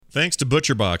Thanks to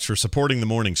ButcherBox for supporting the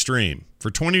morning stream. For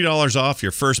 $20 off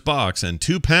your first box and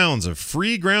 2 pounds of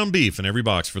free ground beef in every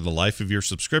box for the life of your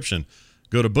subscription,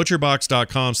 go to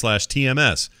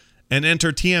butcherbox.com/TMS and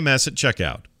enter TMS at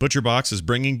checkout. ButcherBox is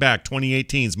bringing back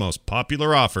 2018's most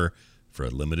popular offer for a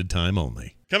limited time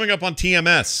only. Coming up on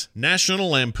TMS, National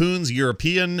Lampoon's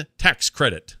European Tax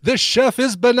Credit. The chef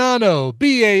is Bananno,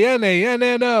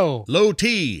 Bananno. Low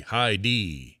T, high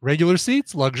D. Regular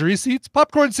seats, luxury seats,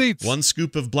 popcorn seats. 1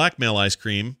 scoop of blackmail ice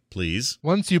cream, please.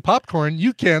 Once you popcorn,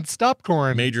 you can't stop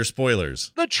corn. Major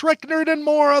spoilers. The Trek Nerd and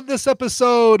more on this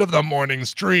episode of the morning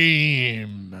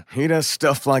stream. He does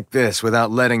stuff like this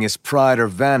without letting his pride or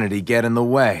vanity get in the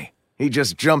way. He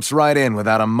just jumps right in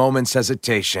without a moment's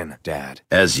hesitation, Dad.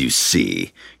 As you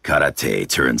see, karate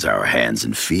turns our hands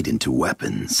and feet into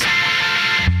weapons.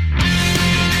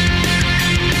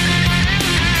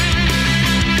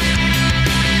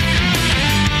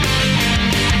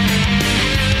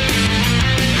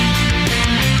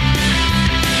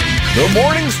 The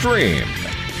morning stream.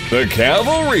 The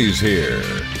cavalry's here.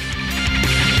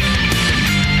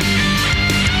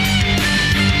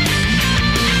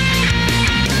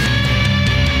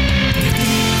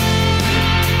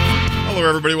 Hello,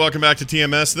 everybody. Welcome back to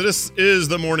TMS. This is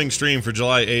the morning stream for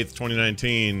July 8th,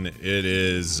 2019. It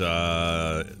is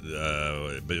a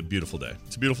beautiful day.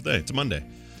 It's a beautiful day. It's a Monday.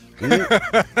 It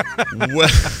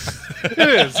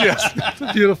is, yes.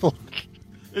 It's beautiful.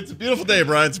 It's a beautiful day,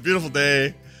 Brian. It's a beautiful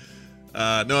day.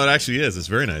 No, it actually is. It's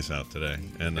very nice out today.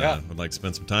 And I'd like to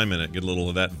spend some time in it. Get a little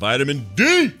of that vitamin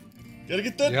D. Gotta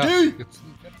get that D. Get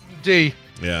some D.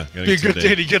 Yeah. Be a good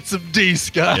day to get some D,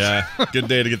 Scott. Yeah. Good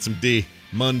day to get some D.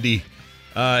 Monday.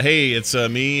 Hey, it's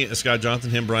me, Scott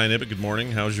Johnson, him, Brian Ibbett. Good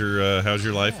morning. How's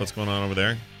your life? What's going on over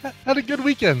there? Had a good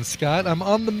weekend, Scott. I'm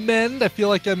on the mend. I feel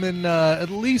like I'm in at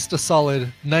least a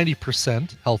solid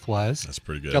 90% health-wise. That's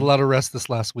pretty good. Got a lot of rest this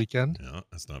last weekend. Yeah,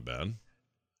 that's not bad.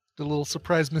 Did a little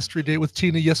surprise mystery date with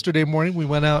Tina yesterday morning. We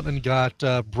went out and got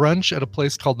brunch at a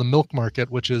place called the Milk Market,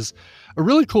 which is a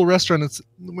really cool restaurant. It's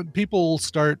when people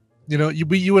start,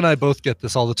 you and I both get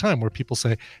this all the time where people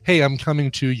say, hey, I'm coming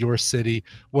to your city.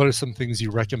 What are some things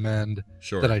you recommend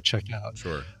that I check out?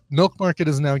 Sure. Milk Market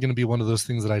is now going to be one of those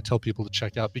things that I tell people to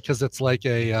check out because it's like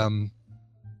it's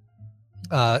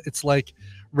like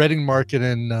Reading Market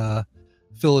in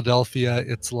Philadelphia.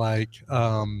 It's like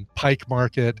Pike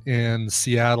Market in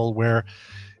Seattle, where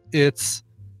it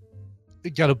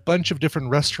got a bunch of different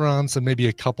restaurants and maybe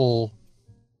a couple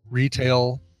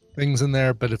retail things in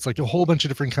there, but it's like a whole bunch of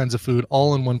different kinds of food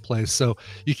all in one place. So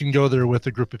you can go there with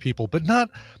a group of people, but not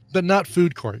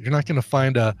food court. You're not going to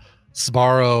find a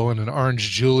Sbarro and an Orange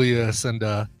Julius and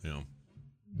a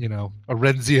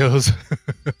Renzio's.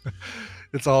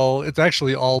 It's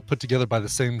actually all put together by the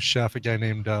same chef, a guy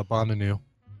named Bananno.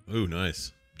 Ooh,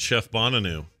 nice. Chef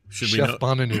Bananno.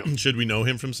 Bananno. Should we know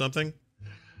him from something?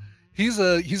 He's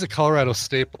a Colorado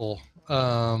staple.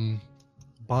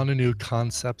 Bananno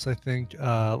Concepts, I think.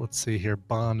 Let's see here.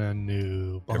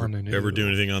 Bananno. Ever do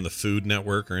anything on the Food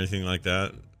Network or anything like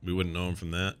that? We wouldn't know him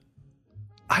from that.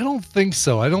 I don't think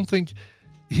so. I don't think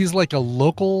he's like a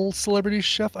local celebrity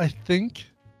chef, I think.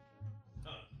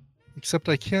 Except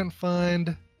I can't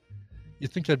find...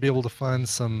 You'd think I'd be able to find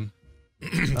some...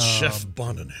 Chef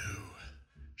Bananno.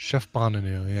 Chef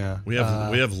Bananno, yeah. We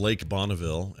have Lake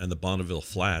Bonneville and the Bonneville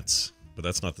Flats, but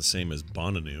that's not the same as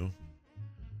Bananno.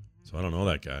 So I don't know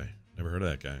that guy. Never heard of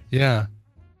that guy. Yeah.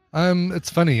 It's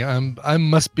funny. I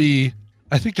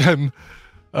think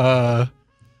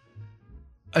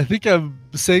I'm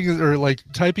saying or like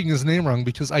typing his name wrong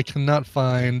because I cannot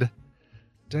find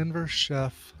Denver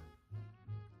Chef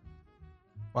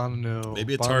Bananno.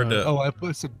 Maybe it's hard to... Oh, I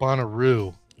said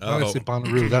Bonnaroo. I say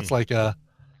Bonnaroo. That's like a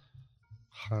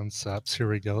concepts. Here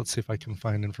we go. Let's see if I can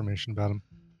find information about him.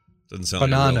 Doesn't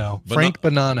sound Bananno. Like Frank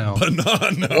Bananno.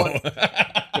 Bananno.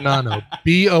 Bananno. Bonanno.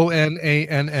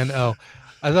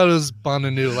 I thought it was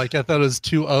Bananno. Like I thought it was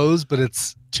 2 O's, but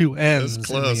it's 2 N's in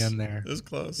the end there. It was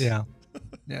close. Yeah.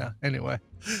 Yeah. Anyway,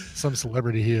 some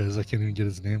celebrity he is. I can't even get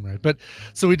his name right. But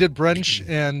so we did brunch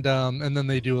and then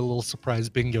they do a little surprise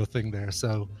bingo thing there.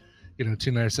 So, Tina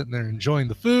and I are sitting there enjoying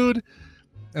the food.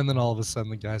 And then all of a sudden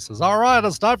the guy says, all right,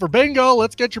 it's time for bingo.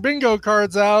 Let's get your bingo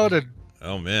cards out. And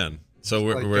oh, man.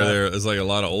 So there is like a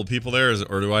lot of old people there,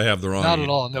 or do I have the wrong? Not at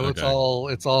all. No, okay.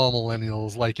 It's all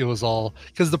millennials. Like it was all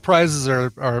because the prizes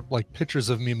are like pictures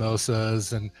of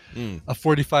mimosas and a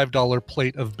 $45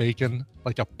 plate of bacon,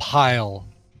 like a pile.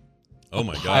 Oh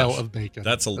my pile gosh, of bacon.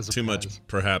 That's too much.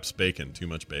 Perhaps bacon. Too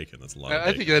much bacon. That's a lot.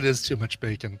 I think that is too much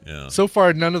bacon. Yeah. So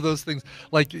far, none of those things.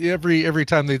 Like every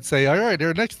time they'd say, "All right,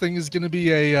 our next thing is going to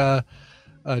be a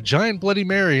giant Bloody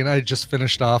Mary," and I just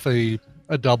finished off a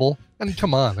a double. And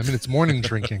come on, I mean, it's morning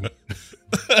drinking.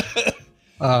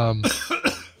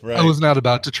 Right. I was not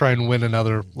about to try and win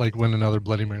another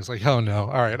Bloody Mary. It's like, oh no,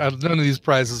 all right, none of these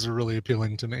prizes are really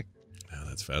appealing to me. Oh,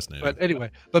 that's fascinating. But anyway,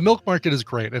 but Milk Market is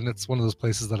great, and it's one of those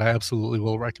places that I absolutely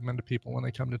will recommend to people when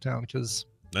they come to town, because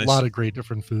Nice. a lot of great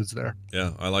different foods there.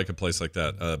 Yeah, I like a place like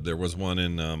that. There was one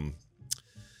in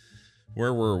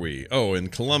where were we? Oh, in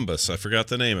Columbus. I forgot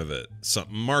the name of it.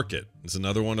 Something Market. It's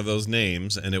another one of those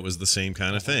names, and it was the same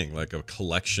kind of thing, like a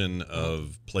collection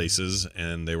of places,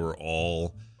 and they were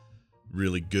all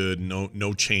really good.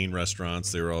 No chain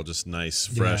restaurants. They were all just nice,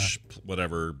 fresh,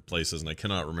 whatever places, and I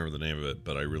cannot remember the name of it,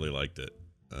 but I really liked it.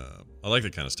 I like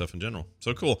that kind of stuff in general.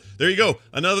 So cool. There you go.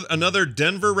 Another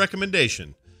Denver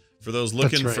recommendation for those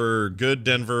looking for good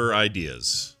Denver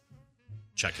ideas.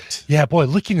 Check it. Yeah, boy,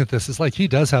 looking at this, it's like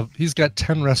he's got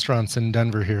 10 restaurants in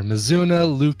Denver here.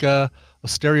 Mizuna, Luca,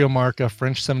 Osteria Marca,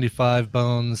 French 75,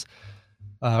 Bones,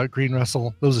 Green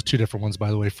Wrestle. Those are two different ones, by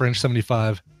the way. French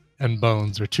 75 and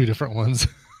Bones are two different ones.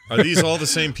 Are these all the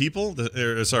same people?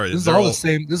 Sorry. This is all the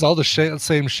same. This is all the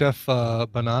same chef,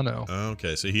 Bananno.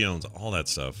 Okay, so he owns all that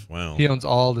stuff. Wow. He owns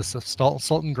all this stuff.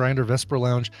 Salt and Grinder, Vesper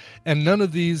Lounge. And none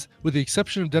of these, with the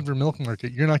exception of Denver Milk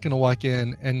Market, you're not going to walk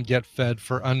in and get fed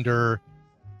for under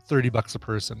 $30 a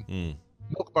person.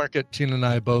 Milk Market, Tina and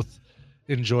I both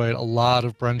enjoyed a lot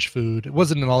of brunch food. It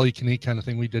wasn't an all-you-can-eat kind of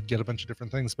thing. We did get a bunch of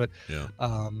different things, but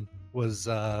was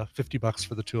 $50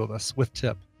 for the two of us with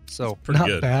tip. So not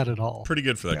good. Bad at all. Pretty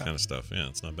good for that kind of stuff. Yeah,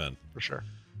 it's not bad. For sure.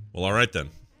 Well, all right then.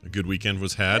 A good weekend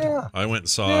was had. Yeah. I went and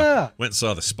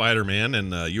saw the Spider-Man,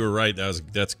 and you were right.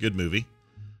 That's a good movie.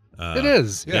 It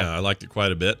is. Yeah. I liked it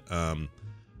quite a bit.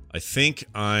 I think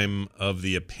I'm of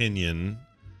the opinion,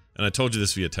 and I told you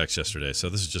this via text yesterday, so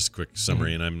this is just a quick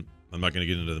summary, and I'm not going to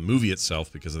get into the movie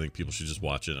itself because I think people should just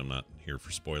watch it. I'm not here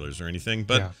for spoilers or anything.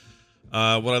 But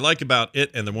what I like about it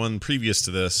and the one previous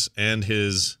to this and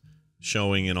his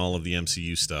showing in all of the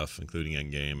MCU stuff, including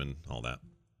Endgame and all that,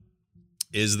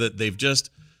 is that they've just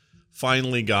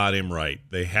finally got him right.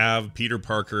 They have Peter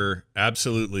Parker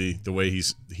absolutely the way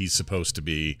he's supposed to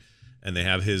be, and they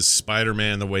have his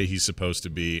Spider-Man the way he's supposed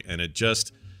to be, and it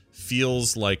just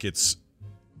feels like it's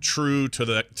true to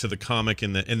the comic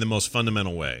in the most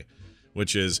fundamental way,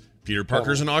 which is Peter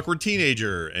Parker's an awkward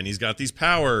teenager and he's got these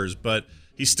powers, but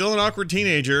he's still an awkward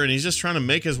teenager and he's just trying to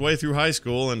make his way through high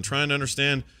school and trying to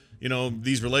understand,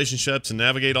 these relationships and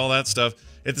navigate all that stuff.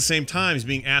 At the same time, he's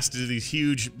being asked to do these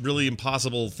huge, really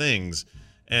impossible things,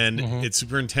 and it's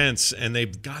super intense, and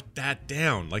they've got that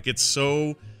down. Like, it's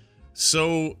so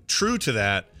true to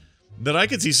that I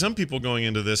could see some people going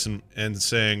into this and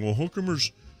saying, well,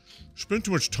 Hookermers spend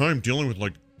too much time dealing with,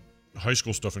 like, high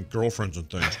school stuff and girlfriends and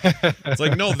things. It's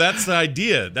like, no, that's the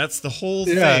idea. That's the whole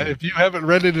thing. Yeah, if you haven't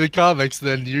read into the comics,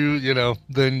 then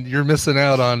then you're missing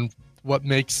out on what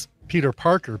makes Peter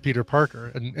Parker,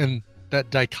 and that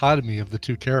dichotomy of the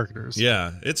two characters.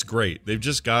 Yeah, it's great. They've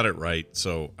just got it right.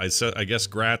 So I guess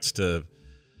grats to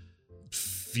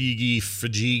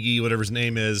Fajigi, whatever his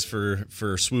name is,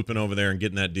 for swooping over there and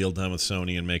getting that deal done with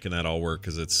Sony and making that all work,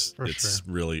 because it's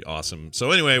really awesome.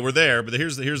 So anyway, we're there, but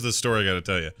here's the story I got to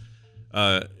tell you.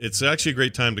 It's actually a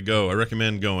great time to go. I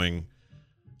recommend going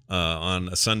on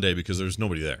a Sunday because there's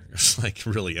nobody there. It's like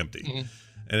really empty.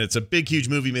 And it's a big, huge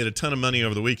movie, made a ton of money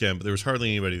over the weekend, but there was hardly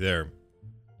anybody there.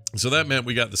 So that meant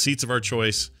we got the seats of our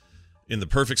choice in the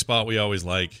perfect spot we always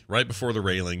like, right before the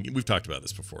railing. We've talked about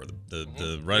this before.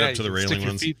 The right up to the railing stick your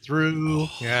ones. Feet through.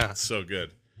 It's so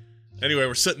good. Anyway,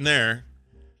 we're sitting there,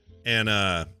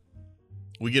 and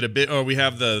we get we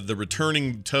have the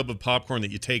returning tub of popcorn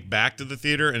that you take back to the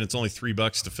theater, and it's only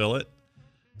 $3 to fill it.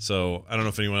 So I don't know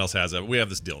if anyone else has that, but we have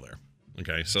this deal there.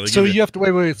 Okay, so you have to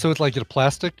wait. So it's like a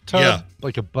plastic tub,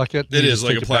 like a bucket. It is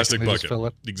like a plastic bucket. Fill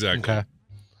it. Exactly. Okay.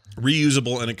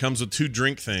 Reusable, and it comes with 2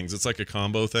 drink things. It's like a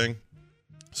combo thing.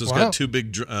 So it's got 2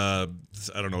 big, I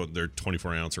don't know, they're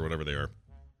 24 ounce or whatever they are,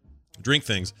 drink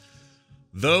things.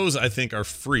 Those I think are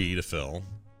free to fill,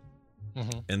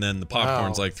 and then the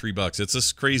popcorn's like $3. It's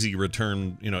this crazy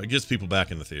return. It gets people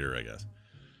back in the theater, I guess.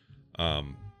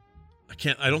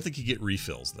 I don't think you get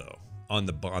refills though on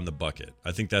the bucket.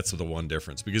 I think that's the one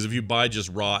difference, because if you buy just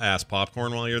raw ass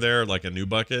popcorn while you're there, like a new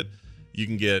bucket, you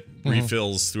can get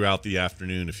refills throughout the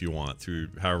afternoon if you want, through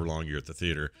however long you're at the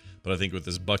theater. But I think with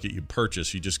this bucket you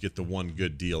purchase, you just get the one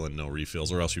good deal and no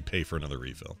refills, or else you pay for another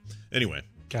refill. Anyway,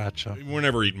 gotcha. We're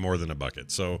never eating more than a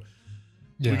bucket, so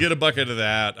we get a bucket of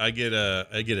that. I get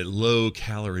a low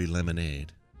calorie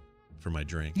lemonade for my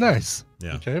drink. Nice.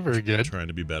 Yeah. Okay. Very good. Trying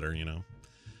to be better,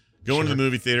 Going to the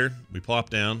movie theater, we plop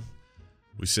down.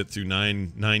 We sit through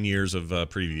nine years of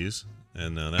previews,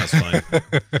 and that's fine.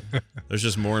 There's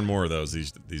just more and more of those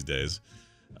these days.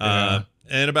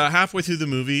 And about halfway through the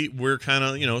movie, we're kind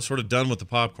of, sort of done with the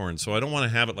popcorn. So I don't want to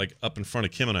have it like up in front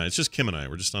of Kim and I. It's just Kim and I.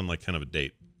 We're just on like kind of a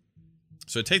date.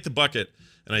 So I take the bucket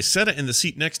and I set it in the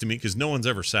seat next to me because no one's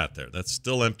ever sat there. That's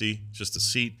still empty. Just a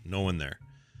seat, no one there.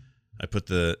 I put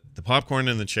the popcorn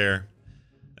in the chair,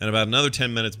 and about another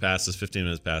 10 minutes passes, 15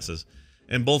 minutes passes,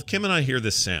 and both Kim and I hear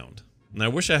this sound. And I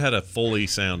wish I had a Foley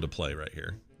sound to play right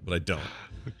here, but I don't.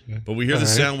 Okay. But we hear the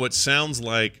sound, what sounds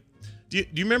like... Do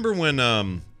you remember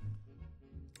when...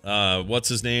 what's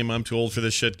his name? I'm too old for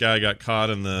this shit. Guy got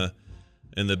caught in the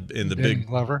Danny big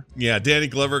Glover. Yeah, Danny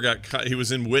Glover got caught. He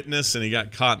was in Witness, and he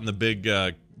got caught in the big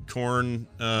corn.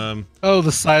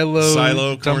 The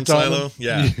silo. Corn silo.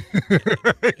 Yeah.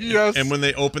 Yes. And when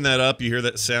they open that up, you hear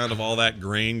that sound of all that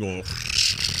grain going.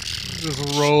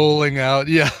 Just rolling out.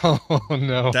 Yeah. Oh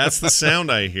no. That's the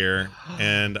sound I hear,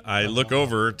 and I look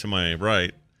over to my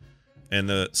right.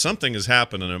 And something has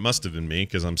happened, and it must have been me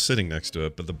because I'm sitting next to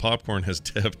it. But the popcorn has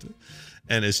tipped,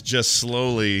 and it's just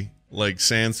slowly, like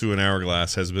sand through an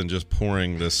hourglass, has been just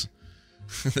pouring this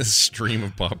stream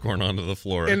of popcorn onto the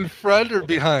floor. In front or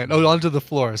behind? Oh, onto the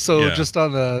floor. So just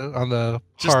on the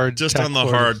hard, just on the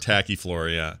hard tacky floor.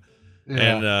 Yeah.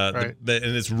 And and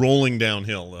it's rolling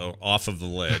downhill though, off of the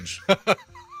ledge.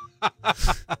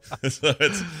 so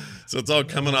it's all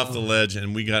coming off the ledge,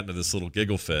 and we got into this little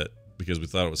giggle fit because we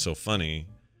thought it was so funny,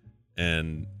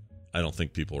 and I don't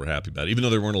think people were happy about it. Even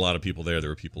though there weren't a lot of people there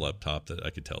were people up top that I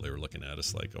could tell they were looking at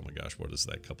us like, oh my gosh, what is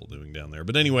that couple doing down there?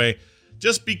 But anyway,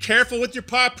 just be careful with your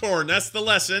popcorn. That's the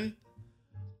lesson.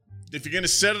 If you're going to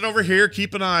set it over here,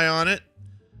 keep an eye on it.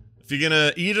 If you're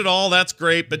going to eat it all, that's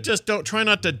great, but just try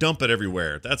not to dump it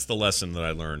everywhere. That's the lesson that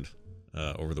I learned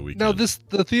over the weekend. Now,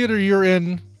 the theater you're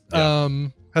in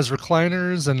has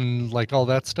recliners and like all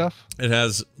that stuff? It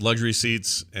has luxury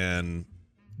seats and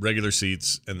regular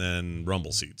seats and then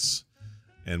rumble seats.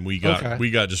 And we got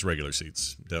just regular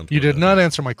seats. You did not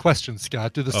answer my question,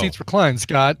 Scott. Do the seats recline,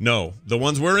 Scott? No. The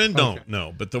ones we're in don't.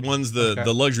 No. But the ones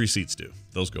the luxury seats do.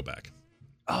 Those go back.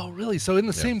 Oh, really? So in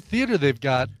the same theater they've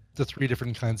got the 3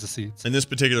 different kinds of seats. In this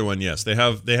particular one, yes. They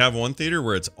have one theater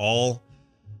where it's all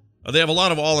they have a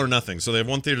lot of all or nothing. So they have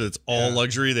one theater that's all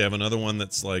luxury. They have another one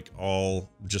that's like all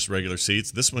just regular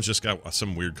seats. This one's just got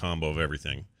some weird combo of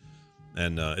everything.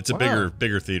 And it's a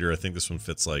bigger theater. I think this one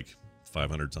fits like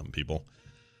 500 something people.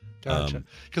 Gotcha.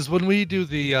 Because when we do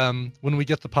the when we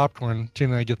get the popcorn,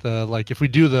 Tina and I get the if we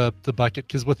do the bucket,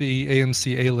 because with the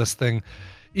AMC A-list thing,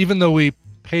 even though we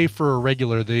pay for a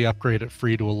regular, they upgrade it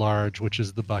free to a large, which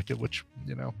is the bucket, which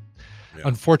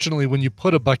unfortunately, when you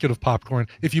put a bucket of popcorn,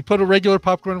 if you put a regular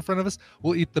popcorn in front of us,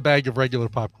 we'll eat the bag of regular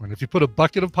popcorn. If you put a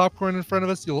bucket of popcorn in front of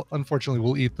us,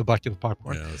 we'll eat the bucket of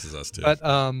popcorn. Yeah, this is us too. But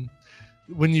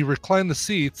when you recline the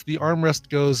seats, the armrest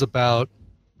goes about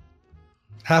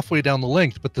halfway down the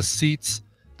length, but the seats,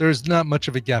 there's not much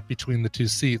of a gap between the 2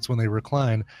 seats when they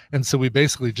recline. And so we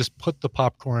basically just put the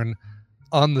popcorn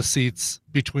on the seats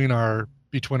between our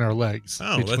legs.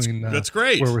 Oh, that's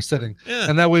great. Where we're sitting. Yeah.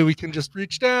 And that way we can just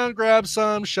reach down, grab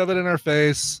some, shove it in our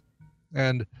face,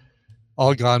 and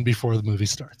all gone before the movie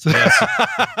starts.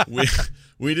 Yes.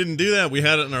 We didn't do that. We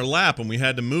had it in our lap, and we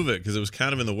had to move it because it was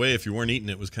kind of in the way. If you weren't eating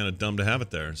it, it was kind of dumb to have it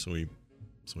there. So we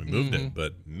moved it.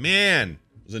 But man,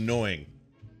 it was annoying.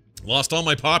 Lost all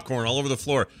my popcorn all over the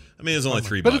floor. I mean, it's only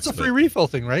 $3. But it's a free refill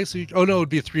thing, right? So it would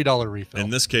be a $3 refill.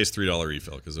 In this case, $3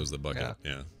 refill because it was the bucket.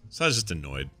 Yeah. So I was just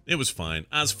annoyed. It was fine.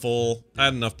 I was full. I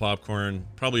had enough popcorn.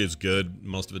 Probably is good.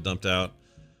 Most of it dumped out.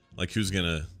 Like who's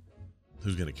gonna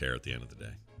care at the end of the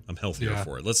day? I'm healthier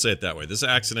for it. Let's say it that way. This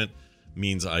accident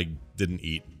means I didn't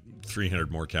eat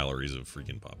 300 more calories of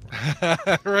freaking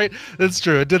popcorn. Right? That's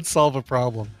true. It did solve a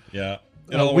problem. Yeah.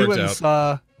 It all worked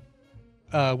out.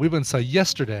 We went and saw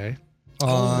yesterday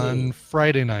on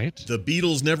Friday night. The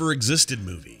Beatles Never Existed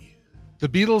movie. The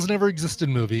Beatles Never Existed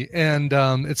movie. And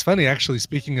it's funny, actually,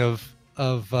 speaking of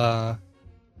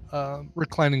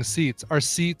reclining seats, our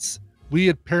seats, we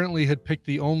apparently had picked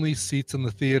the only seats in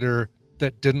the theater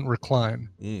that didn't recline.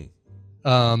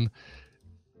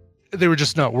 They were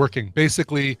just not working.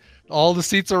 Basically, all the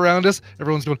seats around us,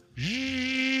 everyone's going,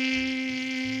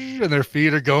 and their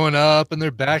feet are going up and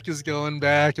their back is going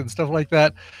back and stuff like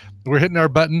that. We're hitting our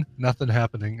button, nothing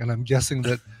happening. And I'm guessing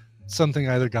that something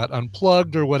either got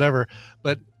unplugged or whatever,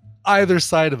 but either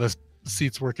side of us, the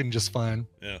seat's working just fine.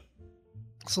 Yeah.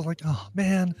 So like, oh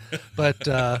man. But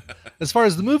as far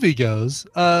as the movie goes,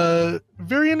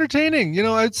 very entertaining.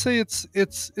 I'd say it's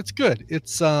good.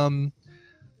 It's some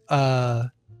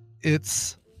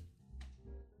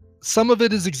of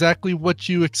it is exactly what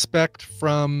you expect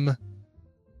from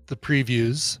the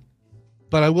previews.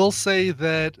 But I will say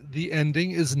that the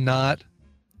ending is not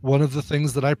one of the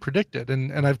things that I predicted.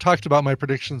 And I've talked about my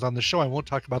predictions on the show. I won't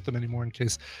talk about them anymore in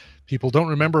case people don't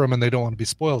remember them and they don't want to be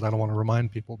spoiled. I don't want to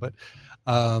remind people. But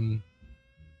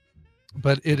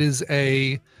it is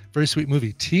a very sweet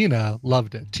movie. Tina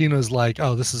loved it. Tina's like,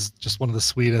 oh, this is just one of the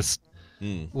sweetest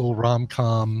little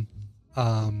rom-com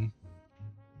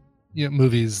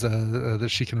movies that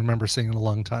she can remember seeing in a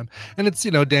long time. And it's,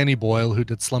 Danny Boyle, who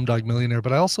did Slumdog Millionaire,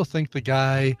 but I also think the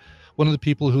guy, one of the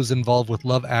people who's involved with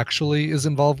Love Actually, is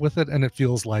involved with it, and it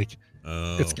feels like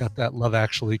it's got that Love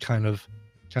Actually kind of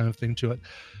thing to it.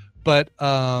 But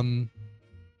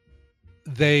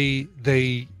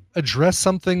they address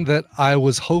something that I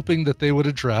was hoping that they would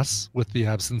address with the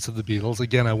absence of the Beatles.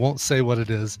 Again, I won't say what it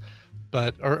is,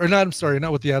 but or not. I'm sorry,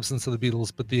 not with the absence of the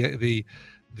Beatles, but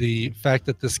the fact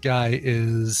that this guy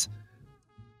is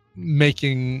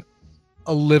making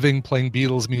a living playing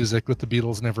Beatles music with the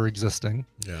Beatles never existing.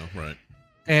 Yeah, right.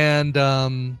 And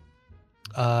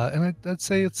I'd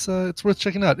say it's worth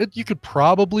checking out. You could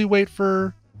probably wait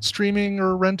for streaming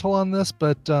or rental on this,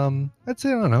 but I'd say,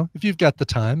 I don't know, if you've got the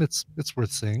time, it's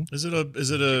worth seeing. Is it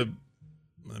a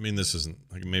I mean, this isn't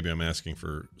like, maybe I'm asking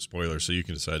for spoilers, so you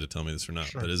can decide to tell me this or not.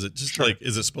 Sure. But is it just like,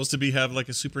 is it supposed to have like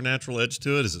a supernatural edge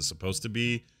to it? Is it supposed to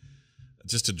be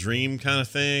just a dream kind of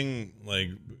thing? Like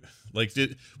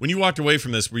when you walked away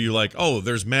from this, were you like, oh,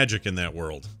 there's magic in that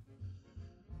world?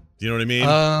 Do you know what I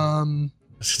mean?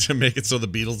 To make it so the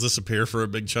Beatles disappear for a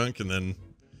big chunk and then.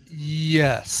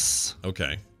 Yes.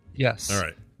 Okay. Yes. All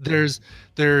right. There's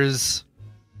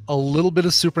a little bit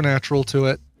of supernatural to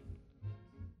it,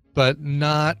 but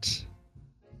not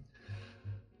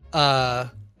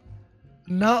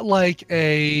like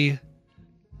a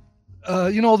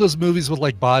all those movies with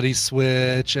like Body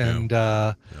Switch and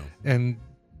and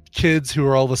kids who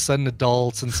are all of a sudden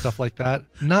adults and stuff like that.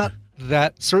 Not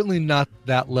that, certainly not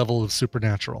that level of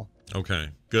supernatural. Okay,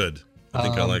 good. I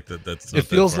think I like that. It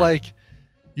feels like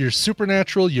you're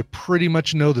supernatural. You pretty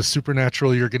much know the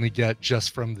supernatural you're going to get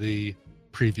just from the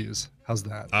previews. How's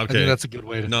that? Okay. I think that's a good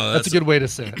way to. No, that's a good way to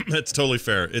say it. That's totally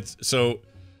fair. It's so.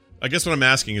 I guess what I'm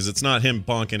asking is, it's not him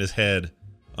bonking his head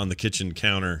on the kitchen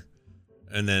counter,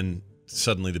 and then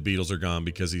suddenly the Beatles are gone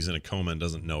because he's in a coma and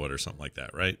doesn't know it or something like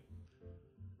that, right?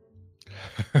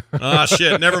 Ah,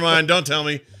 shit. Never mind. Don't tell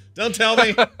me. Don't tell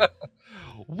me.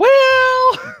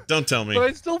 Well, don't tell me. But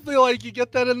I still feel like you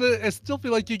get that in the. I still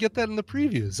feel like you get that in the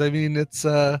previews. I mean, it's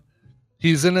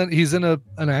he's in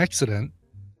an accident.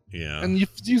 Yeah. And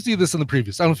you see this in the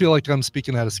previews. I don't feel like I'm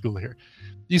speaking out of school here.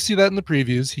 You see that in the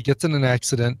previews. He gets in an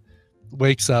accident,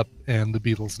 wakes up, and the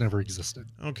Beatles never existed.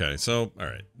 Okay, so all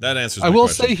right, that answers. I will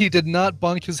say he did not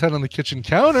bonk his head on the kitchen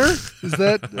counter. Is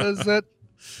that?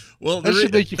 Well, that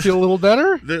should make you feel a little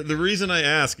better. The reason I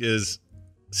ask is,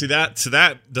 see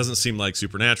that doesn't seem like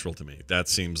supernatural to me. That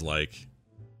seems like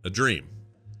a dream.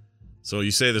 So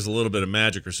you say there's a little bit of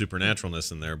magic or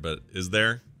supernaturalness in there, but is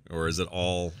there, or is it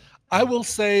all? I will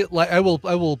say, like, I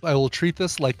will treat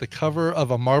this like the cover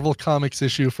of a Marvel Comics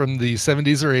issue from the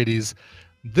 70s or 80s.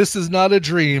 This is not a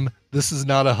dream. This is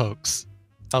not a hoax.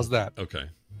 How's that? Okay.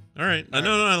 All right.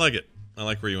 No, I like it. I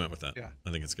like where you went with that. Yeah.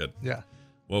 I think it's good. Yeah.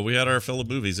 Well, we had our fill of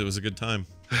movies. It was a good time.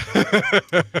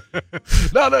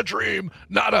 Not a dream.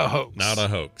 Not a hoax. Not a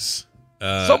hoax.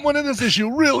 Someone in this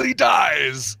issue really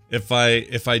dies. If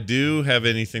I do have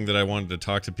anything that I wanted to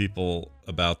talk to people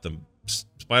about the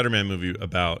Spider-Man movie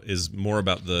about, is more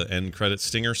about the end credit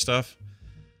stinger stuff.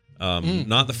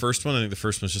 Not the first one. I think the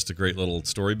first one's just a great little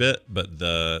story bit, but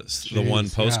the one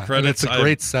post credits. It's a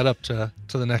great setup to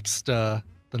the next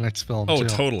film. Oh, too.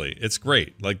 Totally. It's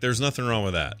great. Like, there's nothing wrong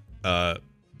with that.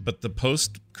 But the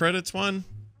post credits one,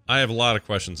 I have a lot of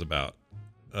questions about.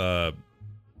 That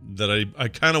I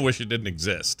kind of wish it didn't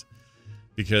exist.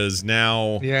 Because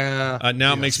now,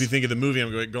 it makes me think of the movie.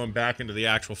 I'm going back into the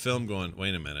actual film, going,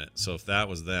 wait a minute. So if that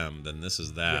was them, then this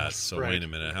is that. Yes, so right. Wait a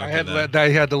minute. I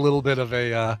had a little bit of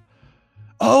a.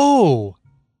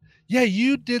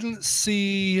 You didn't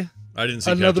see. I didn't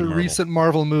see another recent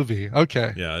Marvel movie.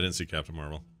 Okay. Yeah, I didn't see Captain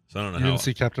Marvel, so I don't know. You didn't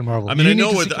see Captain Marvel. I mean, I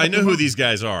know who these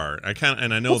guys are.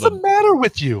 And I know. What's the matter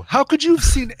with you? How could you have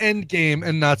seen Endgame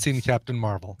and not seen Captain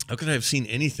Marvel? How could I have seen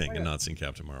anything and not seen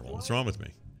Captain Marvel? What's wrong with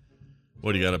me?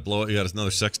 What, you got to blow it? You got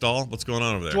another sex doll? What's going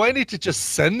on over there? Do I need to just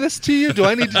send this to you? Do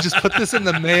I need to just put this in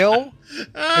the mail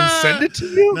and send it to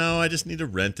you? No, I just need to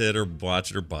rent it or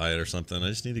watch it or buy it or something. I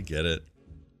just need to get it.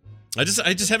 I just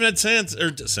haven't had sense.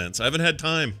 I haven't had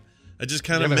time. I just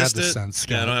kind of missed it. Sense,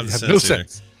 yeah, I don't have the sense. No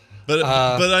sense. But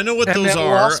I know what those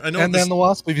are. I know Ant-Man and the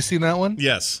Wasp. Have you seen that one?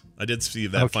 Yes, I did see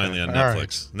that finally on Netflix,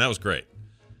 right. And that was great.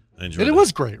 I enjoyed it. It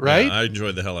was great, right? Yeah, I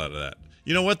enjoyed the hell out of that.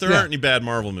 You know what? There aren't any bad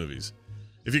Marvel movies.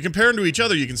 If you compare them to each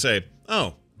other, you can say,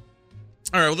 oh,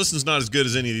 all right, well, this one's not as good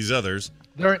as any of these others.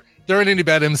 There aren't any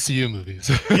bad MCU movies.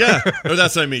 Yeah, or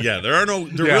that's what I mean. Yeah, there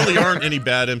really aren't any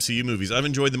bad MCU movies. I've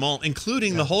enjoyed them all,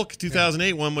 including the Hulk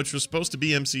 2008 one, which was supposed to be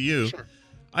MCU. Sure.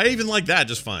 I even like that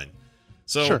just fine.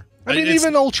 So sure. I mean,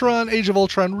 even Ultron, Age of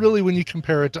Ultron, really, when you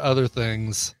compare it to other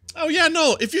things. Oh yeah,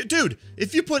 no.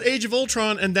 If you put Age of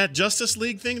Ultron and that Justice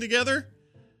League thing together,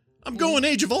 I'm going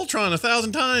Age of Ultron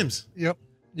 1,000 times. Yep.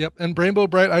 And Rainbow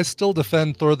Bright, I still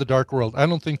defend Thor: The Dark World. I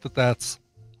don't think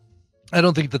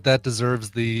that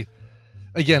deserves the.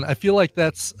 Again, I feel like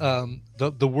that's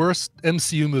the worst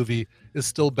MCU movie is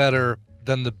still better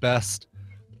than the best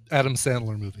Adam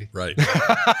Sandler movie. Right.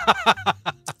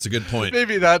 That's a good point.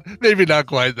 Maybe not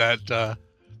quite that.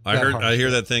 I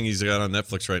hear that thing he's got on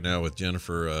Netflix right now with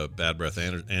Jennifer Bad Breath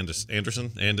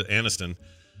Aniston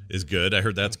is good. I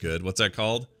heard that's good. What's that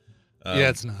called? Yeah,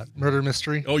 it's not Murder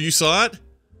Mystery. Oh, you saw it?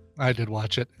 I did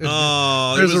watch it.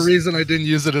 Oh, there's a reason I didn't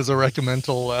use it as a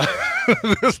recommendal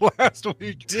this last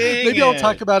week. I'll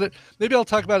talk about it. Maybe I'll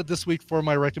talk about it this week for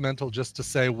my recommendal, just to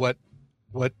say what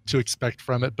to expect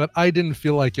from it. But I didn't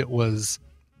feel like it was.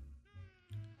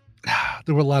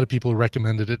 There were a lot of people who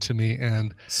recommended it to me,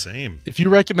 and same. If you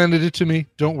recommended it to me,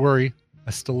 don't worry,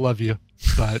 I still love you.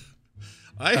 But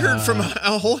I heard from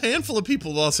a whole handful of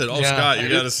people who all said, "Oh, Scott, you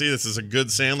got to see this. It's a good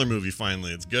Sandler movie.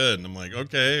 Finally, it's good." And I'm like,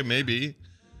 "Okay, maybe."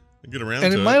 Get around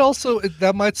and to it might also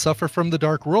that might suffer from the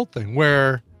Dark World thing,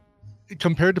 where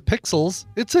compared to Pixels,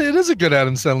 it is a good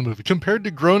Adam Sandler movie. Compared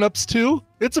to Grown Ups 2,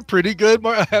 it's a pretty good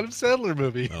Adam Sandler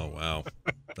movie. Oh wow,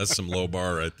 that's some low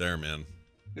bar right there, man.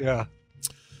 Yeah.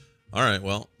 All right,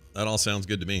 well, that all sounds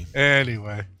good to me.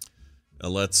 Anyway,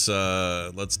 let's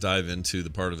dive into the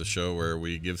part of the show where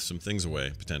we give some things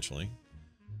away potentially.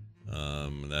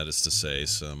 That is to say,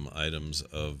 some items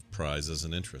of prizes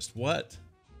and interest. What?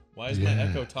 Why is my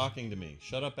Echo talking to me?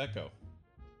 Shut up, Echo.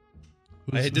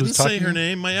 I didn't say her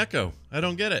name, my Echo. I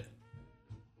don't get it.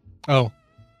 Oh.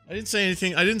 I didn't say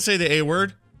anything. I didn't say the A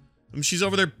word. I mean, she's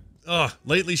over there.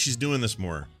 Lately she's doing this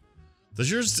more.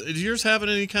 Does yours have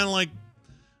any kind of like,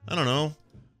 I don't know.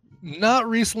 Not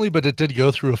recently, but it did go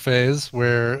through a phase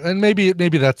where, and maybe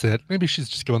that's it. Maybe she's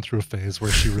just going through a phase where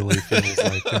she really feels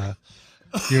like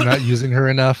you're not using her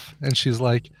enough. And she's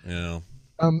like, yeah.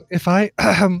 If I'm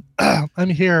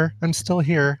here, I'm still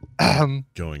here.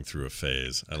 Going through a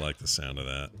phase. I like the sound of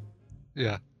that.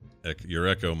 Yeah. Your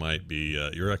Echo might be,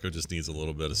 your Echo just needs a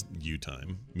little bit of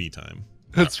me time.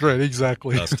 That's right,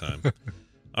 exactly. Us time.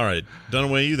 All right.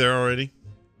 Dunaway, you there already?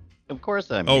 Of course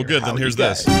I'm here. Oh, good. Then here's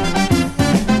this.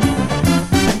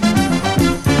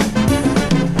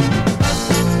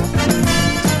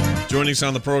 Joining us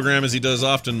on the program, as he does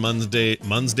often,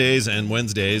 Mondays and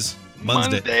Wednesdays.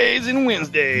 Mondays and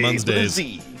Wednesdays. Mondays.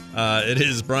 It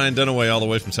is Brian Dunaway all the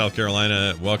way from South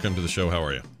Carolina. Welcome to the show. How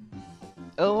are you?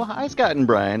 Oh, hi, Scott and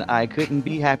Brian. I couldn't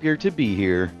be happier to be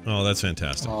here. Oh, that's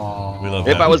fantastic. Aww. We love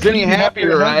If that. I was any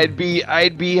happier, I'd be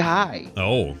high.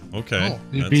 Oh, okay.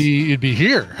 You'd be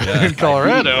here in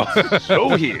Colorado.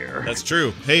 So here. That's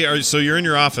true. Hey, so you're in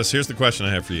your office. Here's the question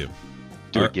I have for you.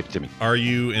 Give it to me. Are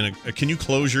you can you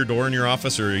close your door in your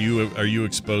office, or are you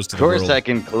exposed to the world? Of course I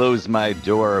can close my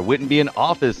door. It wouldn't be an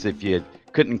office if you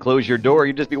couldn't close your door.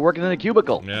 You'd just be working in a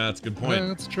cubicle. Yeah, that's a good point. Yeah,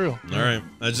 that's true. All right.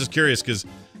 I was just curious because,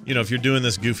 if you're doing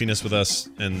this goofiness with us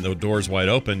and the door's wide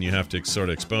open, you have to sort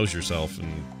of expose yourself,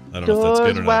 and I don't know if that's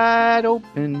good or not. Doors wide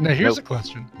open. Now, here's a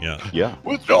question. Yeah.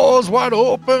 With doors wide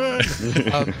open.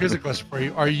 Here's a question for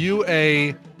you. Are you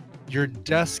your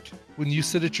desk, when you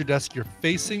sit at your desk, you're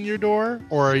facing your door,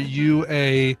 or are you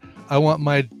I want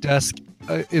my desk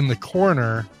in the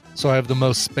corner so I have the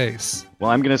most space?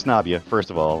 Well, I'm going to snob you. First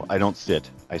of all, I don't sit.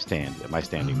 I stand at my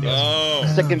standing desk. Oh.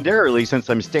 Secondarily, since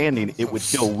I'm standing, it would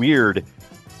feel weird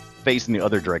facing the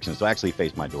other direction, so I actually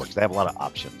face my door because I have a lot of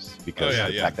options because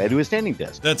of the fact that I do a standing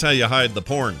desk. That's how you hide the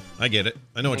porn. I get it.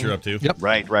 I know what you're up to. Yep.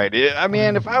 Right. I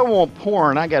mean, if I want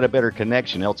porn, I got a better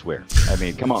connection elsewhere. I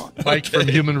mean, come on. Mike from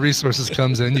Human Resources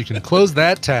comes in. You can close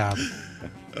that tab.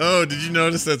 Oh, did you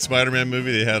notice that Spider-Man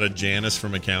movie? They had a Janice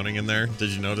from accounting in there.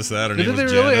 Did you notice that? Her name was Did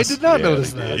they Janice. really? I did not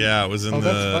notice that. Yeah, it was in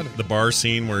the bar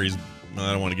scene where he's.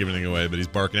 I don't want to give anything away, but he's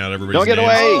barking out everybody's Don't get names.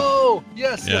 away! Oh,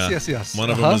 yes. One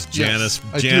of them was Janice.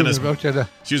 Yes, Janice. Okay.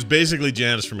 She was basically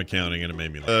Janice from accounting, and it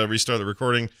made me laugh. Restart the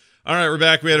recording. All right, we're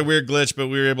back. We had a weird glitch, but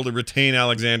we were able to retain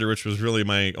Alexander, which was really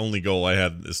my only goal I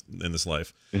had in this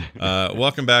life.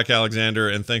 Welcome back, Alexander,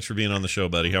 and thanks for being on the show,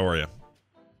 buddy. How are you?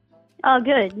 Oh,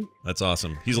 good. That's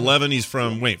awesome. He's 11. He's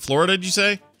from, Florida, did you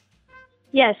say?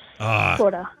 Yes, Ah,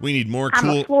 Florida. we need more I'm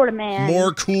cool, a Florida man.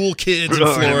 more cool kids in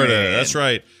Florida. That's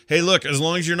right. Hey, look, as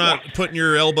long as you're not putting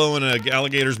your elbow in an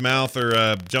alligator's mouth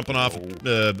or jumping off a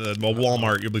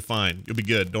Walmart, you'll be fine. You'll be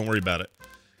good. Don't worry about it.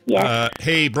 Yes.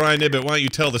 Hey, Brian Ibbett, why don't you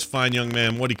tell this fine young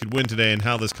man what he could win today and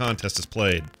how this contest is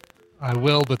played? I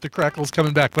will, but the crackle's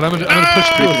coming back. But I'm gonna push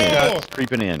through it. It's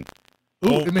creeping in.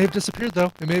 Ooh, it may have disappeared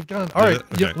though. It may have gone. All right,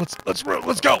 Okay. yeah, let's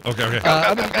go. Okay.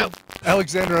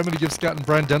 Alexander, I'm going to give Scott and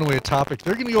Brian Dunaway a topic.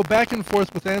 They're going to go back and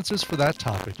forth with answers for that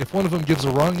topic. If one of them gives a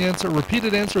wrong answer, a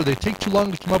repeated answer, or they take too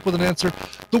long to come up with an answer,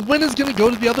 the win is going to go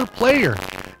to the other player.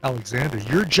 Alexander,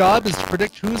 your job is to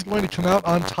predict who's going to come out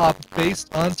on top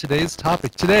based on today's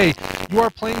topic. Today, you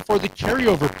are playing for the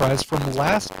carryover prize from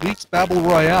last week's Battle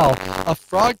Royale, a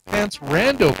Frog Pants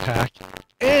Rando Pack.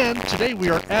 And today we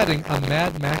are adding a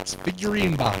Mad Max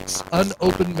figurine box,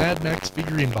 unopened Mad Max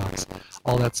figurine box.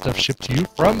 All that stuff shipped to you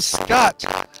from Scott.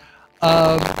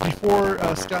 Before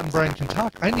Scott and Brian can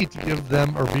talk, I need to give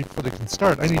them, or before they can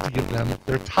start, I need to give them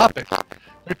their topic.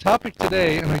 Their topic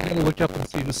today, and I got to look up and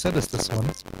see who sent us this one.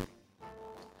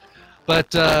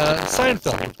 But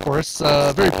Seinfeld, of course,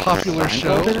 very popular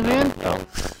show.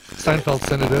 Seinfeld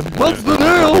sent it in. What's the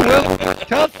deal with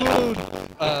cat food?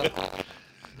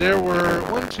 There were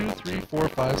 1, 2, 3, 4,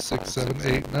 5, 6, 7,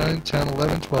 8, 9, 10,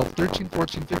 11, 12, 13,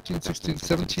 14, 15, 16,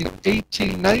 17,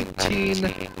 18,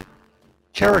 19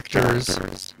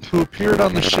 characters who appeared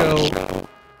on the show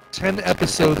 10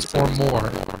 episodes or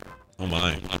more. Oh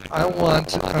my. I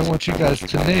want you guys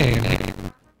to name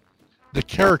the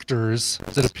characters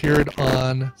that appeared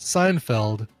on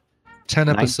Seinfeld 10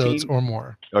 episodes or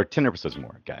more. Or 10 episodes or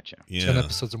more. Gotcha. Yeah, 10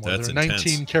 episodes or more. There are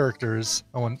 19 characters.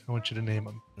 I want you to name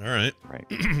them. All right. Right.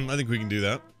 I think we can do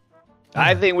that.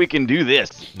 I think we can do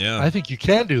this. Yeah. I think you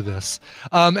can do this.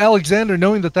 Alexander,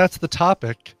 knowing that that's the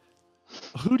topic,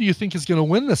 who do you think is going to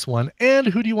win this one? And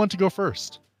who do you want to go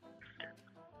first?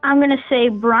 I'm going to say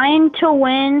Brian to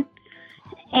win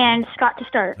and Scott to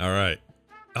start. All right.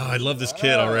 Oh, I love this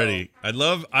kid already. I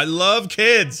love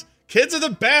kids. Kids are the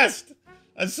best.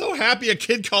 I'm so happy a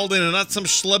kid called in and not some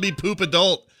schlubby poop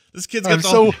adult. This kid's got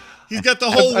he's got the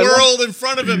whole world in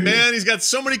front of him, man. He's got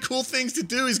so many cool things to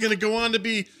do. He's going to go on to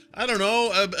be, I don't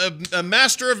know, a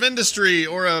master of industry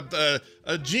or a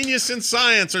genius in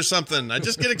science or something. I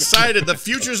just get excited. The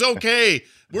future's okay.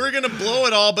 We're going to blow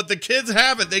it all, but the kids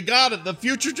have it. They got it. The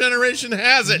future generation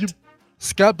has it.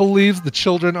 Scott believes the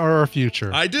children are our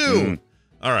future. I do.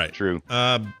 All right. True.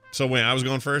 So wait, I was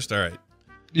going first? All right.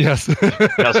 Yes.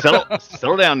 Now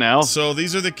settle down now. So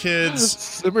these are the kids.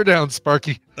 Simmer down,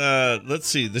 Sparky. Let's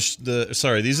see. These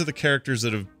are the characters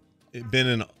that have been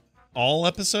in all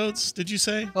episodes, did you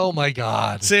say? Oh my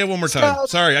God. Say it one more time.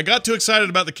 Sorry, I got too excited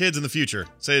about the kids in the future.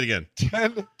 Say it again.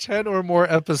 10 or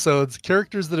more episodes.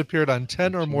 Characters that appeared on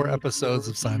 10 or more episodes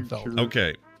of Seinfeld.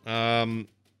 Okay.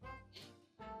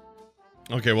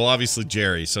 Okay, well, obviously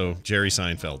Jerry. So Jerry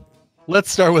Seinfeld.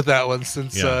 Let's start with that one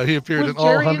since he appeared in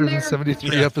all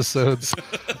 173 episodes of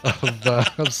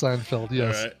Seinfeld.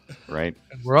 Yes. Right.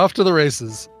 And we're off to the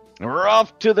races. We're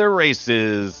off to the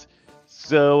races.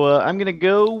 So I'm going to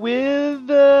go with,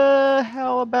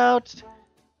 how about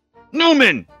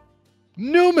Newman?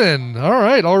 Newman. All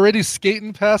right. Already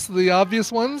skating past the obvious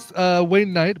ones.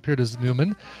 Wayne Knight appeared as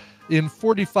Newman in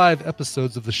 45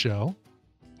 episodes of the show.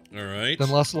 All right.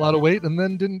 Then lost a lot of weight and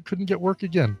then couldn't get work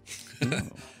again.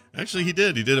 Actually, he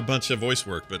did. He did a bunch of voice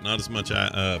work, but not as much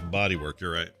body work.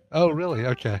 You're right. Oh, really?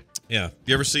 Okay. Yeah.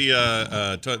 You ever see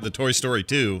the Toy Story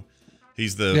 2?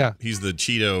 He's the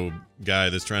Cheeto guy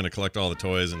that's trying to collect all the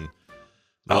toys and.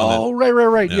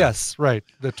 Right. Yeah. Yes, right.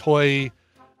 The toy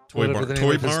barn. The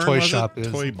name of his toy shop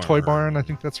is. Toy Barn. I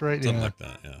think that's right. Something like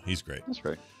that. Yeah, he's great. That's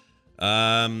right.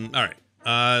 All right.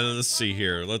 Let's see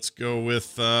here. Let's go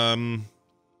with.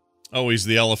 He's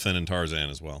the elephant in Tarzan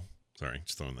as well. Sorry,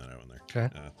 just throwing that out in there. Okay.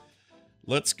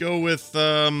 Let's go with.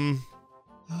 I'll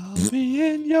be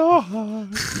in your heart.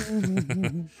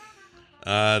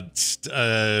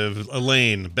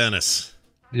 Elaine Bennis.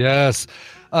 Yes.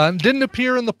 Didn't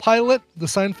appear in the pilot, the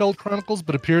Seinfeld Chronicles,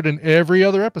 but appeared in every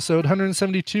other episode.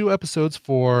 172 episodes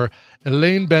for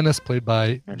Elaine Bennis, played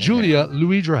by Julia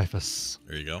Louis-Dreyfus.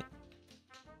 There you go.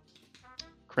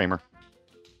 Kramer.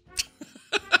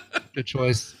 Good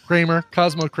choice.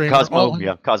 Cosmo Kramer.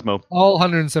 Cosmo. All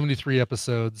 173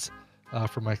 episodes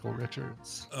for Michael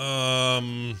Richards.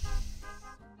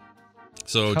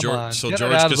 So Come George on, Costanza.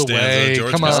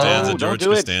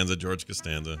 George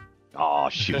Costanza. Oh,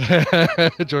 shoot.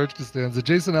 George Costanza.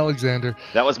 Jason Alexander.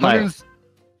 That was my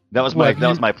That was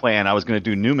my plan. I was going to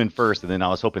do Newman first, and then I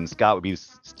was hoping Scott would be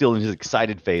still in his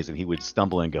excited phase, and he would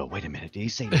stumble and go, "Wait a minute, did he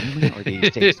say Newman or did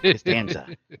he say Costanza?"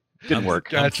 Didn't work.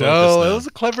 Gotcha. Oh, it was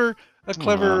a clever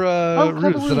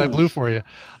ruse that I blew for you.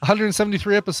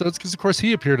 173 episodes, because of course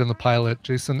he appeared in the pilot.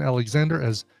 Jason Alexander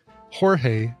as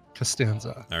Jorge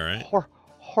Costanza. All right.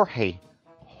 Jorge.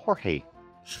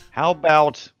 How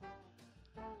about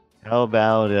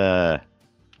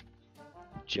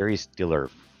Jerry Stiller,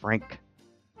 Frank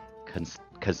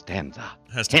Costanza.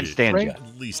 Has to be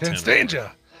at least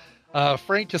Costanza.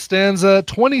 Frank Costanza,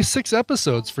 26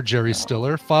 episodes for Jerry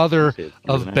Stiller, father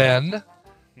of Ben.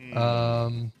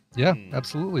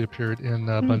 Absolutely appeared in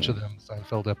a bunch of them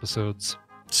Seinfeld episodes.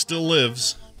 Still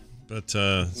lives, but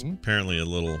apparently a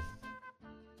little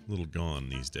gone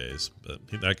these days. But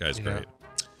that guy's great.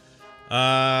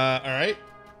 All right.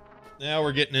 Now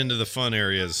we're getting into the fun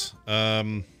areas.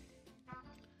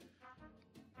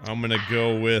 I'm going to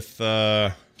go with...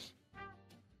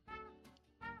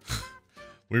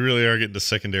 we really are getting to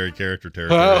secondary character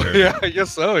territory. Oh, yeah, I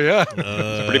guess so, yeah.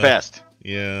 It's pretty fast.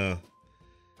 Yeah.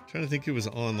 I'm trying to think who was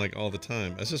on like all the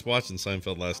time. I was just watching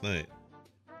Seinfeld last night.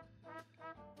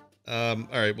 All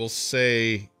right, we'll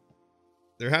say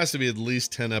there has to be at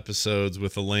least 10 episodes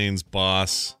with Elaine's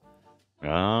boss.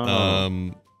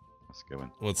 Oh. That's a good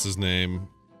one. What's his name?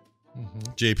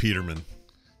 Jay Peterman.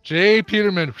 Jay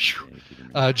Peterman.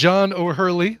 John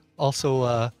O'Hurley,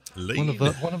 also one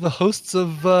of the hosts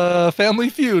of Family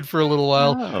Feud for a little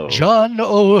while. Oh. John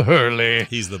O'Hurley.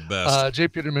 He's the best. Jay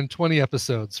Peterman, 20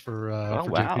 episodes for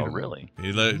Jay Peterman. Really?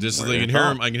 Just so you can hear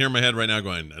him. I can hear in my head right now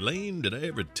going, Elaine, did I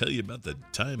ever tell you about the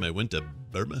time I went to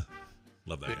Burma?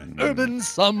 Love that guy. Urban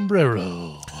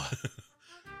Sombrero.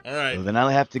 All right. Well, then I'll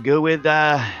have to go with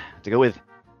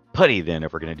Putty then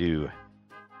if we're gonna do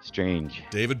strange.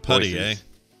 David Putty, voices.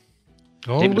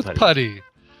 Going with Putty.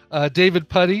 David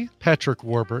Putty, Patrick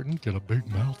Warburton, get a big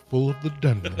mouthful of the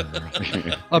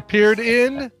Denver. Appeared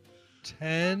in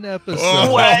 10 episodes.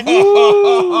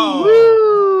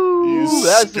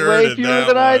 That's way fewer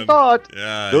than I thought.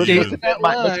 Yeah,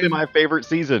 must have been my favorite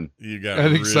season. You got I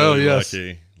think really so, yes.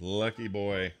 Lucky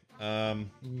boy. High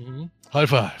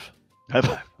five. High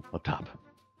five. Up top.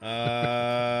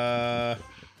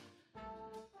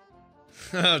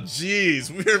 Oh, geez.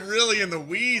 We're really in the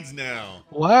weeds now.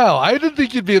 Wow. I didn't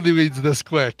think you'd be in the weeds this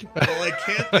quick. Well, I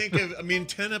can't think of...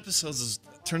 10 episodes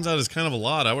turns out is kind of a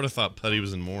lot. I would have thought Putty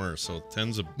was in more, so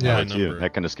 10's a high number.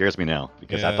 That kind of scares me now,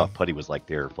 because I thought Putty was like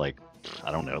there for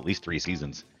I don't know, at least 3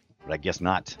 seasons. But I guess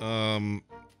not. Oh,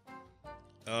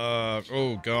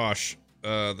 gosh.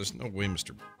 There's no way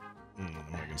Mr... I'm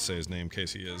not going to say his name in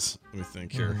case he is. Let me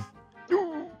think here.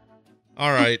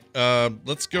 All right.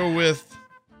 Let's go with...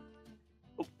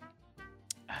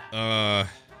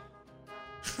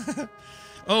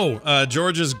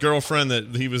 George's girlfriend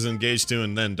that he was engaged to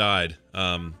and then died.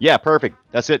 Yeah, perfect.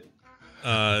 That's it.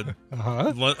 And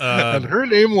her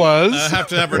name was... I have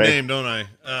to have her name, don't I?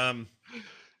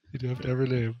 You do have to have her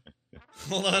name.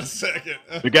 Hold on a second.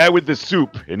 The guy with the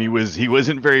soup, and he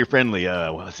wasn't very friendly.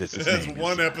 What was his name? That's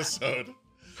one episode.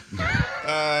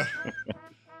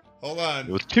 Hold on.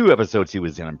 It was 2 episodes he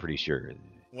was in, I'm pretty sure.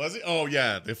 Was he? Oh,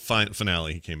 yeah. The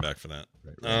finale. He came back for that.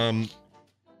 Right.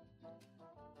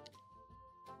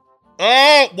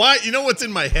 Oh, what? You know what's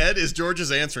in my head is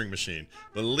George's answering machine.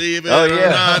 Believe it or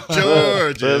not,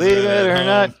 George. Believe it or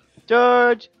not,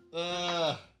 George.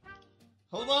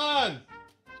 Hold on.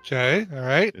 Okay, all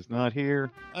right. It's not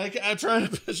here. I'm trying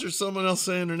to picture someone else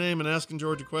saying their name and asking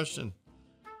George a question.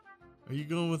 Are you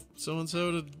going with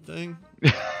so-and-so to the thing?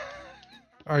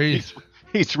 Are you?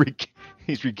 He's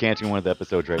recanting one of the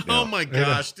episodes right now. Oh my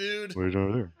gosh, dude! What are you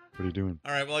doing there? What are you doing?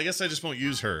 All right, well, I guess I just won't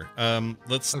use her.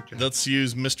 Let's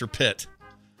use Mr. Pitt.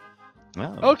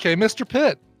 Oh. Okay, Mr.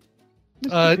 Pitt.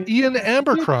 Ian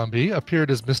Abercrombie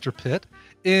appeared as Mr. Pitt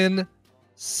in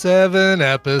 7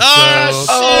 episodes.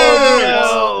 Oh,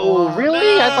 no!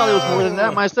 Really? I thought it was more than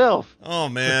that myself. Oh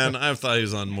man, I thought he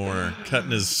was on more.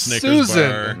 Cutting his Snickers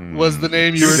Susan was the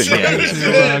name you were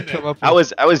trying to come up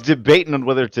with. I was debating on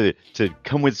whether to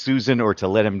come with Susan or to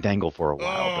let him dangle for a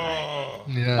while.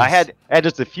 Yes. I had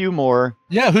just a few more.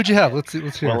 Yeah, who'd you have? Let's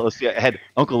hear. Well, let's see. I had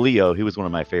Uncle Leo. He was one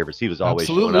of my favorites. He was always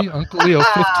absolutely showing up. Uncle Leo.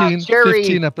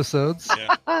 15 episodes.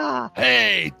 Yeah.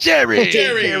 Hey, Jerry.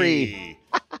 Jerry.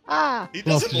 He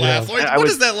doesn't laugh. What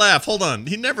is that laugh? Hold on.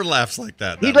 He never laughs like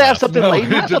that. He laughs something like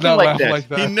that. He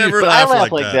never but laughs I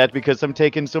laugh like that because I'm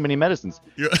taking so many medicines.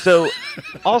 So,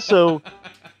 also,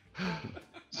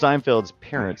 Seinfeld's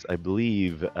parents, I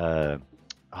believe.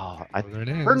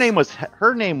 Her name was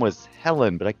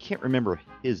Helen, but I can't remember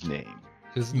his name.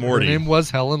 Her Morty. name was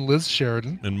Helen Liz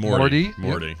Sheridan. And Morty. Yep.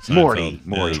 Morty.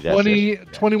 Seinfeld. That's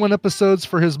it. 21 episodes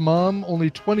for his mom, only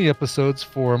 20 episodes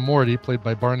for Morty, played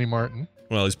by Barney Martin.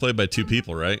 Well, he's played by two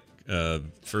people, right?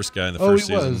 First guy in the first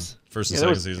season. Was. First and Yeah,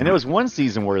 second season. And there was one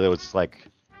season where there was like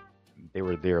they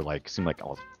were there like seemed like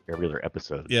almost every other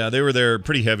episode. Yeah, they were there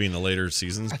pretty heavy in the later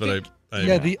seasons, but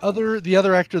The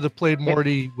other actor that played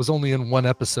Morty was only in one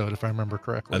episode, if I remember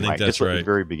correctly. I think Right, that's just at right. the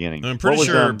very beginning. I'm What was,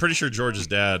 pretty sure George's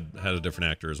dad had a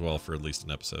different actor as well for at least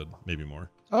an episode, maybe more.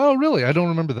 Oh, really? I don't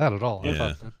remember that at all. I Yeah.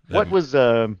 thought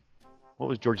that. what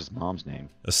was George's mom's name?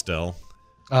 Estelle.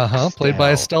 Played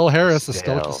by Estelle Harris.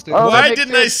 Estelle Castillo. Oh, that Why makes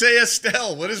didn't I sense. say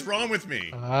Estelle? What is wrong with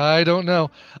me? I don't know.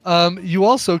 You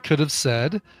also could have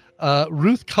said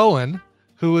Ruth Cohen,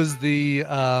 who was the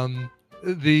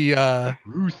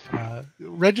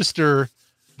register,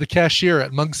 the cashier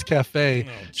at Monk's Cafe.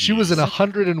 She was in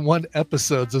 101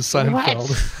 episodes of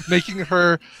Seinfeld, making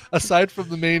her, aside from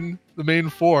the main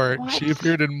four, she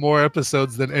appeared in more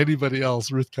episodes than anybody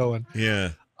else. Ruth Cohen. Yeah.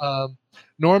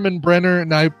 Norman Brenner,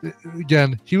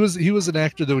 and he was an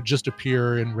actor that would just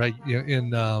appear in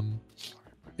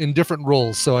different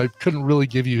roles, so I couldn't really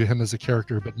give you him as a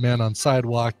character. But Man on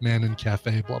Sidewalk, Man in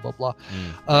Cafe, blah blah blah.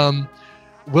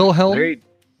 Wilhelm,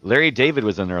 Larry David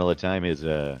was in there all the time. Is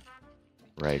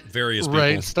right. Various people.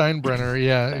 right? Steinbrenner,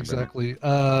 yeah, Steinbrenner. exactly.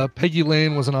 Peggy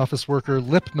Lane was an office worker.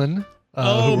 Lipman. who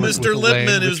Oh, worked Mr. with Elaine,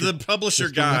 Lipman is the Richard- publisher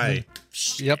Mr. guy.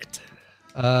 Yep.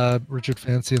 Richard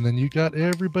Fancy, and then you got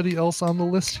everybody else on the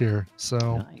list here.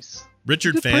 So Nice.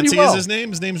 Richard did pretty Fancy well. is his name?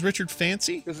 His name's Richard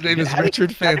Fancy? his name is How did-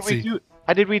 Richard how did we Fancy. do-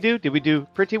 How did we do? Did we do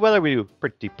pretty well, or we do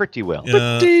pretty well?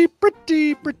 Pretty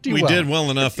We well. did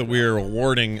well enough that we are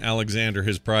awarding Alexander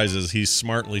his prizes. He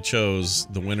smartly chose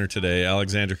the winner today.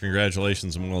 Alexander,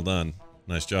 congratulations and well done.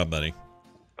 Nice job, buddy.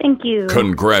 Thank you.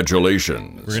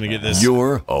 Congratulations. We're gonna get this.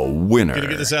 You're a winner. Going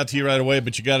to get this out to you right away,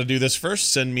 but you got to do this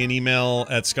first. Send me an email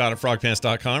at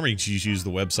scott@frogpants.com, or you can just use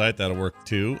the website. That'll work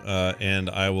too.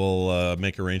 And I will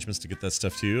make arrangements to get that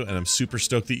stuff to you. And I'm super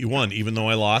stoked that you won. Even though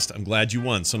I lost, I'm glad you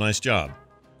won. So nice job.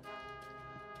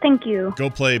 Thank you.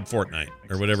 Go play Fortnite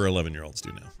or whatever 11-year-olds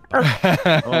do now.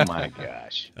 Oh my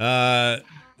gosh! Uh,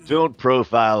 Don't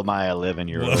profile my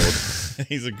 11-year-old.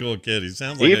 he's a cool kid. He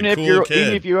sounds like even a if cool you're kid.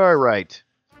 even if you are right.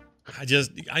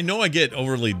 I know I get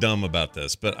overly dumb about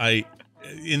this, but That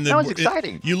was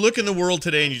exciting. You look in the world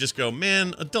today and you just go,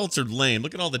 man, adults are lame.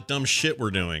 Look at all the dumb shit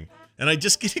we're doing. And I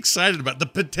just get excited about the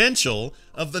potential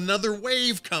of another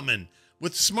wave coming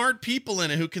with smart people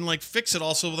in it who can like fix it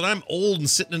all so that I'm old and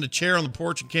sitting in a chair on the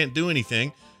porch and can't do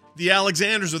anything. The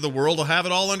Alexanders of the world will have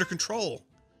it all under control.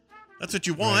 That's what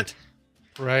you want.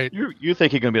 Right. You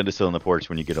think you're going to be able to sit on the porch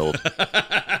when you get old?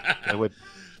 I would.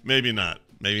 Maybe not.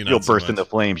 Maybe not. You'll so burst much. into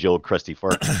flames, you old crusty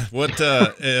fart. What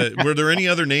were there any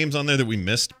other names on there that we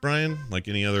missed, Brian? Like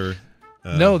any other?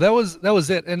 No, that was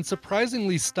it. And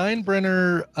surprisingly,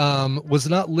 Steinbrenner was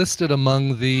not listed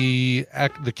among the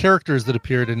characters that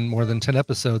appeared in more than 10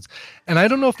 episodes. And I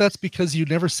don't know if that's because you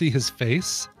never see his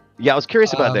face. Yeah, I was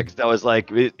curious about that because I was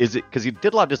like, is it because he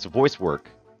did a lot of just voice work?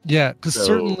 Yeah, because So-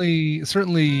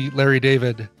 certainly Larry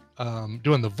David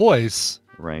doing the voice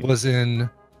Right. was in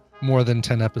more than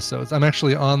 10 episodes. I'm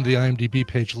actually on the IMDb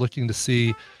page looking to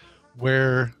see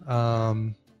where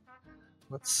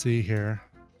let's see here.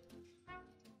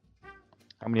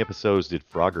 How many episodes did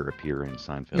Frogger appear in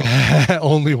Seinfeld?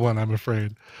 Only one, I'm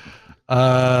afraid.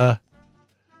 Yeah.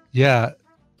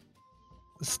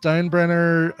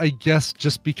 Steinbrenner, I guess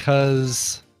just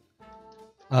because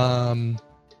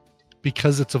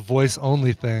it's a voice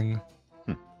only thing.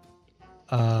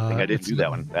 I think I didn't it's do that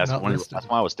one. That's not listed.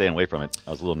 why I was staying away from it.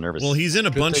 I was a little nervous. Well, he's in a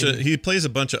Good bunch thing. of. He plays a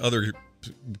bunch of other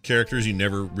characters you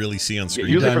never really see on screen.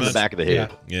 usually that from the much. back of the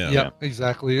head. Yeah. Yep,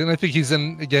 exactly. And I think he's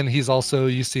in, again, he's also,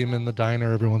 you see him in the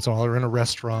diner every once in a while or in a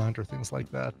restaurant or things like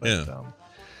that. But,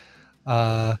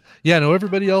 no,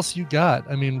 everybody else you got.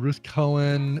 I mean, Ruth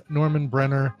Cohen, Norman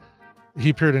Brenner, he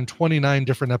appeared in 29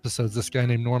 different episodes, this guy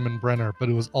named Norman Brenner, but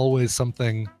it was always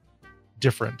something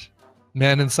different.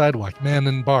 Man in Sidewalk, Man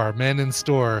in Bar, Man in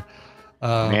Store.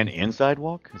 Man in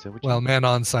Sidewalk? Is that what you Well, Man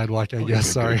on Sidewalk, I guess.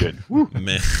 Sorry. Good. Woo.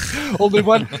 Man.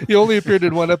 He only appeared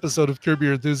in one episode of Curb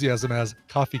Your Enthusiasm as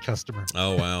coffee customer.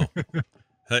 Oh wow.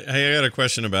 Hey, I got a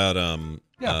question about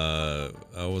Yeah.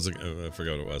 I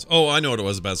forgot what it was. Oh, I know what it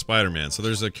was about Spider-Man. So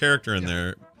there's a character in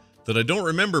there that I don't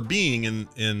remember being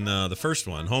in the first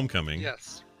one, Homecoming.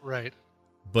 Yes, right.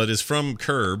 But is from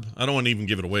Curb. I don't want to even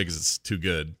give it away because it's too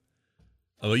good.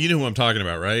 Oh, you know who I'm talking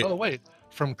about, right? Oh, wait.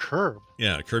 From Curb.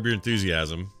 Yeah, Curb Your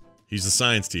Enthusiasm. He's the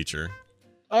science teacher.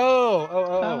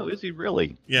 Oh, is he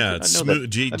really? Yeah, I it's know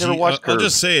Smooth. that. I never watched I'll Curb.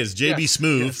 just say it's JB Yes,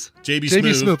 Smoove. yes. JB JB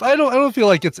Smoove. Smoove. I don't feel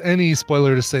like it's any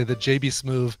spoiler to say that JB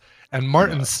Smoove and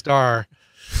Martin Starr.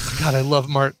 God, I love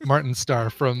Martin Starr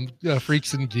from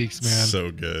Freaks and Geeks, man.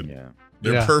 So good. Yeah.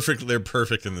 They're perfect. They're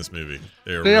perfect in this movie.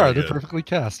 They really are. They're good. perfectly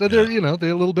cast. They're they're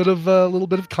a little bit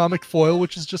of comic foil,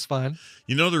 which is just fine.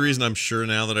 You know the reason I'm sure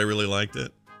now that I really liked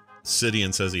it?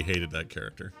 Sidian says he hated that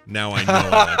character. Now I know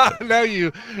I liked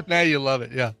it. now you love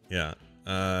it. Yeah. Yeah.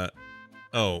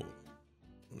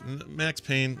 Max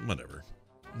Payne, whatever.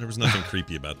 There was nothing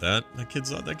creepy about that. That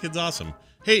kid's awesome.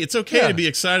 Hey, it's okay to be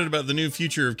excited about the new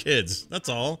future of kids. That's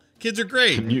all. Kids are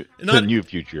great. The new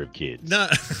future of kids. Not,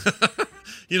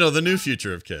 the new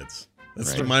future of kids.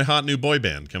 That's Right. my hot new boy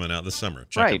band coming out this summer.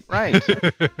 Check Right.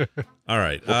 it. All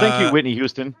right. Well, thank you, Whitney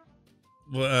Houston.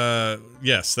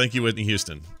 Yes, thank you, Whitney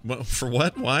Houston. For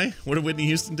what? Why? What did Whitney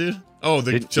Houston do? Oh,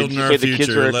 the Did children you are say our the kids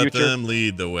future. are our Let future? them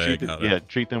lead the way.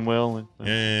 Treat them well. And,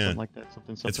 Yeah. Something like that.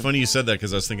 Something. It's funny you said that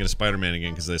because I was thinking of Spider-Man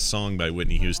again because the song by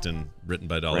Whitney Houston, written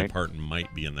by Dolly Right. Parton,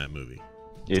 might be in that movie.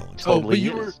 It That's all I'm saying. totally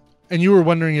but is. you were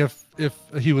wondering if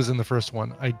he was in the first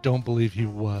one. I don't believe he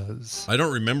was. I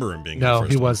don't remember him being in the No,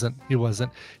 first he one. wasn't. He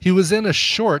wasn't. He was in a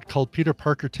short called Peter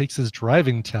Parker Takes His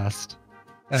Driving Test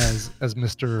as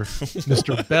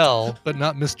Mr. Bell, but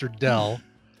not Mr. Dell.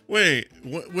 Wait,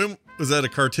 when was that a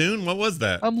cartoon? What was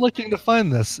that? I'm looking to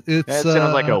find this. It's That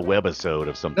sounds like a webisode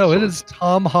of some No, sort. it is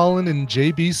Tom Holland and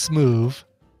JB Smoove.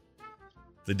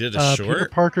 They did a Peter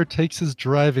short? Parker Takes His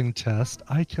Driving Test.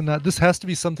 I cannot. This has to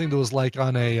be something that was like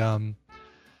on a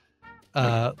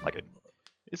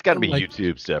It's got to be like-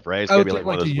 YouTube stuff, right? It's I got to would be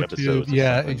like think one of those a webisodes. YouTube.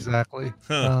 Yeah, exactly.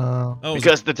 Huh.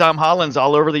 Because the Tom Holland's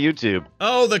all over the YouTube.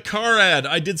 Oh, the car ad.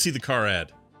 I did see the car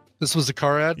ad. This was a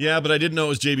car ad? Yeah, but I didn't know it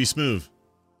was JB Smoove.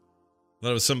 Thought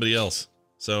it was somebody else.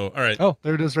 So, all right. Oh,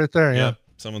 there it is right there. Yeah.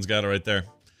 Someone's got it right there.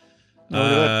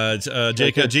 Oh,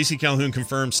 JC Calhoun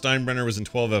confirmed Steinbrenner was in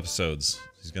 12 episodes.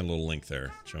 He's got a little link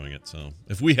there showing it. So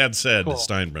if we had said Cool.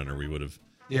 Steinbrenner, we would have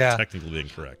technically been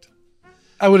correct.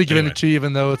 I would have given Anyway. it to you,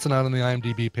 even though it's not on the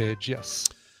IMDb page. Yes.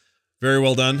 Very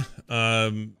well done.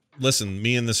 Listen,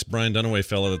 me and this Brian Dunaway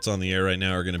fella that's on the air right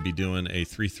now are going to be doing a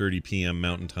 3:30 p.m.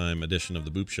 Mountain Time edition of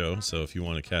the Boop Show. So if you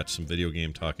want to catch some video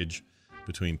game talkage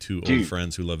between two old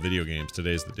friends who love video games,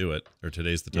 today's the do it, or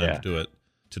today's the time to do it.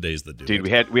 Today's the do it.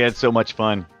 Dude, we had so much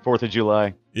fun. 4th of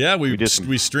July. Yeah, we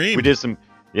streamed. We did some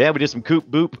Coop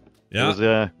Boop. Yeah.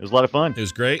 It was a lot of fun. It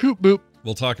was great. Coop Boop.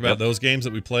 We'll talk about those games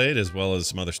that we played as well as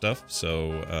some other stuff.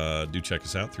 So do check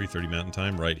us out, 3:30 Mountain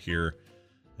Time, right here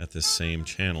at this same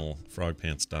channel,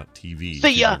 frogpants.tv. See If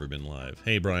you've ya. ever been live.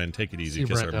 Hey, Brian, take it easy. See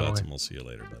Kiss Brett our butts, Dunaway. and we'll see you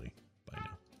later, buddy. Bye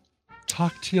now.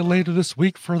 Talk to you later this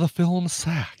week for the film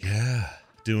sack. Yeah.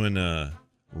 Doing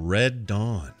Red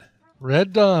Dawn.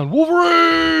 Red Dawn.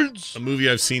 Wolverines! A movie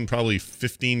I've seen probably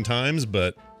 15 times,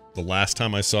 but the last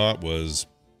time I saw it was,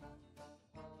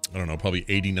 I don't know, probably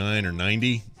 89 or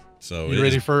 90. So You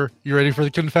ready for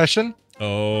the confession?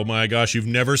 Oh my gosh, you've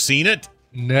never seen it?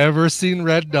 Never seen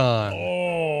Red Dawn.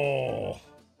 Oh.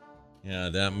 Yeah,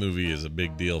 that movie is a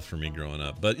big deal for me growing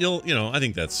up. But I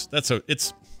think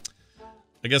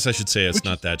I guess I should say it's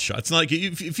not that shocking. It's not like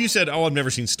if you said, "Oh, I've never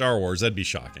seen Star Wars," that'd be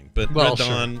shocking. But Well, Red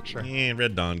Dawn, sure.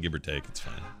 Red Dawn, give or take, it's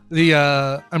fine.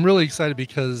 I'm really excited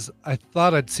because I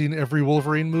thought I'd seen every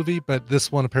Wolverine movie, but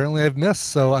this one apparently I've missed.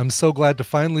 So I'm so glad to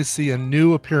finally see a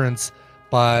new appearance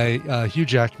by Hugh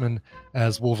Jackman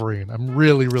as Wolverine. I'm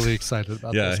really, really excited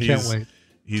about this. Can't wait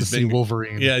to see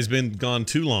Wolverine. Yeah, he's been gone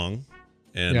too long,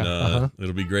 and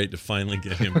it'll be great to finally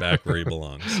get him back where he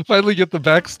belongs. Finally get the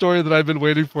backstory that I've been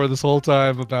waiting for this whole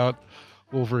time about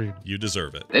Wolverine. You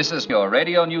deserve it. This is your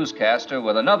radio newscaster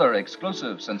with another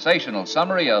exclusive sensational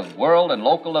summary of world and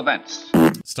local events.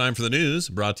 It's time for the news,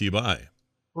 brought to you by.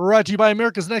 Brought to you by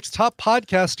America's Next Top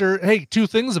Podcaster. Hey, two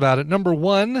things about it. Number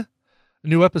one, a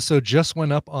new episode just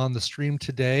went up on the stream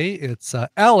today. It's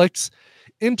Alex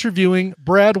interviewing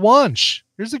Brad Wanch.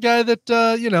 Here's a guy that,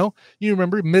 you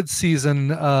remember a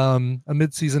mid-season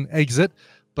exit,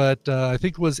 but I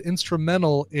think was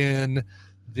instrumental in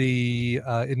the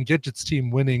Gidget's team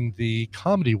winning the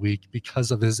Comedy Week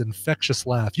because of his infectious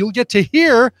laugh. You'll get to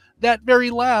hear that very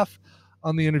laugh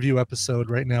on the interview episode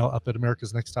right now up at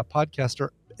America's Next Top Podcaster.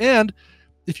 And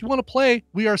if you want to play,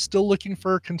 we are still looking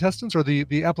for contestants, or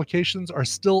the applications are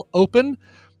still open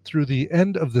through the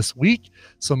end of this week.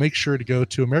 So make sure to go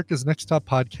to America's Next Top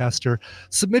Podcaster,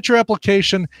 submit your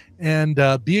application, and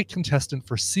be a contestant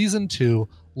for season 2.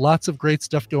 Lots of great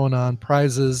stuff going on,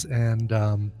 prizes and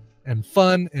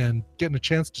fun, and getting a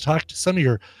chance to talk to some of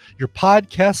your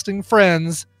podcasting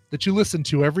friends that you listen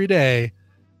to every day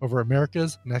over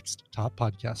America's Next Top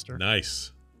Podcaster.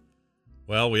 Nice.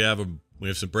 Well, we have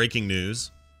some breaking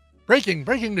news. Breaking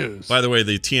news. By the way,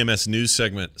 the TMS news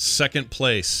segment, second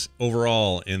place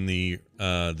overall in the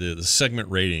segment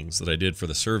ratings that I did for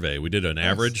the survey. We did an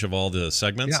average of all the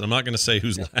segments. Yeah. I'm not going to say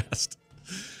who's last,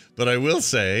 but I will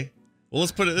say, well,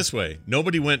 let's put it this way: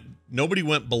 nobody went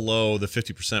below the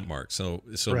 50% mark. So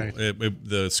Right.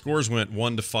 The scores went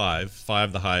 1 to 5,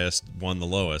 5 the highest, 1 the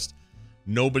lowest.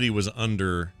 Nobody was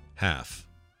under half.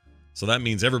 So that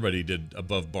means everybody did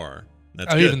above bar.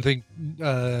 That's I good. even think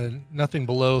nothing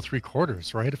below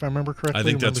 3/4, right? If I remember correctly. I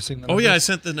think that's. Oh yeah, I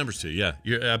sent the numbers to you. Yeah,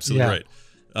 you're absolutely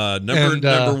right.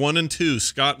 Number 1 and 2,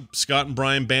 Scott and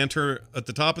Brian banter at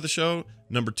the top of the show.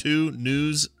 Number 2,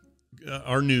 news,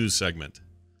 our news segment.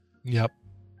 Yep.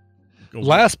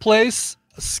 Last place,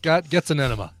 Scott gets an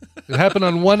enema. It happened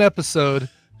on one episode,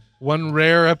 one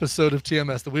rare episode of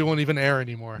TMS that we won't even air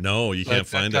anymore. No, you can't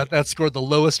find it. That scored the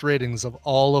lowest ratings of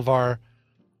all of our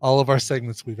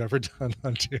segments we've ever done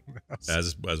on TMS.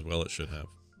 As well it should have.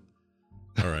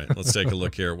 All right, let's take a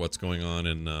look here at what's going on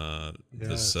in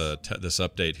this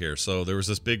update here. So there was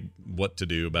this big what to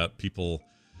do about people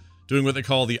doing what they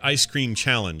call the ice cream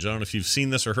challenge. I don't know if you've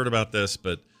seen this or heard about this,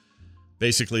 but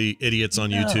basically idiots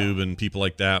on YouTube and people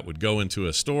like that would go into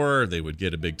a store, they would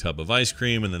get a big tub of ice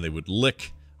cream, and then they would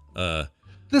lick.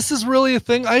 This is really a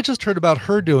thing. I just heard about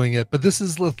her doing it, but this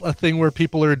is a thing where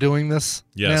people are doing this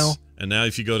now. And now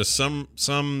if you go to some,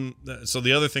 so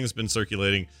the other thing that's been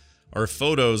circulating are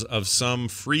photos of some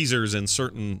freezers in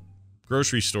certain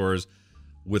grocery stores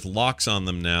with locks on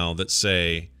them now that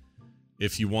say,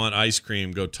 if you want ice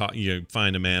cream, go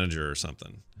find a manager or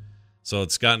something. So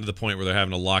it's gotten to the point where they're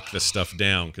having to lock this stuff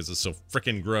down because it's so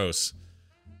freaking gross.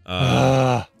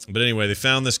 But anyway, they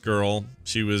found this girl.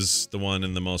 She was the one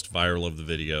in the most viral of the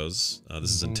videos.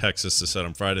 This is in Texas. This said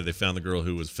on Friday they found the girl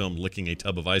who was filmed licking a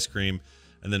tub of ice cream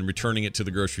and then returning it to the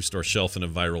grocery store shelf in a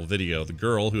viral video. The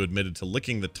girl who admitted to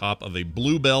licking the top of a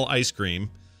Bluebell ice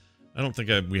cream. I don't think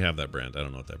we have that brand. I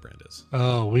don't know what that brand is.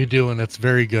 Oh, we do, and it's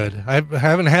very good. I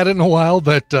haven't had it in a while,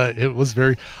 but it was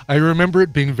I remember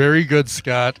it being very good,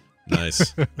 Scott.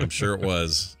 Nice. I'm sure it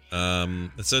was.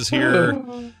 It says here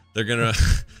they're gonna.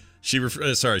 She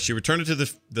returned it to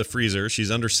the freezer. She's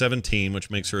under 17,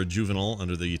 which makes her a juvenile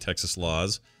under the Texas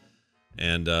laws,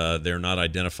 and they're not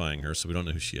identifying her, so we don't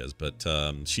know who she is. But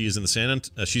she is in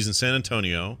she's in San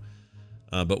Antonio,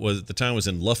 but at the time was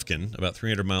in Lufkin, about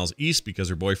 300 miles east, because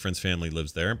her boyfriend's family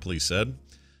lives there. Police said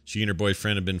she and her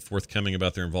boyfriend have been forthcoming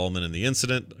about their involvement in the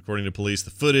incident. According to police,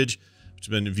 the footage, which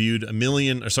has been viewed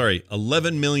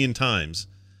 11 million times,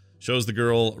 shows the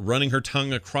girl running her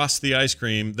tongue across the ice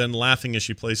cream, then laughing as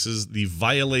she places the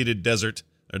violated dessert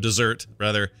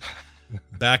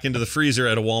back into the freezer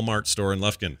at a Walmart store in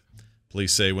Lufkin.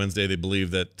 Police say Wednesday they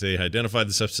believe that they identified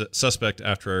the suspect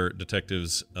after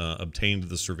detectives obtained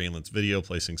the surveillance video,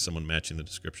 placing someone matching the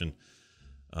description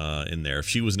in there. If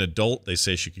she was an adult, they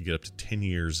say she could get up to 10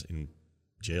 years in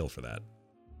jail for that.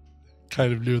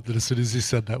 Kind of knew that as soon as he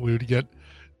said that, we would get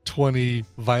 20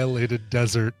 violated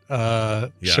desert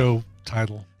show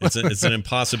title. It's an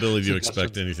impossibility to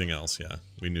expect anything else. Yeah,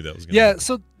 we knew that was going to happen.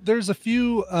 So there's a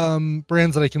few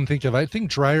brands that I can think of. I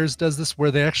think Dreyer's does this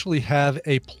where they actually have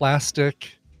a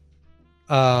plastic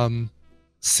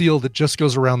seal that just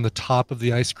goes around the top of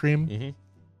the ice cream.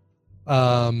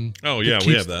 Mm-hmm.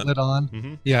 We have that lid on.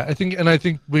 Mm-hmm. Yeah, I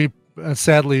think we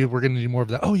sadly we're going to need more of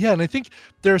that. Oh yeah, and I think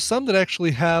there are some that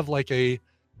actually have like the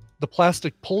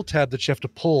plastic pull tab that you have to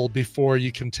pull before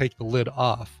you can take the lid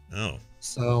off. Oh.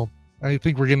 So I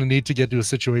think we're going to need to get to a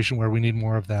situation where we need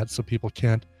more of that so people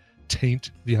can't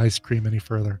taint the ice cream any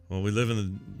further. Well, we live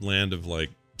in the land of like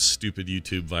stupid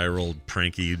YouTube viral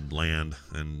pranky land,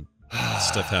 and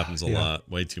stuff happens a lot.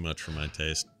 Way too much for my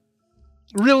taste.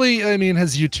 Really, I mean,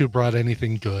 has YouTube brought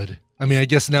anything good? I mean, I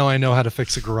guess now I know how to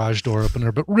fix a garage door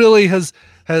opener, but really, has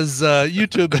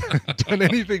YouTube done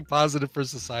anything positive for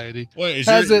society? Wait,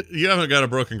 it? You haven't got a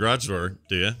broken garage door,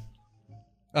 do you?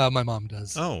 My mom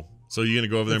does. Oh, so you're gonna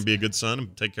go over there and be a good son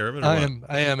and take care of it? Or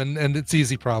I am, and it's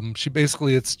easy problem.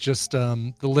 It's just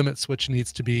the limit switch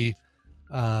needs to be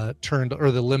turned,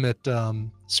 or the limit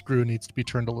screw needs to be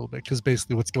turned a little bit, because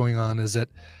basically what's going on is it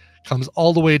comes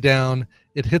all the way down,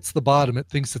 it hits the bottom, it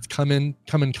thinks it's come in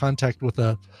contact with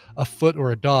a foot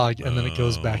or a dog, and then it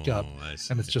goes back up,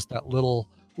 and it's just that little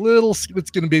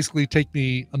it's going to basically take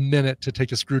me a minute to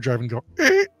take a screwdriver and go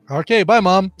okay, bye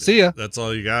mom, see ya. That's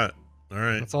all you got? All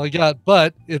right, that's all I got.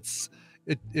 But it's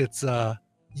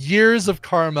years of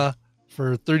karma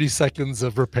for 30 seconds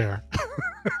of repair.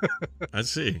 I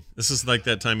see. This is like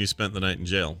that time you spent the night in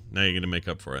jail. Now you're going to make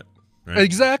up for it, right?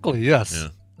 Exactly, yes.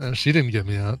 Yeah. She didn't get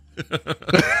me out.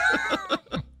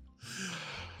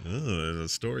 there's a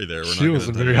story there. She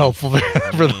wasn't very helpful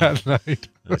for that night.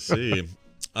 I see.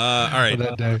 All right. For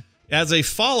that day. As a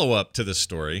follow-up to this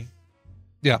story,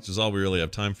 which is all we really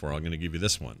have time for, I'm going to give you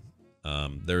this one.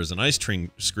 There's an ice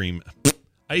cream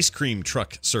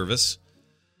truck service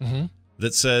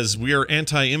that says we are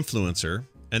anti-influencer,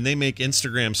 and they make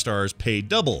Instagram stars pay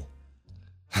double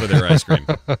for their ice cream.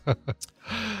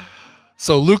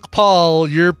 So Luke Paul,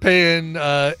 you're paying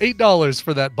 $8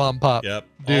 for that bomb pop. Yep,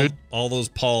 dude. All those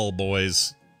Paul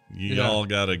boys, you all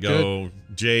gotta go.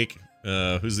 Good. Jake,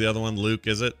 who's the other one? Luke,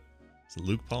 is it? Is it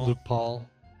Luke Paul? Luke Paul.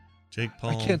 Jake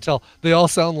Paul. I can't tell. They all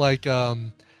sound like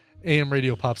AM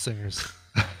radio pop singers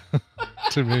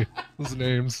to me. Those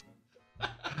names.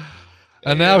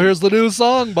 And now here's the new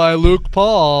song by Luke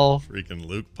Paul. Freaking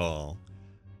Luke Paul.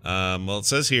 Well, it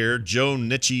says here, Joe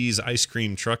Nitschy's ice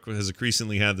cream truck has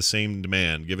recently had the same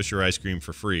demand. Give us your ice cream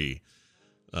for free.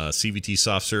 CVT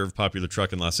Soft Serve, popular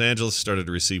truck in Los Angeles, started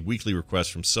to receive weekly requests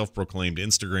from self-proclaimed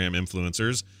Instagram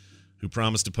influencers who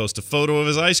promised to post a photo of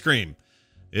his ice cream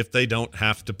if they don't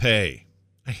have to pay.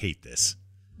 I hate this.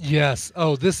 Yes.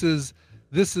 Oh, this is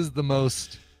the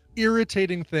most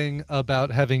irritating thing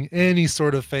about having any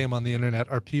sort of fame on the internet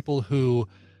are people who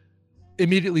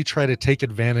immediately try to take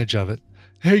advantage of it.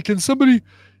 Hey, can somebody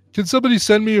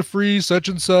send me a free such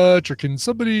and such, or can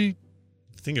somebody?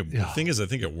 The thing is, I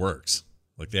think it works.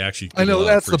 Like they actually. I know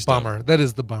that's the bummer. That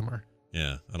is the bummer.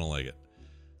 Yeah, I don't like it.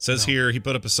 It says here he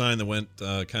put up a sign that went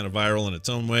kind of viral in its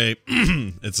own way.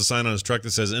 It's a sign on his truck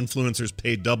that says "Influencers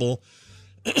pay double."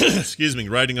 Excuse me,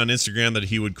 writing on Instagram that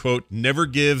he would quote never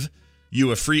give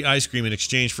you a free ice cream in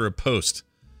exchange for a post.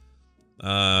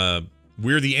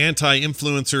 We're the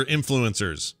anti-influencer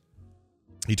influencers.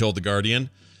 He told The Guardian,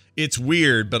 "It's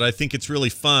weird, but I think it's really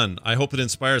fun. I hope it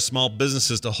inspires small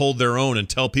businesses to hold their own and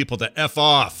tell people to F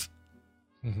off."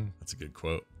 That's a good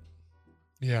quote.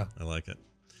 Yeah. I like it.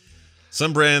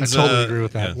 Some brands... I totally agree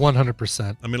with that,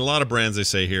 100%. I mean, a lot of brands, they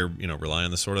say here, rely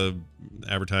on the sort of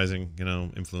advertising,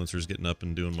 influencers getting up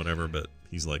and doing whatever, but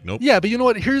he's like, nope. Yeah, but you know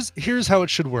what? Here's how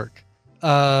it should work.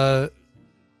 Joe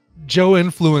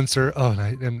Influencer... Oh,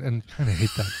 and kind of hate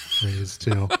that phrase,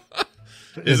 too.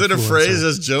 Is it a phrase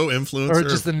as Joe Influencer? Or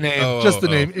just the name,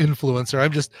 name Influencer.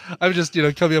 I'm just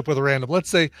coming up with a random. Let's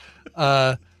say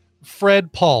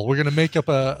Fred Paul. We're going to make up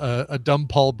a dumb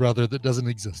Paul brother that doesn't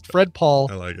exist. Fred Paul.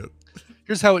 I like it.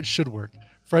 Here's how it should work.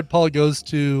 Fred Paul goes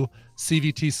to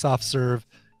CVT Soft Serve,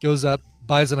 goes up,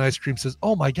 buys an ice cream, says,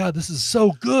 "Oh my God, this is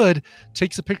so good."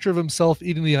 Takes a picture of himself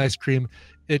eating the ice cream.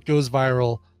 It goes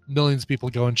viral. Millions of people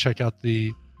go and check out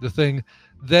the thing.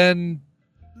 Then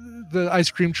the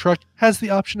ice cream truck has the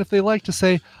option, if they like, to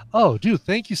say, "Oh, dude,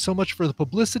 thank you so much for the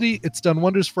publicity. It's done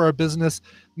wonders for our business.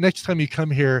 Next time you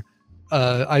come here,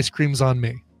 ice cream's on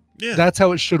me." Yeah, that's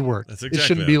how it should work. That's exactly it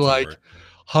shouldn't be like,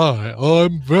 "Hi,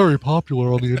 I'm very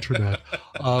popular on the internet.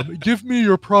 Give me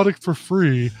your product for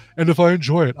free, and if I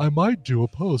enjoy it, I might do a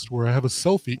post where I have a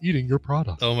selfie eating your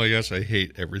product." Oh my gosh, I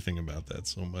hate everything about that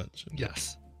so much.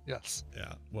 Yes.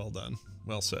 Yeah, well done.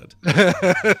 Well said.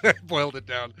 Boiled it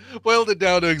down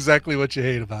to exactly what you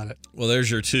hate about it. Well, there's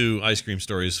your 2 ice cream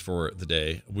stories for the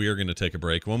day. We are going to take a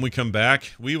break. When we come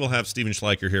back, we will have Steven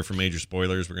Schleicher here for Major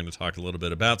Spoilers. We're going to talk a little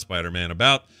bit about Spider-Man,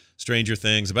 about Stranger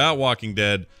Things, about Walking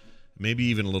Dead, maybe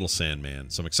even a little Sandman.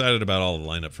 So I'm excited about all the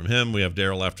lineup from him. We have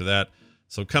Daryl after that.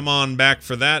 So come on back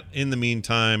for that. In the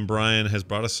meantime, Brian has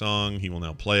brought a song. He will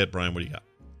now play it. Brian, what do you got?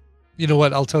 You know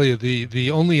what? I'll tell you,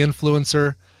 the only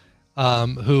influencer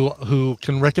who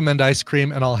can recommend ice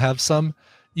cream, and I'll have some,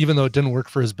 even though it didn't work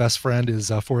for his best friend,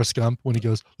 is Forrest Gump, when he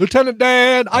goes, "Lieutenant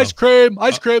Dan, ice cream,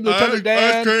 Lieutenant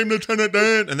Dan. Ice cream, Lieutenant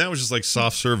Dan." And that was just like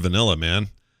soft serve vanilla, man.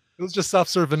 It was just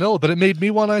soft serve vanilla, but it made me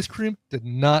want ice cream. Did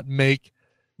not make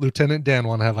Lieutenant Dan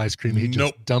want to have ice cream. He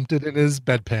just dumped it in his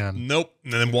bedpan. Nope.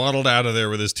 And then waddled out of there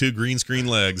with his 2 green screen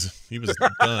legs. He was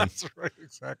done. That's right,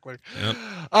 exactly. Yep.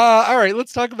 All right,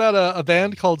 let's talk about a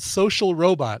band called Social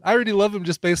Robot. I already love them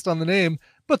just based on the name,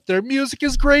 but their music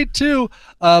is great too.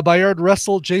 Bayard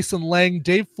Russell, Jason Lang,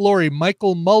 Dave Flory,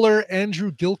 Michael Muller,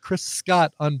 Andrew Gilchrist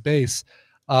Scott on bass.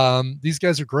 These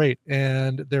guys are great,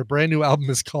 and their brand new album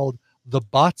is called The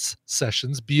Bots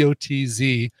Sessions,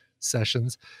 BOTZ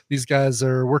Sessions. These guys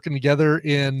are working together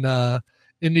in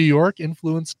New York,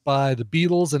 influenced by the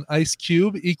Beatles and Ice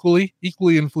Cube, equally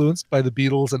influenced by the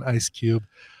Beatles and Ice Cube.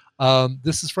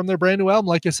 This is from their brand new album.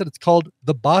 Like I said, it's called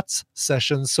The Bots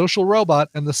Sessions, Social Robot,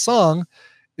 and the song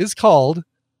is called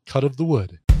Cut of the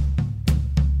Wood.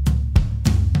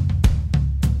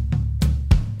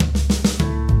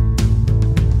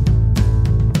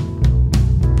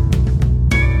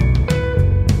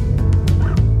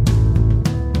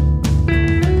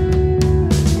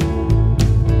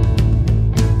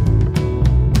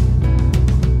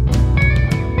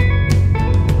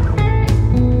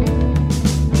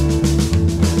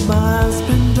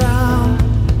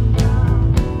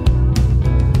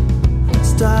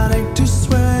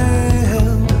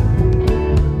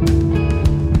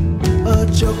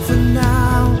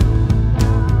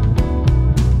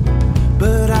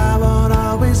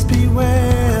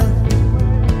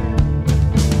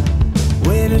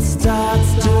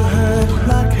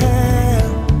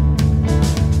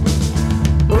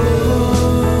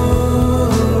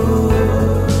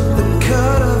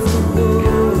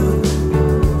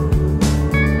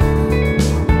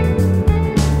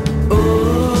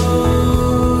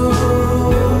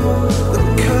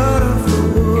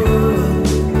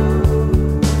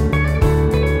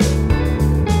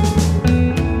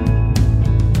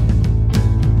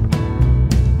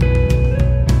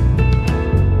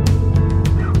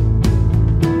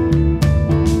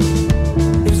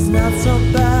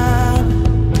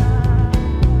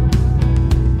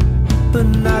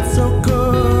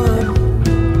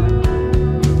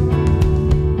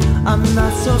 I'm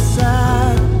not so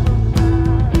sad,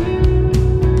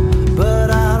 but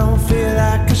I don't feel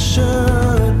like I should.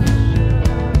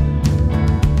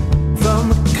 From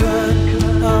the cut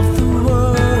of the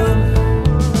wood,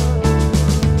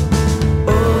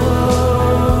 oh,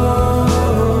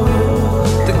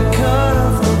 the cut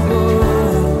of the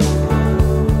wood,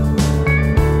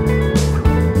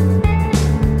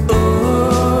 oh,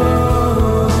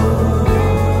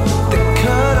 the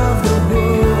cut of the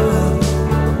wood,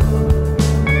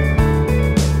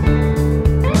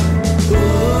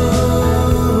 oh,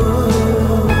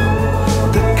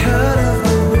 the cut of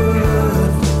the wood,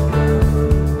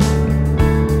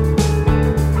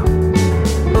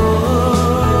 oh,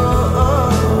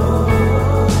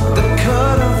 the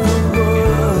cut of the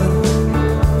wood.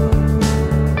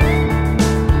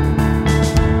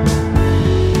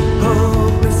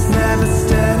 Hope is never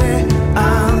steady.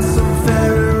 I'm so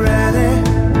very ready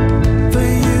for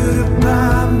you to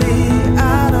buy me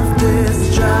out of this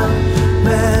trap.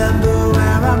 Remember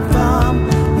where I'm from.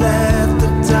 Let the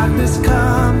darkness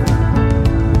come,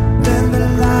 then the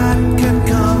light can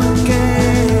come again.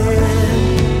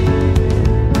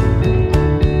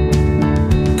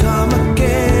 Come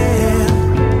again,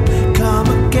 come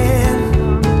again.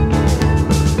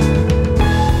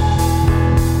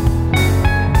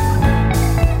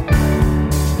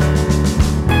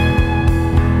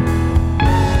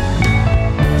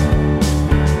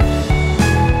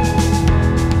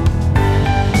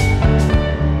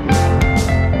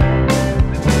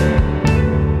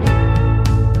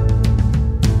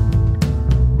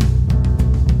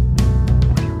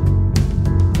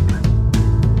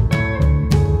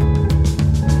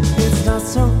 It's not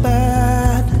so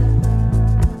bad,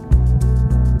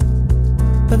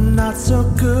 but not so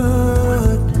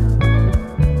good.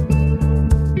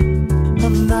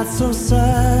 I'm not so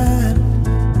sad,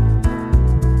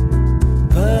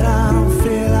 but I don't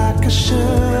feel like I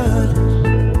should.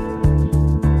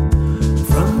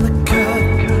 From the cut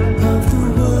of the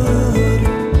wood,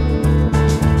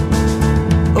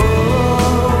 oh,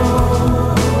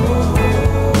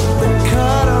 the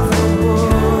cut of the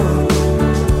wood,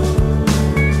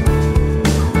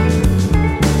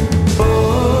 oh,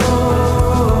 the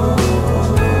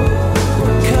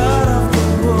cut of the wood, oh, the cut of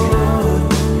the wood, oh,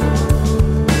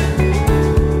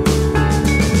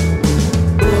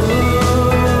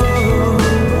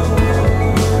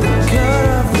 the cut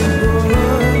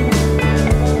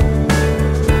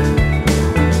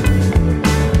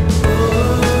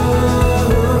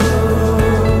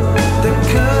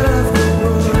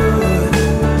of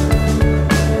the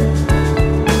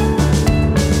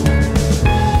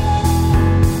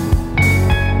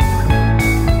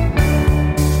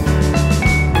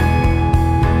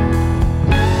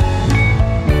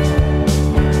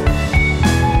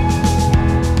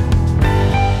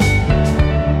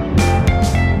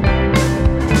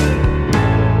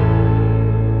wood.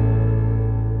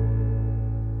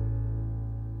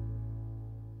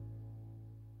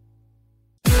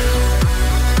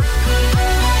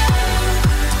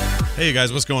 Hey, you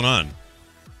guys, what's going on?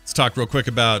 Let's talk real quick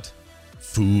about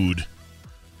food,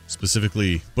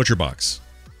 specifically ButcherBox.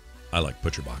 I like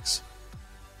ButcherBox.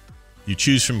 You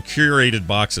choose from curated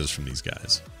boxes from these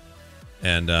guys,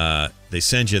 and they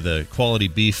send you the quality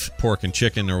beef, pork, and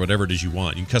chicken, or whatever it is you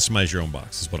want. You can customize your own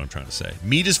box, is what I'm trying to say.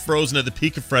 Meat is frozen at the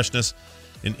peak of freshness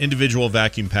in individual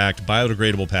vacuum-packed,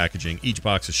 biodegradable packaging. Each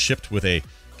box is shipped with a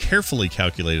carefully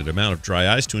calculated amount of dry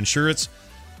ice to ensure its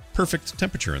perfect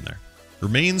temperature in there.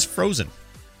 Remains frozen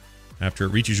after it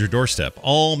reaches your doorstep.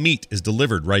 All meat is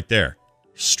delivered right there,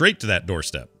 straight to that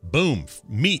doorstep. Boom.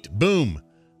 Meat. Boom.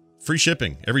 Free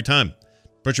shipping every time.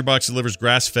 ButcherBox delivers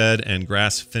grass-fed and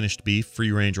grass-finished beef,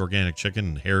 free-range organic chicken,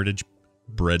 and heritage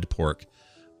bred pork.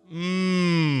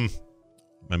 My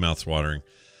mouth's watering.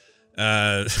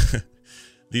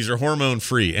 These are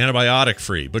hormone-free,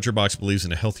 antibiotic-free. ButcherBox believes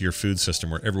in a healthier food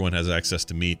system where everyone has access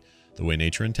to meat the way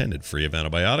nature intended, free of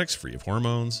antibiotics, free of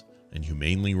hormones, and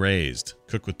humanely raised.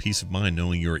 Cook with peace of mind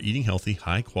knowing you are eating healthy,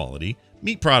 high-quality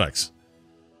meat products.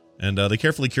 And they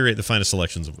carefully curate the finest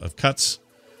selections of cuts,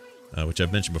 which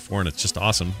I've mentioned before, and it's just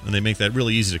awesome. And they make that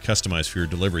really easy to customize for your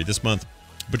delivery. This month,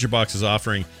 ButcherBox is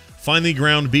offering finely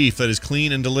ground beef that is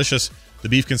clean and delicious. The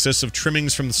beef consists of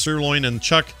trimmings from the sirloin and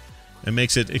chuck and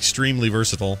makes it extremely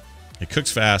versatile. It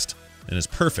cooks fast and is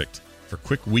perfect for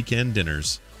quick weekend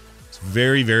dinners. It's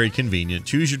very, very convenient.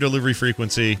 Choose your delivery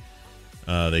frequency.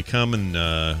 They come and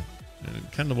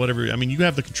kind of whatever. I mean, you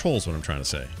have the control is what I'm trying to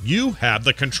say. You have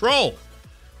the control.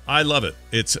 I love it.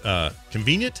 It's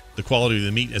convenient. The quality of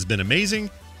the meat has been amazing.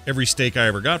 Every steak I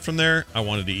ever got from there, I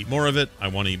wanted to eat more of it. I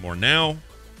want to eat more now,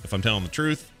 if I'm telling the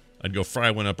truth. I'd go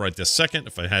fry one up right this second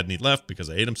if I had any left because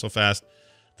I ate them so fast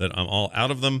that I'm all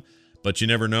out of them. But you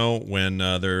never know when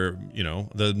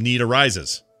the need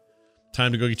arises.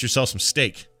 Time to go get yourself some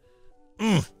steak.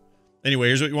 Anyway,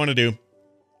 here's what you want to do.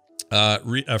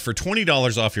 For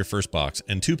 $20 off your first box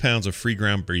and 2 pounds of free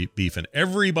ground beef in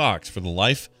every box for the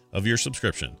life of your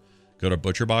subscription, go to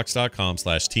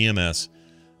butcherbox.com/TMS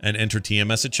and enter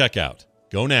TMS at checkout.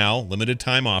 Go now, limited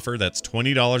time offer. That's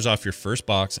 $20 off your first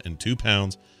box and 2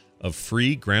 pounds of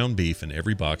free ground beef in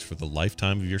every box for the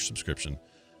lifetime of your subscription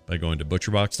by going to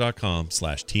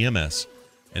butcherbox.com/TMS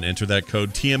and enter that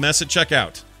code TMS at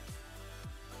checkout.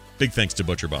 Big thanks to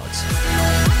ButcherBox.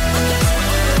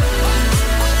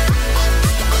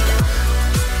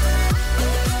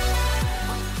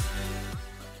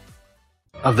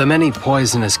 Of the many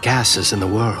poisonous gases in the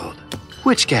world,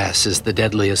 which gas is the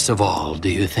deadliest of all, do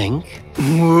you think?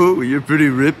 Whoa, you're pretty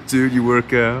ripped, dude. You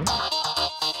work out.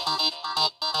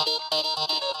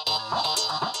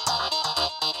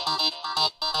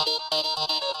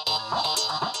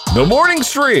 The morning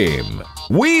stream.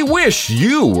 We wish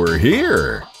you were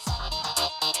here.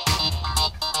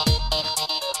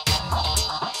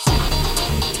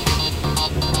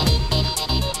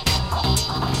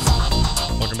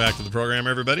 Welcome back to the program,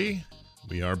 everybody.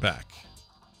 We are back.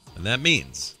 And that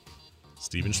means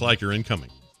Steven Schleicher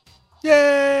incoming.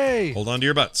 Yay! Hold on to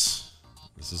your butts.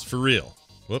 This is for real.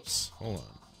 Whoops. Hold on.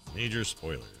 Major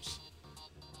spoilers.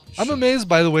 I'm amazed,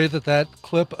 by the way, that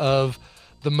clip of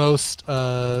the most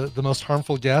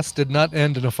harmful gas did not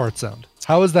end in a fart sound.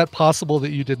 How is that possible that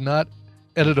you did not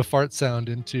edit a fart sound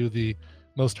into the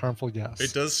most harmful gas?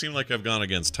 It does seem like I've gone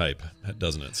against type,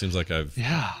 doesn't it? Seems like I've...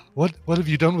 Yeah. What have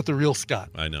you done with the real Scott?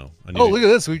 I know. Look at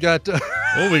this. We got...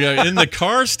 we got in the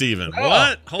car, Steven.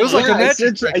 What? Hold on. Like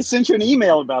I sent you an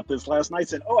email about this last night.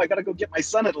 Said, I got to go get my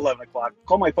son at 11 o'clock.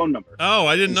 Call my phone number. Oh,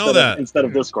 I didn't know that. Instead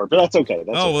of Discord. But that's okay.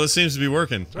 Well, it seems to be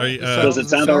working. Does it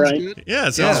sound all right? Good? Yeah,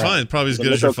 it sounds fine. Probably as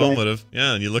good as your phone would have.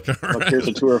 Yeah, and you look all right. Look, here's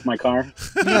a tour of my car.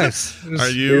 Nice. Are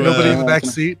you... nobody in the back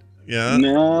seat? Yeah.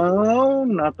 No,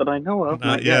 not that I know of.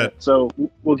 Not yet. So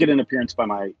we'll get an appearance by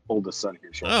my oldest son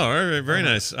here shortly. Oh, all right, very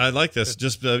nice. I like this.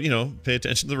 Just pay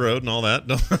attention to the road and all that.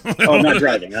 I'm not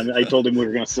driving. I told him we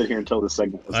were going to sit here until this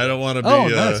segment was I don't want to be. Oh,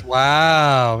 nice.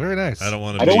 Wow, very nice. I don't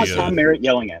want want Tom Merritt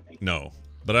yelling at me. No,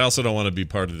 but I also don't want to be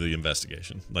part of the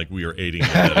investigation. Like we are aiding.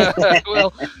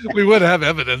 Well, we would have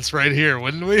evidence right here,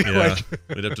 wouldn't we? Yeah,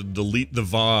 we'd have to delete the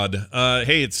VOD.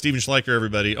 Hey, it's Steven Schleicher,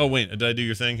 everybody. Oh wait, did I do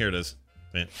your thing? Here it is.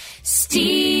 Man.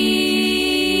 Steven.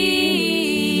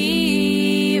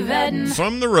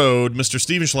 From the road, Mr.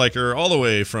 Steven Schleicher, all the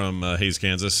way from Hays,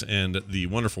 Kansas, and the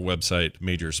wonderful website,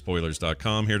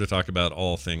 majorspoilers.com, here to talk about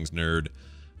all things nerd.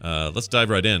 Let's dive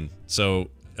right in. So,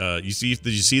 did you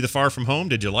see The Far From Home?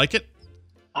 Did you like it?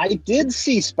 I did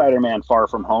see Spider-Man Far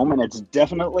From Home, and it's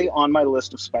definitely on my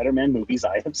list of Spider-Man movies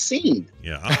I have seen.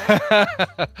 Yeah.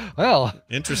 Well.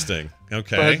 Interesting.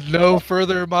 Okay. But no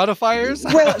further modifiers?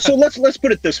 Well, so let's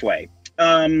put it this way.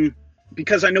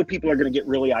 Because I know people are going to get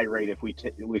really irate if we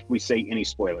say any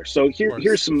spoilers. So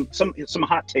here's some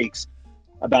hot takes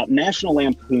about National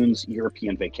Lampoon's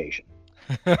European Vacation.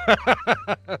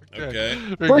 Okay.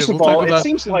 First of all, it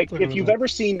seems like if you've ever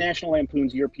seen National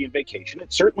Lampoon's European Vacation,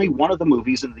 it's certainly one of the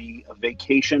movies in the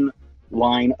vacation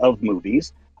line of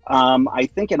movies. I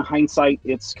think in hindsight,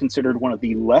 it's considered one of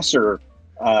the lesser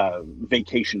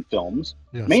vacation films,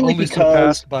 yes, mainly only because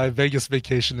surpassed by Vegas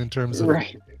Vacation in terms of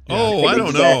right. Oh, I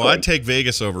don't know. I'd take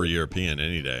Vegas over European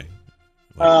any day.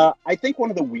 I think one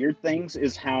of the weird things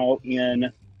is how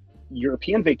in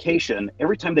European Vacation,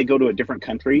 every time they go to a different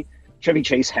country, Chevy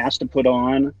Chase has to put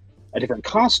on a different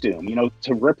costume,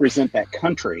 to represent that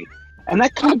country. And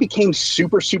that kind of became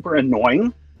super, super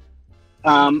annoying.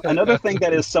 Another thing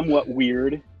that is somewhat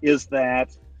weird is that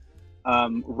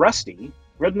Rusty,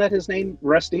 wasn't that his name?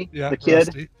 Rusty, the kid?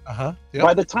 Rusty. Uh-huh. Yep.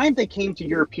 By the time they came to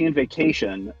European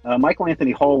Vacation, Michael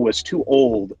Anthony Hall was too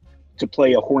old to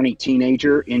play a horny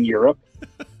teenager in Europe.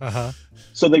 Uh-huh.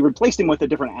 So they replaced him with a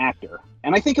different actor.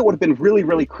 And I think it would have been really,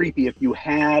 really creepy if you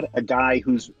had a guy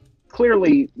who's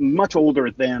clearly much older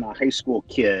than a high school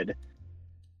kid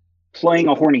playing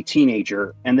a horny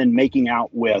teenager and then making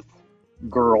out with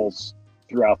girls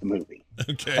throughout the movie.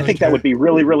 Okay. I think that would be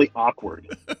really, really awkward,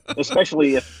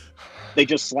 especially if they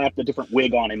just slapped a different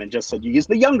wig on him and just said, "He's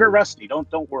the younger Rusty.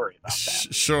 Don't worry about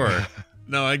that." Sure.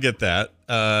 No, I get that.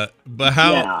 But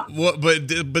how? Yeah. What? But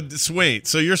wait.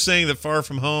 So you're saying that Far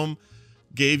From Home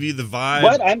gave you the vibe?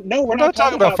 What? No, we're not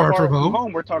talking about Far From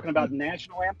Home. We're talking about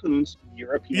National Lampoon's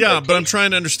European Vacation. But I'm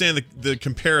trying to understand the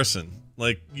comparison.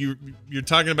 Like you're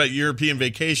talking about European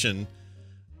Vacation,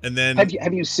 And then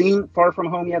have you seen Far From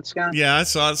Home yet, Scott? Yeah, I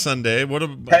saw it Sunday. What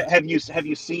about have you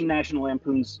seen National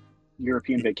Lampoon's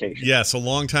European Vacation? Yes, a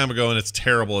long time ago, and it's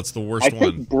terrible. It's the worst I think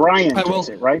one. Brian gets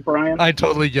it, right, Brian? I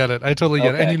totally get it. I totally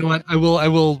get it. And you know what? I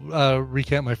will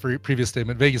recant my previous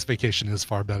statement. Vegas Vacation is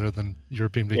far better than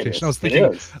European Vacation. I was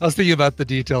thinking about the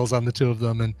details on the two of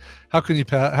them, and how can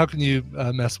you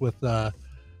mess with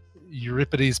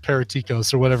Euripides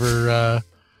Paratikos or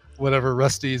whatever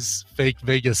Rusty's fake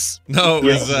Vegas. No, it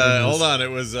was hold on.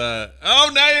 It was now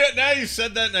you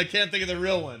said that, and I can't think of the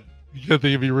real one. You can't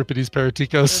think of Euripides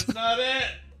Paratikos. That's not it.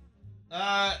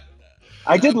 I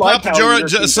did like Papa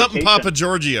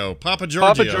Giorgio. Papa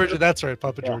Giorgio. That's right,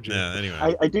 Papa Giorgio. Yeah.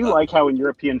 Anyway, I do like how in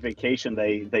European Vacation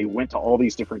they went to all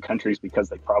these different countries because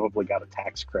they probably got a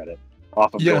tax credit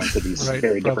off of going to these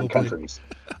different countries.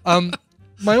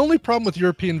 My only problem with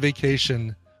European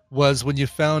Vacation was when you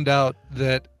found out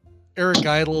that Eric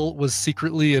Idle was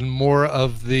secretly in more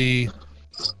of the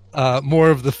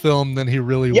film than he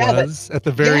really was at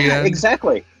the very end.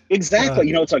 Exactly. It's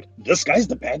like, this guy's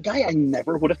the bad guy. I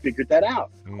never would have figured that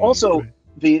out. Also,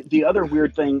 the other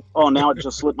weird thing. Oh, now it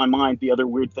just slipped my mind. The other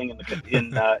weird thing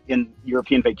in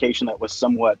European Vacation that was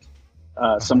somewhat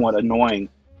annoying.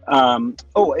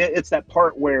 It's that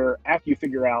part where after you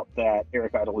figure out that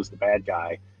Eric Idle is the bad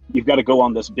guy, you've got to go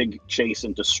on this big chase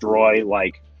and destroy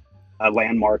like a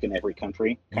landmark in every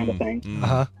country, kind of thing.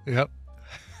 Yep.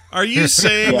 Are you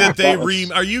saying that they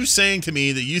Are you saying to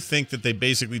me that you think that they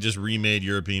basically just remade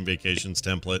European Vacation's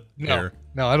template? No,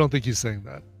 I don't think he's saying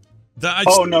that.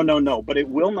 No. But it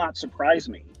will not surprise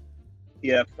me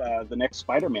if the next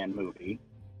Spider-Man movie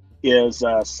is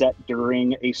set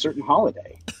during a certain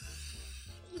holiday.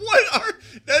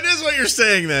 That is what you're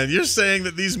saying then. You're saying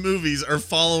that these movies are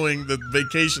following the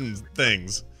vacation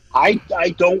things.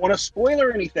 I don't want to spoil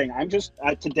or anything. I'm just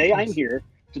today I'm here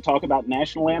to talk about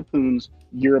National Lampoon's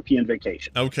European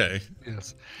Vacation. Okay.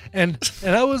 Yes. And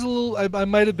I was I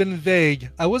might have been vague.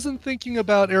 I wasn't thinking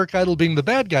about Eric Idle being the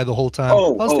bad guy the whole time. I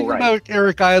was thinking about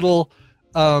Eric Idle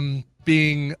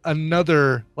being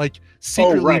another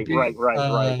secretly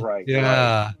right.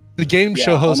 Yeah. The game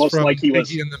show host from like he was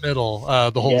Biggie in the Middle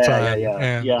the whole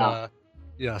time.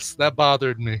 Yes, that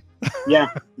bothered me.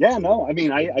 No, I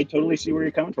mean, I totally see where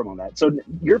you're coming from on that. So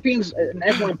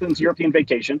National Lampoon's European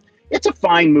Vacation, it's a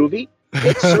fine movie.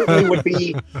 It certainly would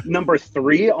be number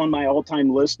 3 on my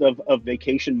all-time list of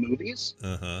vacation movies.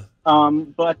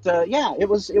 But it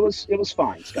was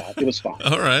fine, Scott. It was fine.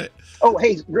 All right. Oh,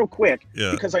 hey, real quick,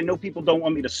 because I know people don't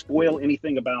want me to spoil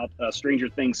anything about Stranger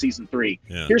Things season 3.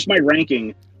 Here's my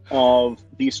ranking of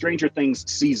the Stranger Things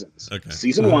seasons. Okay.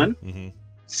 Season 1,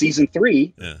 season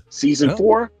 3, season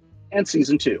 4, and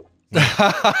season 2.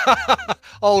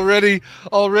 Already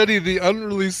the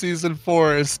unreleased season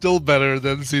 4 is still better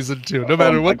than season 2. No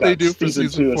matter what they do for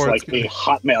season 4, it's like a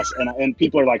hot mess, and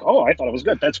people are like, "Oh, I thought it was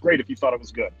good." That's great if you thought it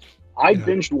was good. I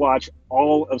binged watch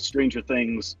all of Stranger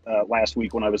Things last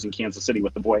week when I was in Kansas City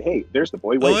with the boy. Hey, there's the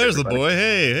boy. Wait, there's everybody. The boy.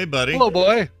 Hey, buddy. Hello,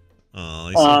 boy. Oh,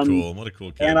 he's so cool. What a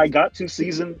cool kid. And I got to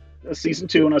season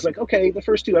 2, and I was like, okay, the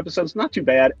first 2 episodes not too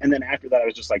bad, and then after that, I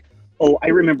was just like, oh, I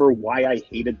remember why I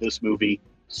hated this movie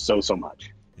so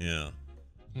much. Yeah.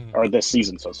 Or this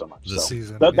season so much.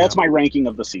 Season. That's my ranking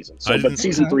of the season. But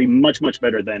season 3 much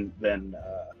better than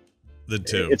the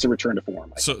 2. It's a return to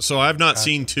form. So I've not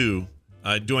seen 2.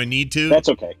 Do I need to? That's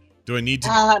okay. Do I need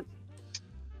to?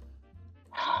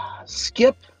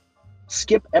 Skip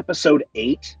episode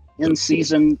 8 in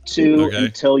season 2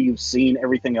 until you've seen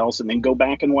everything else, and then go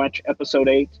back and watch episode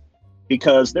 8,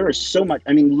 because there is so much.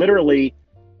 I mean, literally,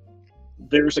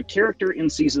 there's a character in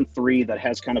season 3 that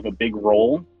has kind of a big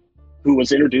role, who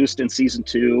was introduced in season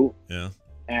 2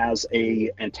 as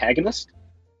a antagonist,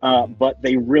 but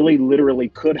they really literally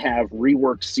could have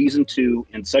reworked season 2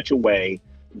 in such a way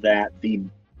that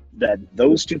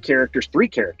those 3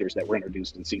 characters that were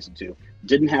introduced in season 2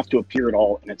 didn't have to appear at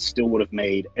all, and it still would have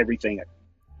made everything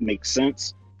make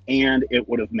sense, and it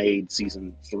would have made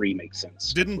season 3 make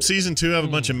sense. Didn't season 2 have a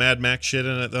bunch of Mad Max shit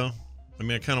in it, though? I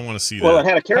mean, I kind of want to see that. Well, it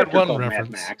had a character called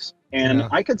Mad Max, and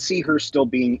I could see her still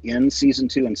being in season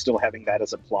 2 and still having that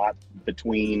as a plot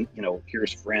between,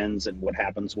 here's friends and what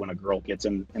happens when a girl gets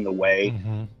in the way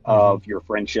of your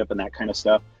friendship and that kind of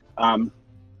stuff. A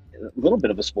little bit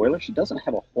of a spoiler, she doesn't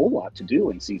have a whole lot to do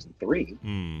in season 3.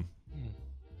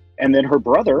 And then her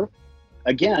brother,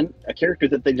 again, a character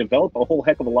that they develop a whole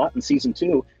heck of a lot in season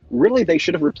 2. Really, they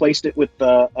should have replaced it with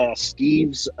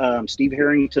Steve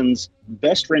Harrington's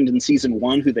best friend in season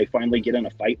 1, who they finally get in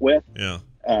a fight with.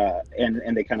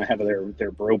 And they kind of have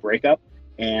their bro breakup.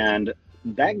 And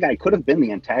that guy could have been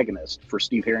the antagonist for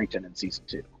Steve Harrington in season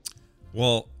 2.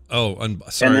 Well, Oh,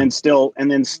 sorry.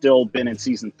 And then still been in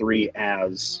season 3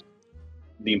 as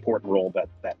the important role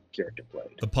that character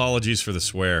played. Apologies for the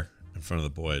swear in front of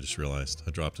the boy. I just realized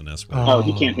I dropped an S word. Oh,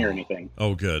 he can't hear anything.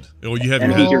 Oh, good. Oh, you have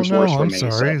And your he head. hears worse from I'm me.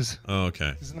 sorry. So. Oh,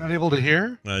 okay. He's not able to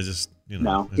hear? I just,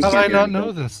 No. How did I not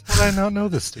know this? How did I not know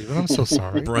this, Steven? I'm so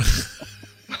sorry.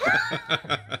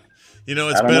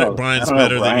 It's better. Brian's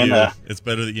better than you. It's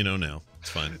better that you know now. It's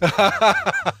fine.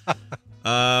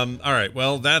 All right.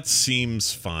 Well, that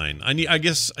seems fine. I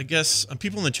guess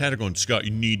people in the chat are going, Scott,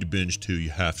 you need to binge 2. You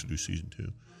have to do season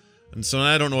 2. And so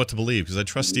I don't know what to believe because I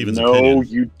trust Steven's opinion. No,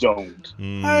 you don't.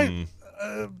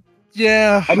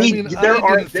 Yeah. I mean, there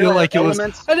are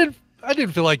elements. I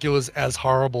didn't feel like it was as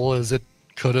horrible as it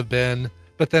could have been.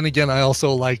 But then again, I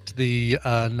also liked the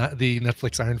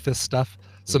Netflix Iron Fist stuff.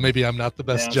 So maybe I'm not the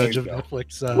best judge of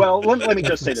Netflix. Well, let me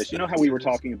just say this. You know how we were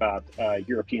talking about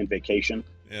European Vacation?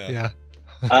 Yeah.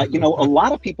 A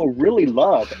lot of people really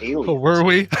love Aliens. Oh, were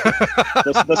we?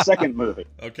 the second movie.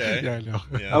 Okay. Yeah, I know.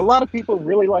 Yeah. A lot of people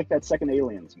really like that second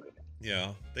Aliens movie.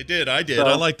 Yeah, they did. I did. So-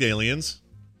 I liked Aliens.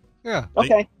 Yeah.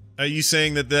 Okay. Are you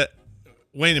saying that?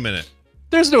 Wait a minute.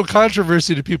 There's no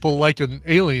controversy to people liking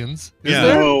Aliens. Is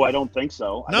there? No, I don't think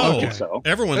so. I don't think so.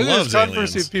 Everyone There's loves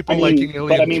controversy Aliens. of people liking Alien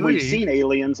But I mean, 3. we've seen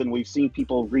Aliens and we've seen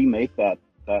people remake that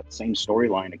same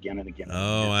storyline again and again.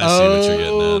 Oh, I see what you're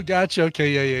getting Oh, at. gotcha.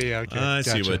 Okay, yeah. Okay, I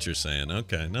see gotcha. what you're saying.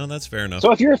 Okay, no, that's fair enough.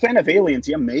 So if you're a fan of Aliens,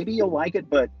 yeah, maybe you'll like it.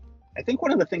 But I think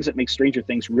one of the things that makes Stranger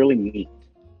Things really neat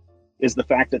is the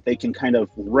fact that they can kind of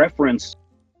reference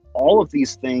all of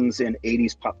these things in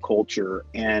 80s pop culture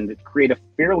and create a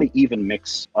fairly even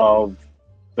mix of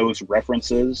those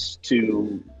references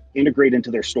to integrate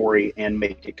into their story and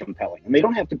make it compelling. And they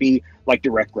don't have to be like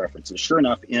direct references. Sure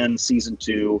enough, in season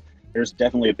 2, there's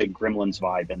definitely a big Gremlins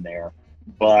vibe in there,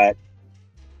 but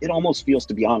it almost feels,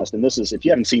 to be honest, and this is, if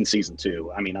you haven't seen season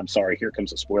 2, I mean, I'm sorry, here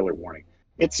comes a spoiler warning.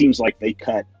 It seems like they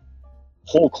cut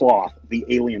whole cloth the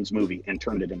Aliens movie and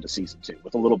turned it into season 2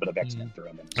 with a little bit of X-Men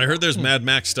thrown in. I heard there's Mad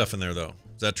Max stuff in there, though.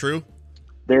 Is that true?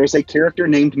 There is a character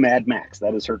named Mad Max.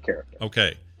 That is her character.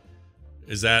 Okay.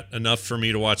 Is that enough for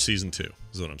me to watch season 2?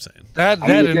 Is what I'm saying. That I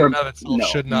mean, in and of itself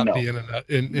should not no. be in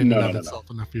and of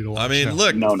itself enough for you to watch. I mean, no.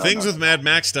 look, things with Mad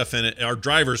Max stuff in it are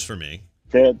drivers for me.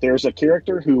 There's a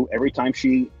character who, every time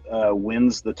she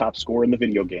wins the top score in the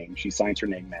video game, she signs her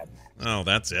name Mad Max. Oh,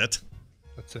 that's it?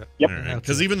 That's it. Yep.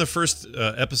 Because even the first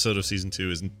episode of season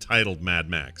 2 is entitled Mad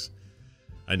Max.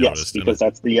 I noticed. Yes, because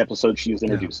that's the episode she was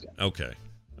introduced in. Okay.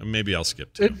 Maybe I'll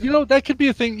skip 2. That could be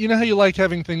a thing. You know how you like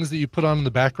having things that you put on in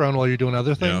the background while you're doing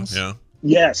other things? Yeah.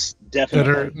 Yes,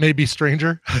 definitely. That are maybe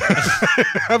stranger.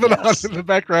 Have it on in the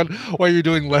background while you're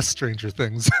doing less stranger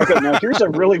things. Okay, now here's a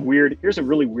really weird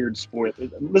spoiler.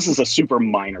 This is a super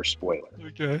minor spoiler.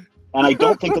 Okay. And I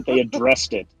don't think that they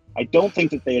addressed it. I don't think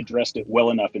that they addressed it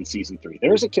well enough in season 3.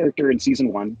 There's a character in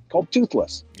season 1 called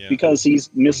Toothless because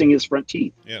he's missing his front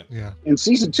teeth. Yeah. In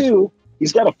season 2,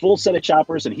 he's got a full set of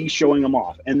choppers and he's showing them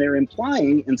off. And they're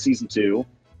implying in season 2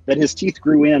 that his teeth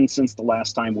grew in since the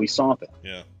last time we saw them.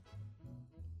 Yeah.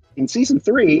 In season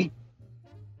 3,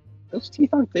 those teeth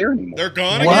aren't there anymore. They're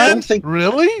gone What? again?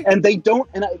 Really? And they don't.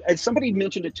 And somebody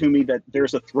mentioned it to me that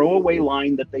there's a throwaway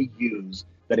line that they use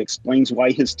that explains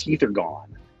why his teeth are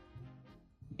gone.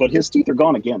 But his teeth are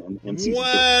gone again in season 3.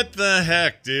 What the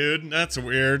heck, dude? That's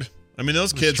weird. I mean,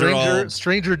 those kids are all...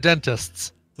 Stranger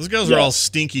dentists. Those girls are all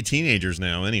stinky teenagers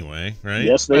now anyway, right?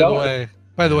 Yes, they are.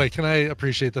 By the way, can I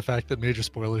appreciate the fact that Major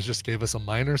Spoilers just gave us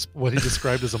what he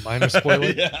described as a minor spoiler?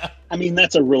 Yeah. I mean,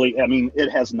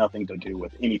 it has nothing to do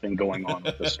with anything going on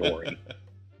with the story.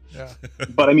 Yeah.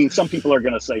 But I mean, some people are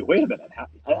going to say, wait a minute.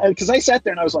 Because I sat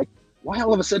there and I was like, why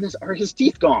all of a sudden are his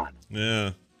teeth gone?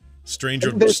 Yeah. Stranger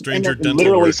and dental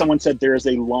literally work. Someone said there is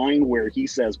a line where he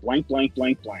says blank, blank,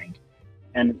 blank, blank.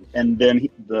 And then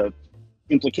the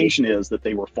implication is that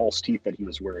they were false teeth that he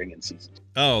was wearing in season 2.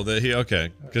 Oh, okay.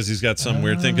 Because he's got some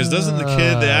weird thing. Because doesn't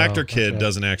the actor kid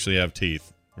doesn't actually have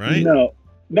teeth, right?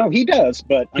 No, he does.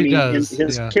 But I mean, in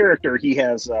his yeah. character, he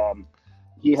has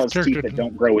teeth character that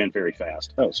don't grow in very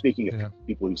fast. Oh, speaking of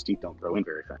people whose teeth don't grow in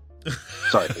very fast.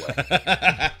 Sorry,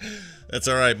 boy. That's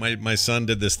all right. My son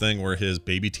did this thing where his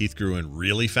baby teeth grew in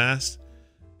really fast,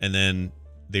 and then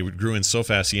they grew in so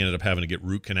fast he ended up having to get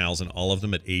root canals in all of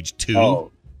them at age 2.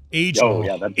 Oh,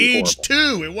 yeah, that'd be age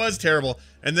horrible. 2. It was terrible.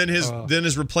 And then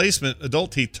his replacement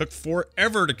adult teeth took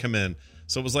forever to come in.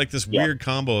 So it was like this weird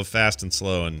combo of fast and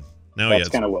slow. And now that's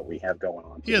kind of what we have going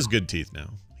on. He has good teeth now.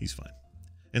 He's fine.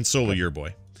 And so will your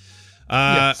boy.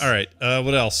 Yes. All right.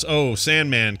 What else? Oh,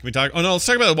 Sandman. Can we talk? Oh no, let's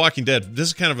talk about The Walking Dead. This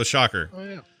is kind of a shocker.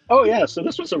 Oh yeah. So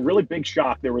this was a really big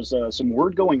shock. There was some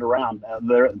word going around.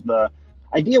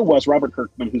 idea was Robert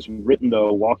Kirkman, who's written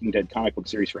the Walking Dead comic book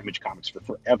series for Image Comics for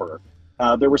forever.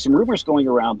 There were some rumors going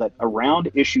around that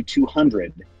around issue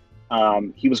 200,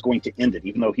 he was going to end it,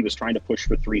 even though he was trying to push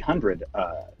for 300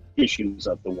 issues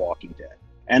of The Walking Dead.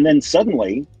 And then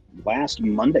suddenly, last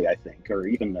Monday, I think, or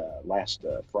even last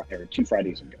Friday, or 2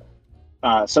 Fridays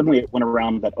ago, suddenly it went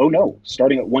around that, oh no,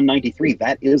 starting at 193,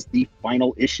 that is the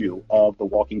final issue of The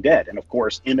Walking Dead. And of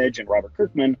course, Image and Robert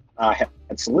Kirkman had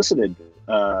solicited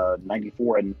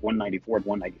 94 and 194 and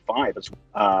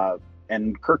 195.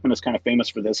 And Kirkman is kind of famous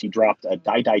for this. He dropped a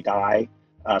Die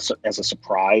as a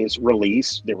surprise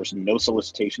release. There was no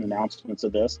solicitation announcements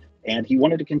of this. And he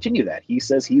wanted to continue that. He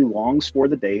says he longs for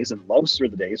the days and loves for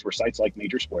the days where sites like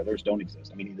Major Spoilers don't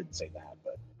exist. I mean, he didn't say that,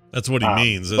 but that's what he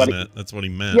means, isn't it? That's what he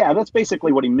meant. Yeah, that's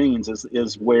basically what he means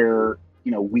is where,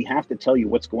 we have to tell you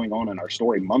what's going on in our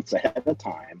story months ahead of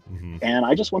time. Mm-hmm. And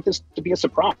I just want this to be a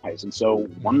surprise. And so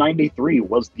 193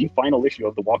 was the final issue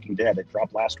of The Walking Dead. It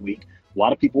dropped last week. A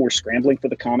lot of people were scrambling for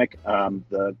the comic.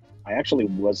 I actually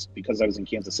was, because I was in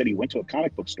Kansas City, went to a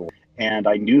comic book store and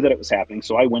I knew that it was happening.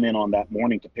 So I went in on that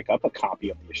morning to pick up a copy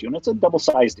of the issue. And it's a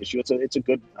double-sized issue. It's a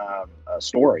good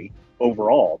story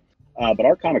overall. But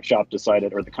our comic shop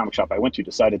decided, or the comic shop I went to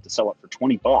decided to sell it for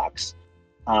 $20.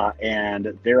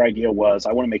 And their idea was,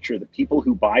 I want to make sure that people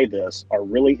who buy this are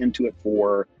really into it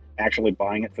for actually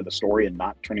buying it for the story and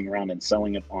not turning around and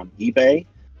selling it on eBay.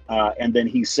 And then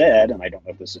he said, and I don't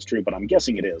know if this is true, but I'm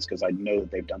guessing it is because I know that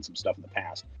they've done some stuff in the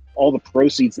past. All the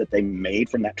proceeds that they made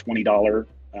from that $20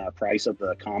 price of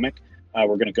the comic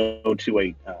were going to go to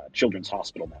a children's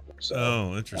hospital network.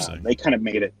 So interesting. They kind of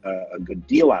made it a good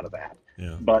deal out of that.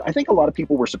 Yeah. But I think a lot of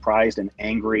people were surprised and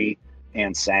angry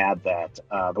and sad that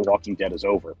The Walking Dead is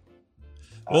over.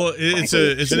 Well, it's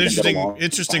an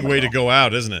interesting way to go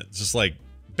out, isn't it? It's just like,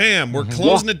 bam, we're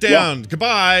closing it down.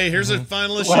 Goodbye. Here's a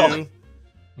final issue.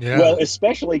 Well,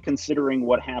 especially considering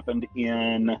what happened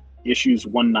in issues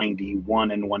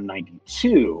 191 and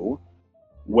 192,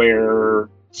 where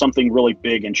something really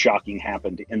big and shocking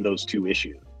happened in those 2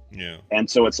 issues. Yeah. And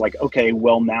so it's like, okay,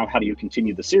 well, now how do you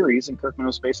continue the series? And Kirkman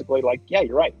was basically like, yeah,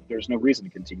 you're right. There's no reason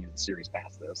to continue the series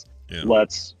past this. Yeah.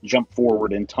 Let's jump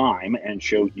forward in time and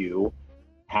show you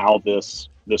how this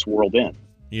world ends.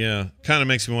 Yeah. Kind of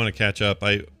makes me want to catch up.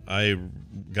 I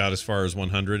got as far as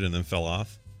 100 and then fell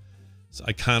off. So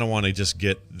I kind of want to just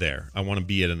get there. I want to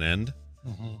be at an end,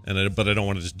 but I don't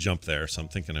want to just jump there. So I'm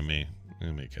thinking I may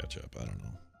catch up. I don't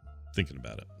know. Thinking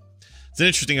about it. It's an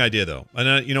interesting idea, though.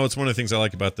 And it's one of the things I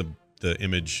like about the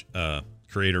Image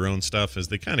creator-owned stuff is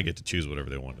they kind of get to choose whatever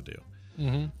they want to do.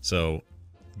 Mm-hmm. So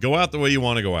go out the way you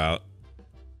want to go out.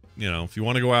 If you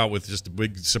want to go out with just a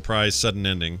big surprise, sudden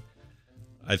ending,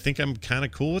 I think I'm kind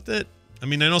of cool with it. I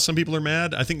mean, I know some people are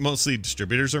mad. I think mostly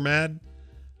distributors are mad,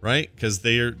 right? Because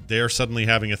they are suddenly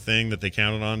having a thing that they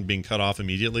counted on being cut off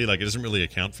immediately. Like, it doesn't really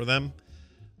account for them.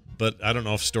 But I don't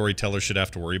know if storytellers should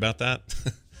have to worry about that.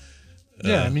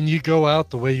 Yeah, I mean, you go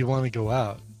out the way you want to go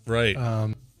out. Right.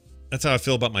 That's how I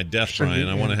feel about my death, Brian.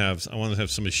 I want to have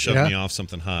somebody shove me off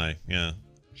something high. Yeah.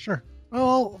 Sure.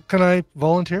 Well, can I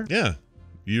volunteer? Yeah.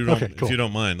 If you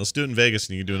don't mind. Let's do it in Vegas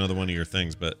and you can do another one of your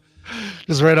things, but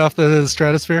just right off the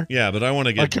stratosphere? Yeah, but I want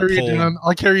to get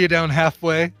I'll carry you down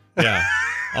halfway. Yeah.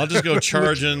 I'll just go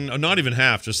charging, not even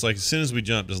half, just like as soon as we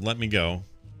jump, just let me go.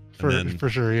 For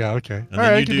sure, yeah, okay. All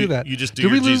right, I can do that. You just do Did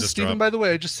your we lose Jesus Steven, drop. by the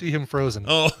way? I just see him frozen.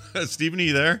 Oh, Steven, are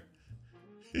you there?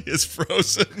 He is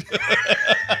frozen.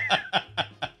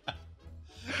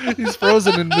 He's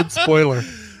frozen in mid-spoiler.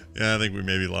 Yeah, I think we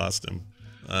maybe lost him.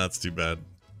 That's too bad.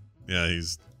 Yeah, I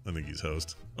think he's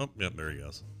host. Oh, yep, there he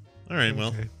goes. All right,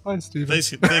 well. Bye, Steven.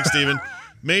 Thanks, Steven.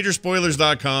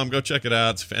 Majorspoilers.com. Go check it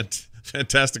out. It's a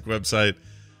fantastic website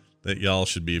that y'all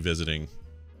should be visiting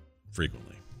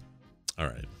frequently. All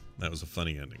right. That was a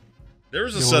funny ending. There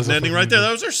was a sudden ending right there.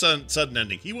 That was our sudden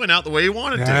ending. He went out the way he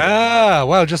wanted to. Ah,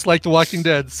 wow. Just like The Walking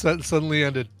Dead suddenly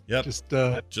ended. Yep.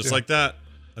 Just like that.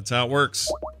 That's how it works.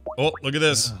 Oh, look at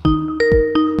this.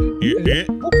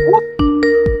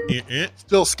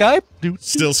 Still Skype? Dude.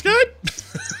 Still Skype?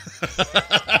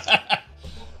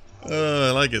 I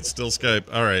like it. Still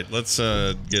Skype. All right. Let's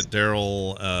get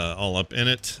Daryl all up in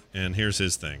it. And here's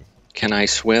his thing. Can I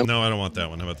swim? No, I don't want that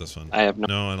one. How about this one? I have no.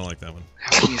 No, I don't like that one.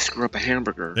 How do you screw up a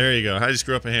hamburger? There you go. How do you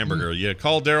screw up a hamburger? You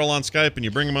call Daryl on Skype and you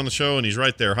bring him on the show and he's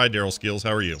right there. Hi, Daryl Skills.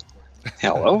 How are you?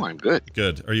 Hello, I'm good.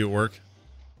 Good. Are you at work?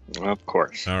 Of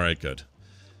course. All right, good.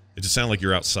 It just sounded like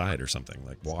you're outside or something,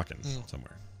 like walking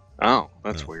somewhere. Oh,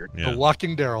 that's weird. Yeah. The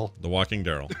Walking Daryl. The Walking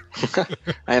Daryl.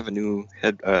 I have a new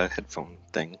headphone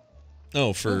thing.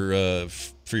 Oh, for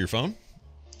your phone?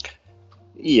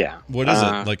 Yeah. What is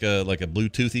it? Like a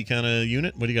Bluetoothy kind of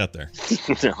unit? What do you got there?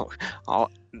 No,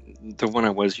 the one I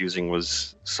was using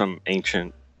was some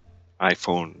ancient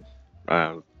iPhone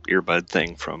earbud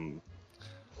thing from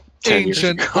 10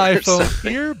 Ancient years ago or iPhone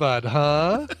something. earbud,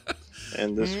 huh?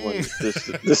 And this one,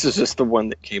 this is just the one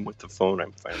that came with the phone.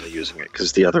 I'm finally using it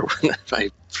because the other one I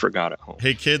forgot at home.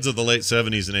 Hey, kids of the late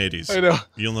 70s and 80s. I know.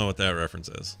 You'll know what that reference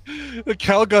is. The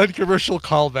Calgon commercial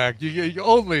callback. You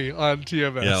only on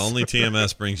TMS. Yeah, only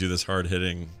TMS brings you this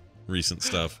hard-hitting recent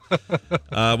stuff.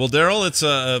 Well, Daryl, it's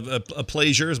a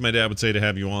pleasure, as my dad would say, to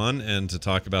have you on and to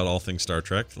talk about all things Star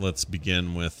Trek. Let's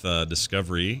begin with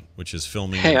Discovery, which is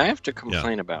filming. Hey, I have to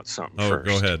complain about something first.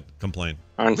 Go ahead. Complain.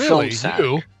 On Really? FilmSack.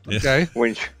 You? Okay.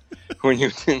 When you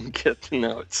didn't get the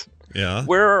notes. Yeah.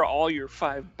 Where are all your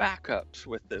 5 backups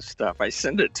with this stuff? I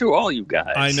send it to all you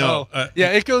guys. I know.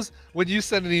 Yeah, it goes when you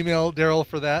send an email, Daryl,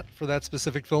 for that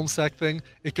specific FilmSack thing.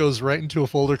 It goes right into a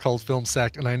folder called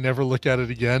FilmSack, and I never look at it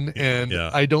again. And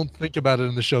I don't think about it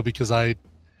in the show because I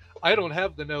don't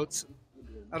have the notes.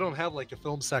 I don't have like a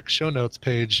FilmSack show notes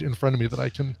page in front of me that I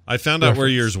can. I found out where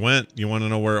yours went. You want to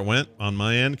know where it went on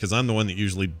my end? Because I'm the one that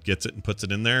usually gets it and puts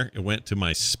it in there. It went to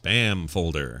my spam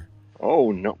folder.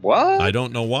 Oh, no. What? I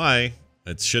don't know why.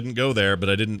 It shouldn't go there, but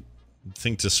I didn't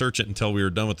think to search it until we were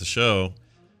done with the show.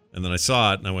 And then I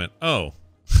saw it, and I went, oh,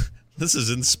 this is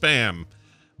in spam.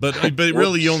 But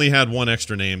really, you only had one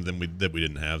extra name that we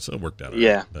didn't have, so it worked out.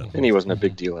 Yeah, but, and he wasn't a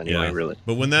big deal anyway, really.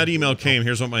 But when that email came,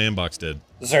 here's what my inbox did.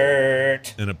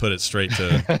 Zert. And it put it straight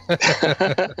to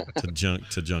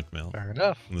junk mail. Fair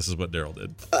enough. And this is what Daryl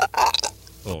did.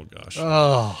 Oh, gosh.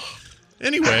 Oh.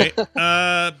 Anyway,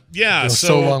 yeah.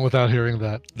 So long without hearing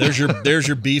that. There's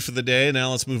your beef of the day. Now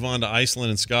let's move on to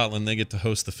Iceland and Scotland. They get to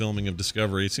host the filming of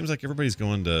Discovery. It seems like everybody's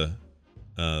going to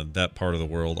that part of the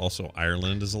world. Also,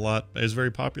 Ireland is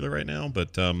very popular right now.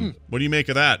 But what do you make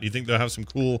of that? Do you think they'll have some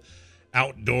cool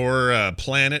outdoor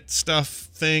planet stuff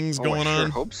things going on? I sure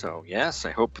hope so. Yes,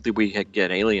 I hope that we get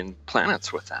alien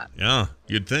planets with that. Yeah,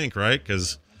 you'd think, right?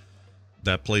 Because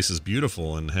that place is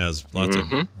beautiful and has lots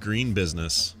of green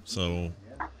business, so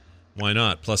why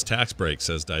not? Plus tax breaks,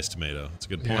 says Dice Tomato. It's a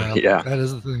good point. Yeah, that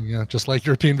is the thing. Yeah, just like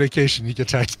European vacation, you get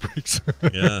tax breaks.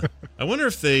 Yeah, I wonder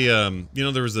if they,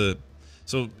 there was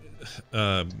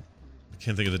I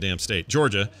can't think of the damn state.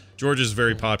 Georgia is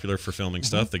very popular for filming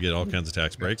stuff. They get all kinds of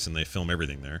tax breaks, and they film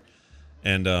everything there.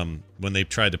 And when they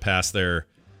tried to pass their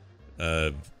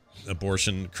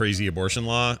crazy abortion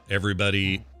law,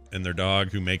 everybody and their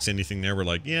dog who makes anything there were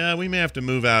like, yeah, we may have to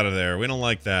move out of there. We don't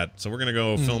like that. So we're going to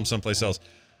go film someplace else.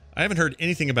 I haven't heard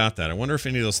anything about that. I wonder if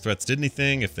any of those threats did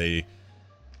anything, if they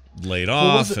laid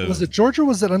off. Was it Georgia or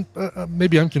was it,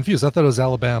 maybe I'm confused. I thought it was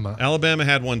Alabama. Alabama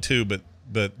had one too,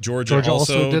 but Georgia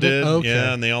also did. It? Okay.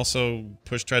 Yeah, and they also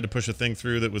tried to push a thing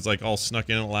through that was like all snuck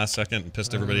in at the last second and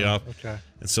pissed everybody off. Okay.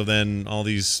 And so then all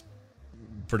these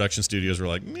production studios were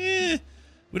like, meh,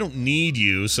 we don't need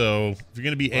you, so if you're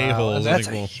going to be a-holes, and that's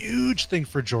a huge thing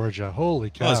for Georgia. Holy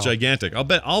cow. Oh, it's gigantic.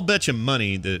 I'll bet you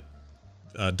money that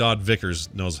Dodd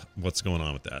Vickers knows what's going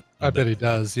on with that. I bet he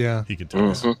does, yeah. He can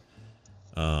tell us.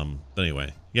 But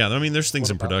anyway, yeah, I mean, there's things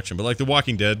in production, but like The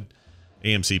Walking Dead,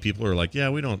 AMC people are like, yeah,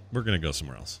 we're going to go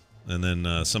somewhere else. And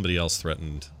then somebody else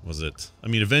threatened,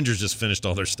 Avengers just finished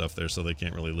all their stuff there, so they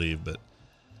can't really leave, but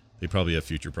they probably have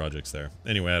future projects there.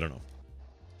 Anyway, I don't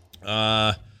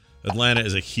know. Atlanta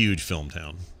is a huge film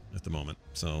town at the moment,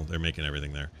 so they're making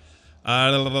everything there.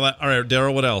 All right,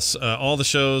 Daryl, what else? All the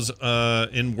shows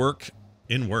in work.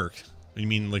 You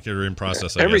mean like they're in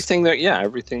process? Everything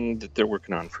that they're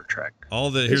working on for Trek.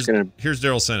 Here's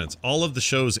Daryl's sentence. All of the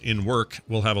shows in work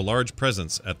will have a large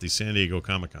presence at the San Diego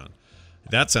Comic-Con.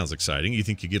 That sounds exciting. You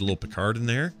think you get a little Picard in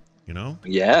there? You know?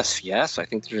 Yes. I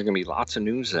think there's going to be lots of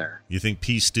news there. You think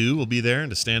P. Stu will be there and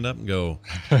to stand up and go,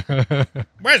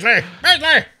 Wesley!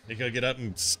 You gotta get up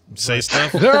and say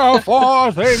stuff. There are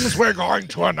 4 things we're going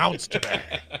to announce today.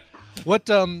 What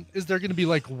is there going to be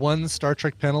like one Star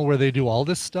Trek panel where they do all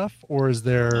this stuff, or is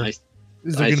there going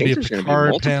to be a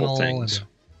Picard panel? Things.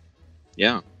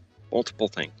 Yeah, multiple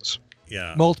things.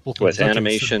 Yeah, multiple things. With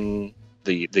animation,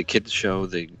 the kids show,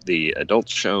 the adult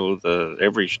show,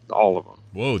 all of them.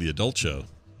 Whoa, the adult show.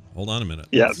 Hold on a minute.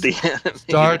 Yeah,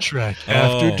 Star Trek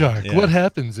After Dark. Yeah. What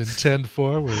happens in 10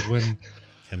 Forward when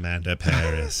Commander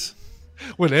Paris?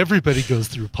 When everybody goes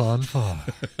through Pon Far.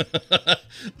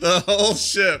 The whole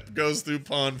ship goes through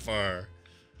Pon Far.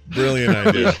 Brilliant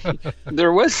idea.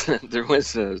 There was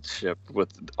a ship with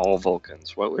all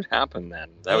Vulcans. What would happen then?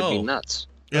 That would be nuts.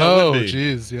 Yeah,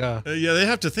 jeez, yeah. Yeah, they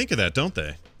have to think of that, don't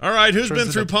they? All right, who's been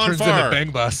through Pon Far?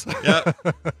 Bang bus. Yeah,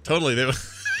 totally.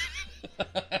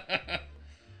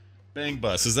 Bang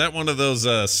Bus. Is that one of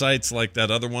those sites like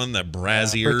that other one, that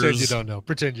Braziers? Pretend you don't know.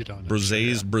 Pretend you don't know.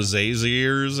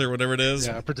 Braziers or whatever it is?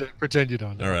 Yeah, pretend you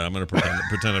don't know. All right, I'm going to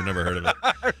pretend I've never heard of it.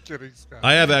 I'm kidding, Scott.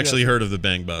 I have actually heard of the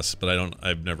Bang Bus, but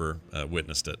I've never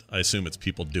witnessed it. I assume it's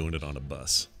people doing it on a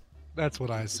bus. That's what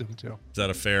I assume, too. Is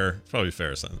that probably a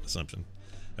fair assumption?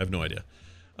 I have no idea.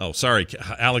 Oh, sorry,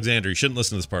 Alexander, you shouldn't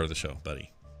listen to this part of the show,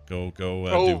 buddy. Go.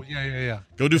 Yeah.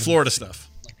 Go do Florida stuff.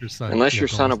 Unless you're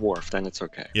son of Worf, then it's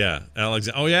okay. Yeah,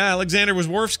 Alexander was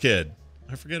Worf's kid.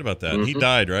 I forget about that. Mm-hmm. He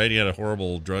died, right? He had a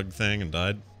horrible drug thing and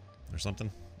died, or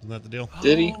something. Isn't that the deal?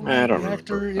 Did he? I don't know. I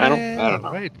don't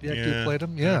know. Right, the actor who played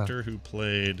him. Yeah, actor who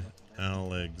played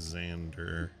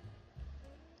Alexander.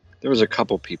 There was a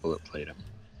couple people that played him.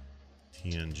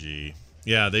 TNG.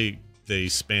 Yeah, they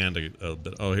spanned a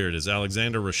bit. Oh, here it is.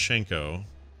 Alexander Roshenko,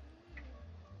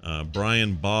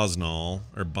 Brian Bosnall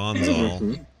or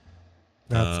Bonzal.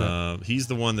 He's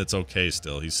the one that's okay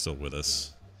still. He's still with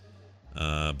us.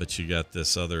 But you got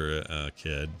this other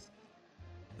kid.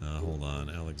 Hold on,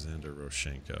 Alexander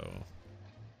Roshenko.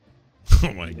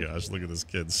 Oh my gosh, look at this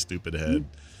kid's stupid head.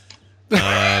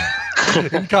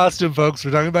 In costume, folks.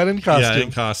 We're talking about in costume. Yeah,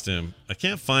 in costume. I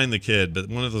can't find the kid, but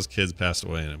one of those kids passed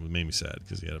away, and it made me sad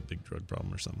because he had a big drug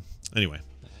problem or something. Anyway,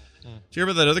 did you hear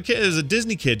about that other kid? There's a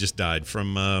Disney kid just died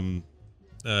from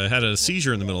had a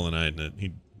seizure in the middle of the night, and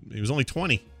he was only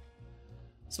 20.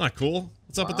 It's not cool.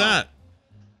 What's up with that?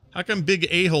 How come big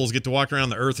a-holes get to walk around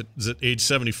the earth at age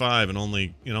 75 and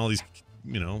only, all these,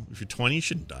 if you're 20, you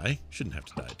shouldn't die. You shouldn't have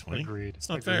to die at 20. Agreed. It's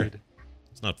not fair.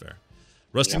 It's not fair.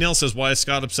 Rusty Nail says, why is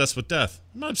Scott obsessed with death?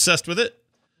 I'm not obsessed with it.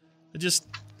 I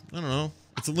don't know.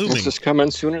 It's looming. It's just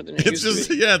coming sooner than it used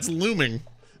to be. Yeah, it's looming.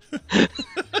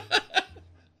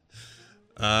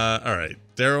 All right.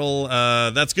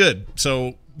 Daryl, that's good.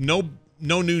 So no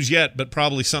news yet, but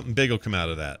probably something big will come out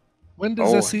of that. When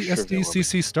does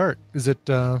SDCC start? Is it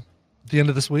the end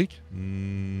of this week?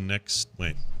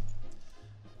 Wait.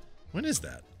 When is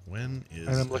that? When is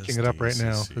And I'm looking it up right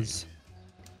now. because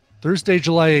Thursday,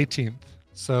 July 18th.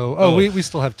 So, we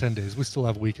still have 10 days. We still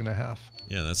have a week and a half.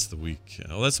 Yeah, that's the week.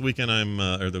 Oh, that's the weekend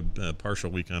or the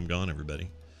partial week I'm gone, everybody.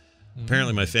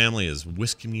 Apparently my family is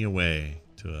whisking me away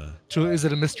is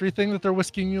it a mystery thing that they're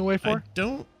whisking you away for?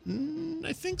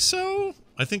 I think so.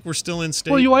 I think we're still in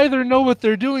state. Well, you either know what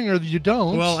they're doing or you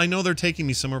don't. Well, I know they're taking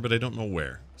me somewhere, but I don't know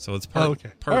where. So it's okay.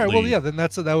 partly. All right. Well, yeah. Then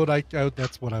that's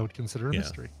what I would consider a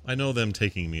mystery. I know them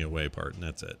taking me away part, and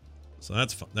that's it. So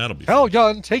that's fun. That'll be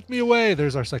Calgon, take me away.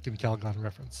 There's our second Calgon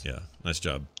reference. Yeah, nice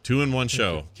job. 2-in-1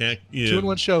 show.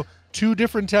 2-in-1 show. Two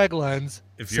different taglines.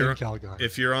 Calgon.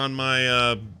 If you're on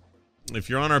my if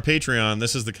you're on our Patreon,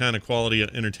 this is the kind of quality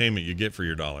entertainment you get for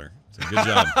your dollar. So good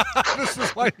job. This is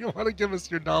why you want to give us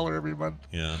your $1 every month.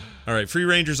 Yeah. All right, Free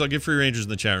Rangers. I'll give Free Rangers in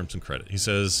the chat room some credit. He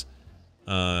says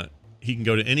he can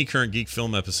go to any current Geek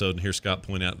Film episode and hear Scott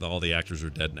point out that all the actors are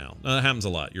dead now. That happens a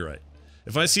lot. You're right.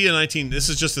 If I see this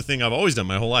is just a thing I've always done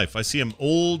my whole life. If I see an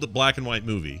old black and white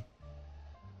movie,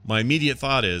 my immediate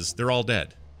thought is they're all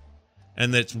dead.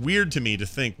 And that's weird to me to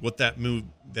think what that movie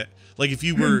if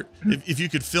you were if you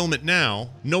could film it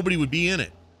now, nobody would be in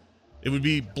it. It would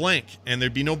be blank, and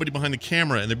there'd be nobody behind the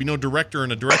camera, and there'd be no director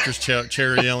in a director's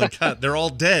chair yelling cut. They're all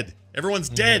dead. Everyone's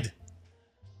dead.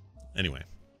 Anyway,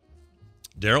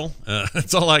 Daryl,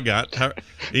 that's all I got.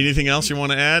 Anything else you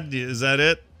want to add? Is that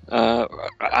it?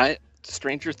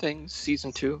 Stranger Things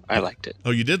season 2. I liked it.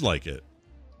 Oh, you did like it?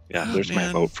 Yeah, there's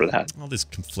my vote for that. All this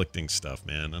conflicting stuff,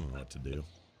 man. I don't know what to do.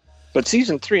 But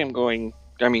season 3, I'm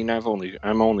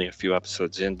only a few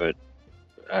episodes in, but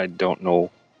I don't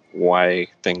know why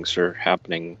things are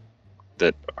happening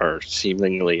that are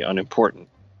seemingly unimportant.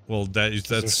 Well,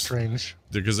 that's strange.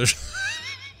 Because there's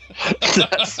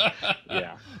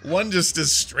yeah. One just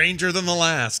is stranger than the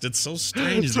last. It's so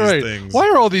strange, That's these right. things. Why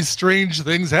are all these strange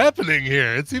things happening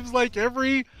here? It seems like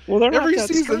every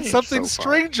season something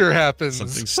stranger happens.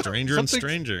 Something stranger and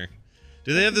stranger.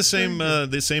 Do they have the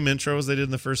same intro as they did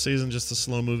in the first season? Just the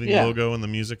slow moving logo and the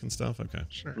music and stuff? Okay.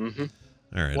 Sure. Mm-hmm.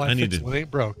 All right. Well, I need to. What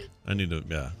ain't broke. I need to.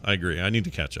 Yeah, I agree. I need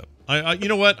to catch up. You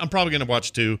know what? I'm probably going to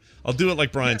watch 2. I'll do it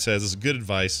like Brian says. It's good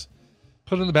advice.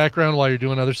 Put it in the background while you're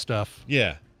doing other stuff.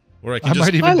 Yeah. Or I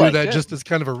might even do that just as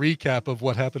kind of a recap of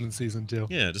what happened in season 2.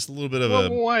 Yeah, just a little bit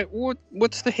of Why?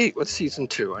 What's the hate with season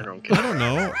 2? I don't get. I don't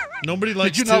know. Nobody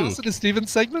likes. Did you not listen to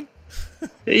Steven's segment?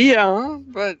 Yeah,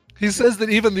 but he says that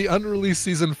even the unreleased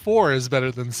season 4 is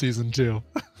better than season 2.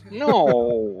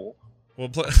 No.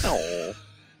 Well, no.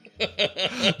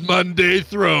 Monday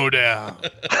Throwdown.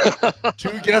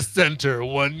 2 guests enter,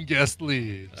 1 guest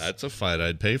leaves. That's a fight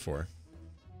I'd pay for.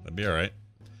 That'd be all right.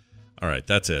 All right,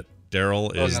 that's it.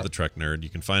 Daryl is the Trek Nerd. You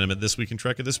can find him at This Week in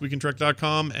Trek at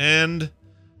thisweekintrek.com. And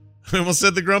I almost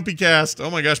said the Grumpy Cast.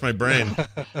 Oh my gosh, my brain.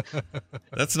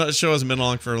 That's not show hasn't been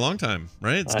along for a long time,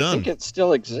 right? It's done. I think it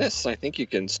still exists. I think you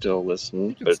can still listen,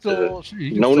 You can but still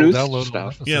no new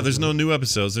stuff. Yeah, there's no new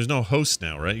episodes. There's no host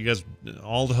now, right? You guys,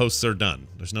 all the hosts are done.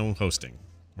 There's no hosting,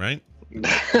 right?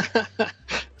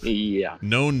 Yeah.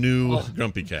 No new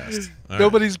Grumpy Cast. All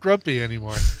Nobody's grumpy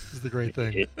anymore. Is the great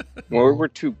thing. Well, we're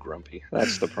too grumpy.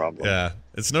 That's the problem. Yeah,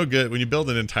 it's no good when you build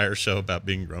an entire show about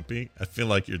being grumpy. I feel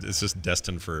like it's just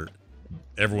destined for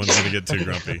everyone's going to get too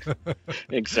grumpy.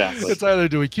 Exactly. It's either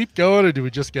do we keep going or do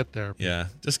we just get there? Yeah,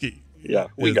 just get. Yeah,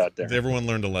 we got there. Everyone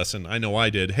learned a lesson. I know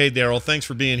I did. Hey, Daryl, thanks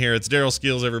for being here. It's Daryl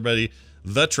Skills, everybody.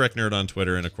 The Trek Nerd on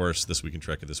Twitter, and of course, This Week in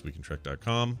Trek at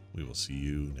thisweekintrek.com. We will see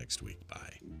you next week.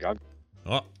 Bye.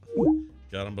 Oh,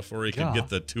 got him before he could get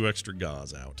the 2 extra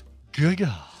gauze out. Good.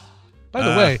 By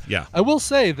the way, yeah. I will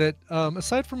say that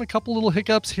aside from a couple little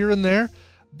hiccups here and there,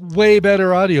 way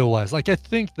better audio wise. Like I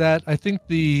think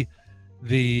the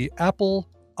Apple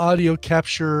audio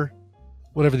capture,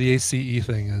 whatever the ACE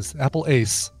thing is, Apple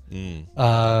ACE,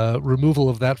 removal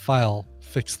of that file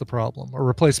fixed the problem, or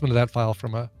replacement of that file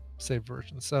from a saved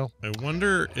version. So I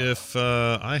wonder if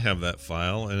I have that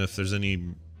file and if there's any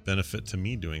benefit to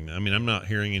me doing that. I mean, I'm not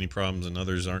hearing any problems and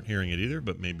others aren't hearing it either,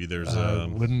 but maybe there's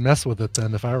wouldn't mess with it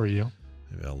then if I were you.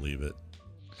 Maybe I'll leave it.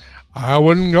 I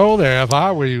wouldn't go there if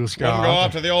I were you, Scott. Wouldn't go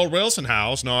up to the old Wilson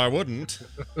house. No, I wouldn't.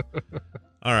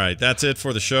 All right, that's it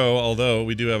for the show, although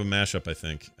we do have a mashup, I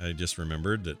think. I just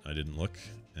remembered that I didn't look,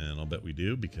 and I'll bet we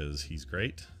do because he's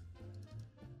great.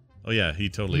 Oh, yeah, he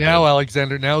totally did.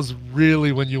 Alexander, now's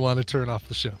really when you want to turn off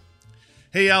the show.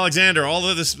 Hey, Alexander, all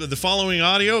of this, the following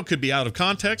audio could be out of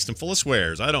context and full of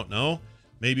swears. I don't know.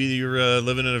 Maybe you're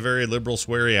living in a very liberal,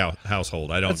 sweary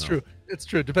household. I don't know. That's true. It's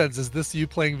true. It depends. Is this you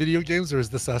playing video games or is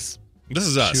this us? This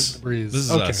is us. Shooting the breeze? This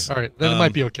is okay. us. All right. Then it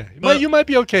might be okay. But you might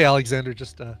be okay, Alexander.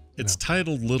 Just it's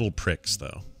titled Little Pricks,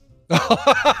 though.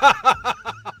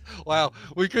 Wow.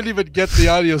 We couldn't even get the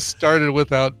audio started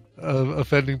without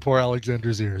offending poor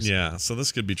Alexander's ears. Yeah, so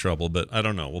this could be trouble, but I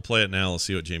don't know. We'll play it now. Let's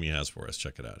see what Jamie has for us.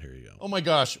 Check it out. Here you go. Oh my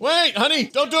gosh. Wait, honey,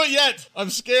 don't do it yet. I'm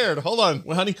scared. Hold on.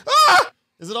 Well, honey. Ah!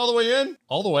 Is it all the way in?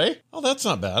 All the way? Oh, that's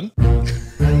not bad.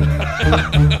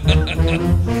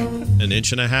 1.5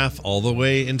 inches all the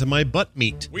way into my butt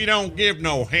meat. We don't give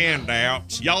no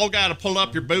handouts. Y'all gotta pull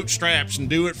up your bootstraps and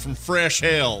do it from fresh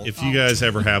hell. If you guys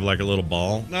ever have like a little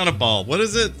ball, not a ball, what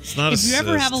is it? It's not if you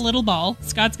ever have a little ball,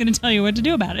 Scott's gonna tell you what to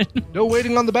do about it. No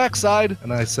waiting on the backside.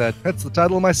 And I said, that's the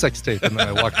title of my sex tape. And then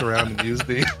I walked around and used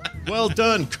the... Well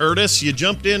done, Curtis. You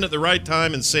jumped in at the right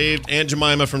time and saved Aunt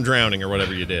Jemima from drowning or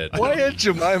whatever you did. Why Aunt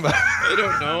Jemima? I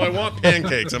don't know. I want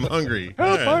pancakes. I'm hungry.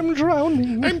 Help, right. I'm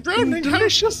drowning. I'm drowning.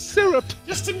 Delicious syrup.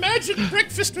 Just imagine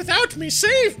breakfast without me.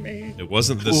 Save me. It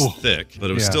wasn't this thick,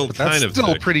 but it was still kind of still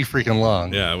thick. Pretty freaking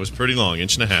long. Yeah, it was pretty long. 1.5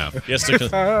 inches. Yes,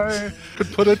 if I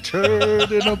could put a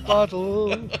turd in a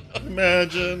bottle.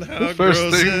 Imagine how the first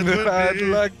gross thing it that I'd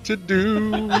be. like to do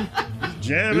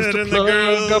Jam is it to in the plug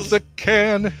girls' up the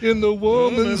can in the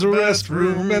woman's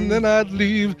restroom, and then I'd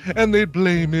leave, and they'd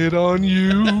blame it on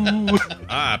you.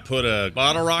 I put a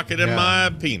bottle rocket in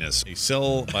my penis. You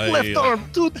sell by Left arm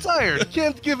too tired.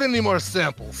 Can't give any more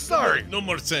samples. Sorry. No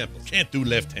more samples. Can't do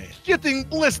left hand. Getting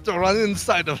blister on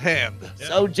inside of hand.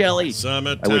 So jelly.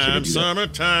 Summertime,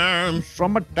 summertime.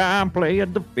 Summertime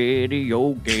playing the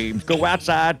video games. Go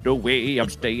outside the way I'm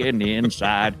staying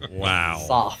inside. Wow.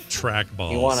 Soft. Track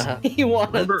balls. You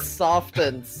want a soft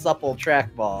and supple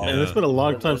trackball. And it's been a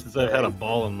long time since I've had a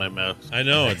ball in my mouth. I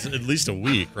know. It's at least a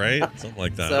week, right? Something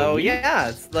like that. So, yeah,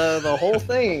 it's the whole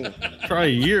thing. Try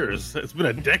years. It's been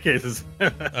a decade since...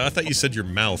 I thought you said your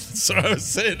mouth. So I was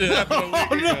saying it happened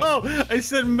a week ago. No! I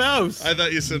said mouse. I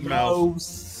thought you said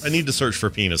mouth. I need to search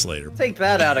for penis later. Take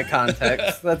that out of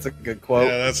context. That's a good quote.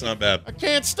 Yeah, that's not bad. I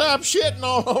can't stop shitting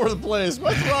all over the place.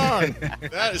 What's wrong?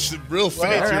 That is real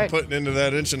faith you're putting into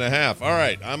that 1.5 inches. All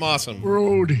right, I'm awesome.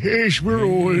 Road, yes,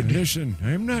 road. Listen,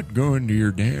 I'm not going to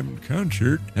your damn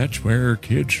concert. That's where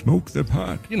kids smoke the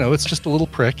pot. You know, it's just a little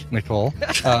prick, Nicole.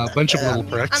 A bunch of little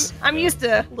pricks. I'm used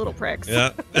to little pricks.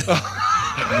 Yeah.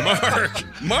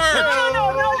 Mark!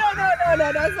 No,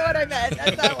 that's not what I meant.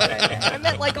 That's not what I meant. I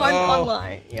meant like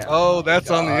online. Yeah. Oh, that's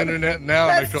on the internet now,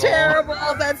 That's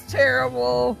Nicole. That's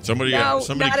terrible. Somebody No,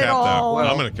 cap not that. at all.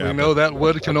 I'm going to cap We know that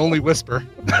wood can only whisper.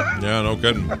 Yeah, no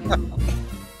kidding.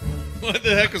 What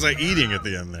the heck was I eating at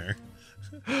the end there?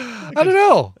 I don't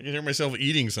know. I can hear myself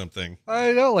eating something.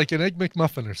 I know, like an Egg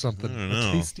McMuffin or something. I don't know.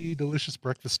 A tasty, delicious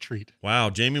breakfast treat. Wow,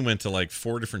 Jamie went to like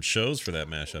 4 different shows for that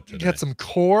mashup today. Had some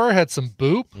core, had some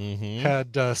boop, Mhm.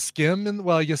 had skim, and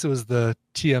well, I guess it was the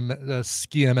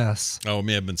SKMS. Oh, it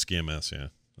may have been SKMS, yeah.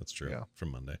 That's true. Yeah.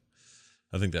 From Monday.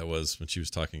 I think that was when she was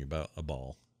talking about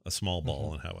a small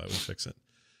ball, and how I would fix it.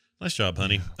 Nice job,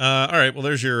 honey. All right, well,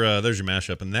 there's your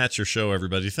mashup, and that's your show,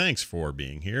 everybody. Thanks for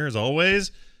being here. As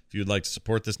always, if you'd like to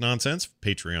support this nonsense,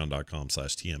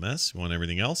 patreon.com/TMS. If you want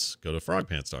everything else, go to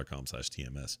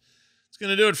frogpants.com/TMS. It's going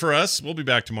to do it for us. We'll be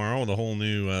back tomorrow with a whole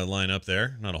new lineup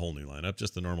there. Not a whole new lineup,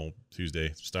 just the normal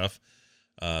Tuesday stuff.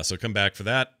 So come back for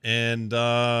that. And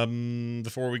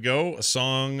before we go, a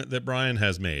song that Brian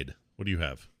has made. What do you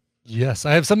have? Yes,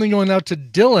 I have something going out to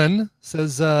Dylan.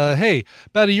 Says, hey,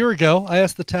 about a year ago, I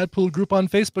asked the Tadpool group on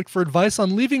Facebook for advice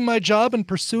on leaving my job and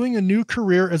pursuing a new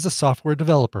career as a software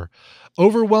developer.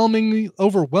 Overwhelmingly,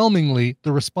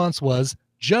 the response was,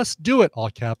 just do it, all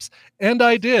caps. And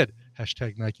I did.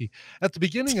 #Nike. At the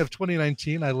beginning of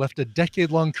 2019, I left a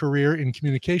decade-long career in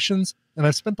communications, and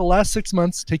I've spent the last 6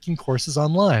 months taking courses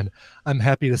online. I'm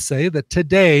happy to say that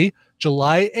today,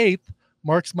 July 8th,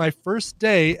 marks my first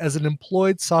day as an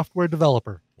employed software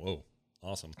developer. Whoa,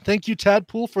 awesome. Thank you,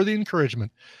 Tadpool, for the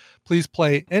encouragement. Please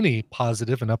play any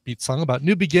positive and upbeat song about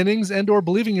new beginnings and or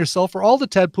believing yourself for all the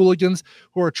Tadpooligans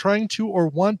who are trying to or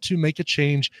want to make a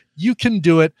change. You can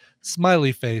do it.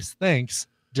 Smiley face. Thanks,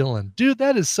 Dylan. Dude,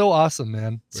 that is so awesome,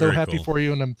 man. So Very happy cool. for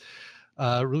you, and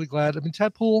I'm really glad. I mean,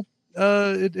 Tadpool,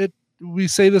 we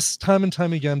say this time and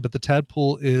time again, but the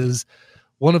Tadpool is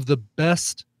one of the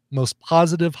best, most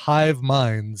positive hive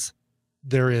minds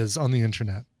there is on the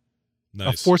internet.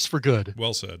 Nice. A force for good.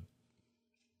 Well said.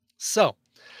 So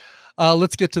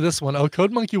let's get to this one.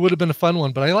 Code Monkey would have been a fun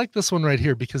one, but I like this one right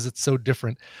here because it's so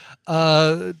different.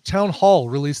 Town Hall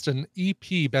released an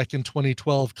EP back in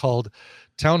 2012 called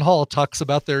Town Hall Talks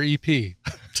About Their EP.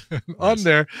 On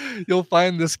there, you'll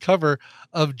find this cover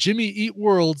of Jimmy Eat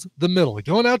World's The Middle.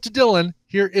 Going out to Dylan,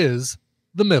 here is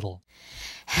The Middle.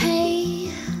 Hey,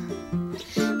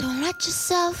 don't write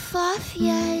yourself off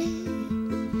yet.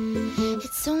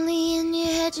 It's only in your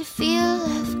head you feel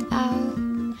left out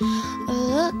or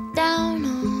looked down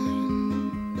on.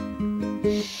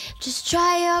 Just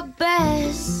try your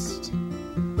best.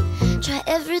 Try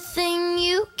everything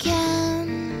you can.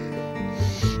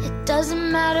 It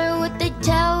doesn't matter what they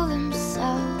tell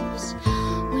themselves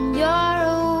when you're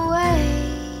away.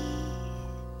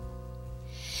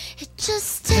 It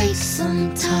just takes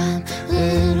some time,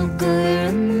 little girl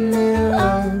in the middle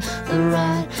of the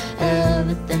ride.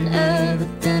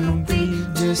 Everything will be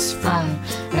just fine.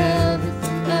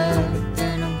 Everything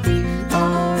will be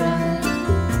alright.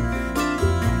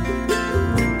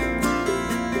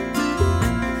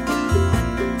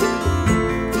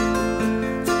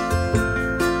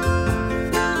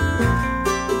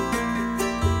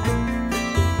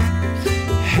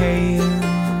 Hey,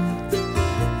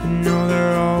 you know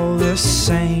they're all the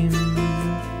same.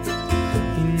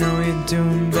 You know you're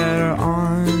doing better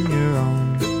on your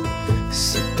own,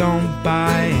 so don't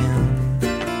buy in.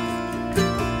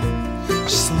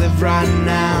 Just live right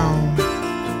now.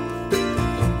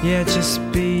 Yeah, just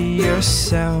be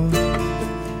yourself.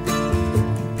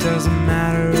 Doesn't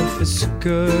matter if it's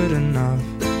good enough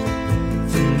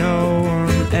for no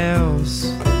one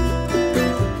else.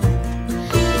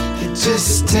 It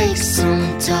just takes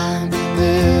some time,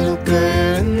 little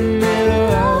girl in the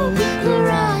middle of the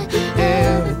ride.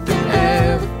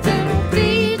 Everything will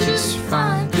be just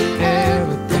fine.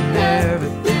 Everything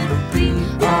will be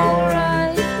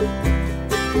alright.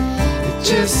 It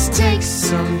just takes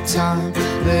some time,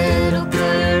 little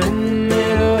girl in the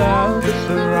middle of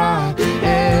the ride.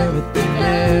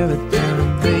 Everything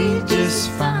will be just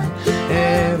fine.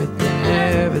 Everything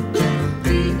will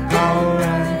be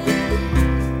alright.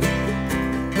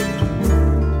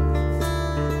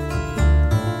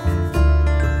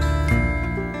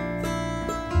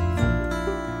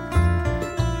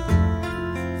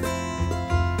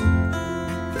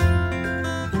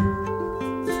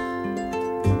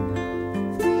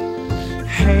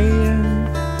 Hey,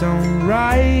 don't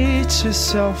write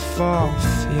yourself off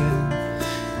yet.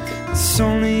 It's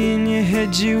only in your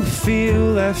head you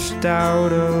feel left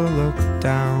out or looked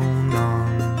down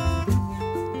on.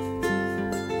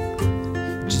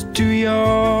 Just do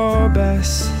your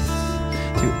best,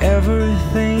 do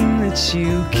everything that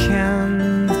you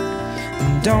can,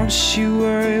 and don't you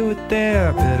worry what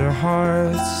their bitter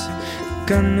hearts are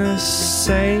gonna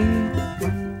say.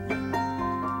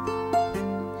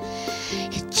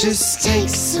 It just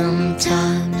takes some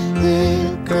time,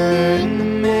 little girl in the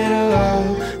middle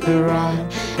of the ride.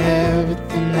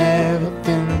 Everything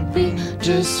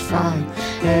just fine.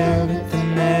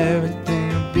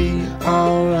 Everything'll be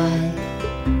alright.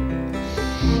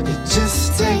 It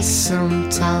just takes some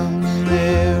time,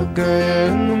 little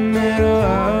girl in the middle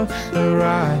of the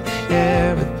ride.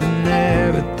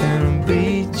 Everything'll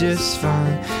be just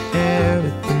fine.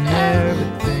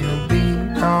 Everything'll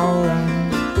be alright.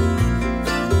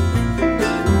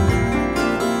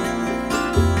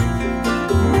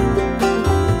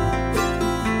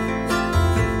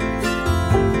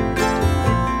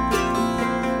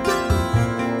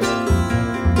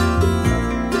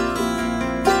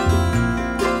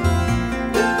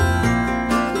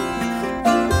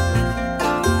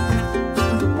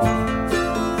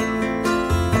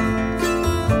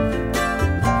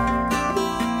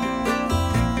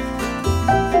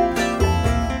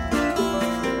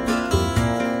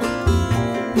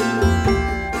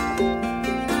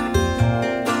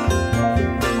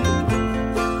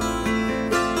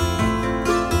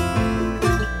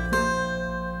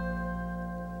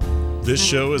 This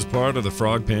show is part of the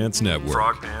Frog Pants Network.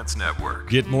 Frog Pants Network.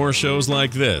 Get more shows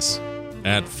like this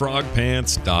at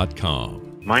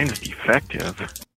frogpants.com. Mine's defective.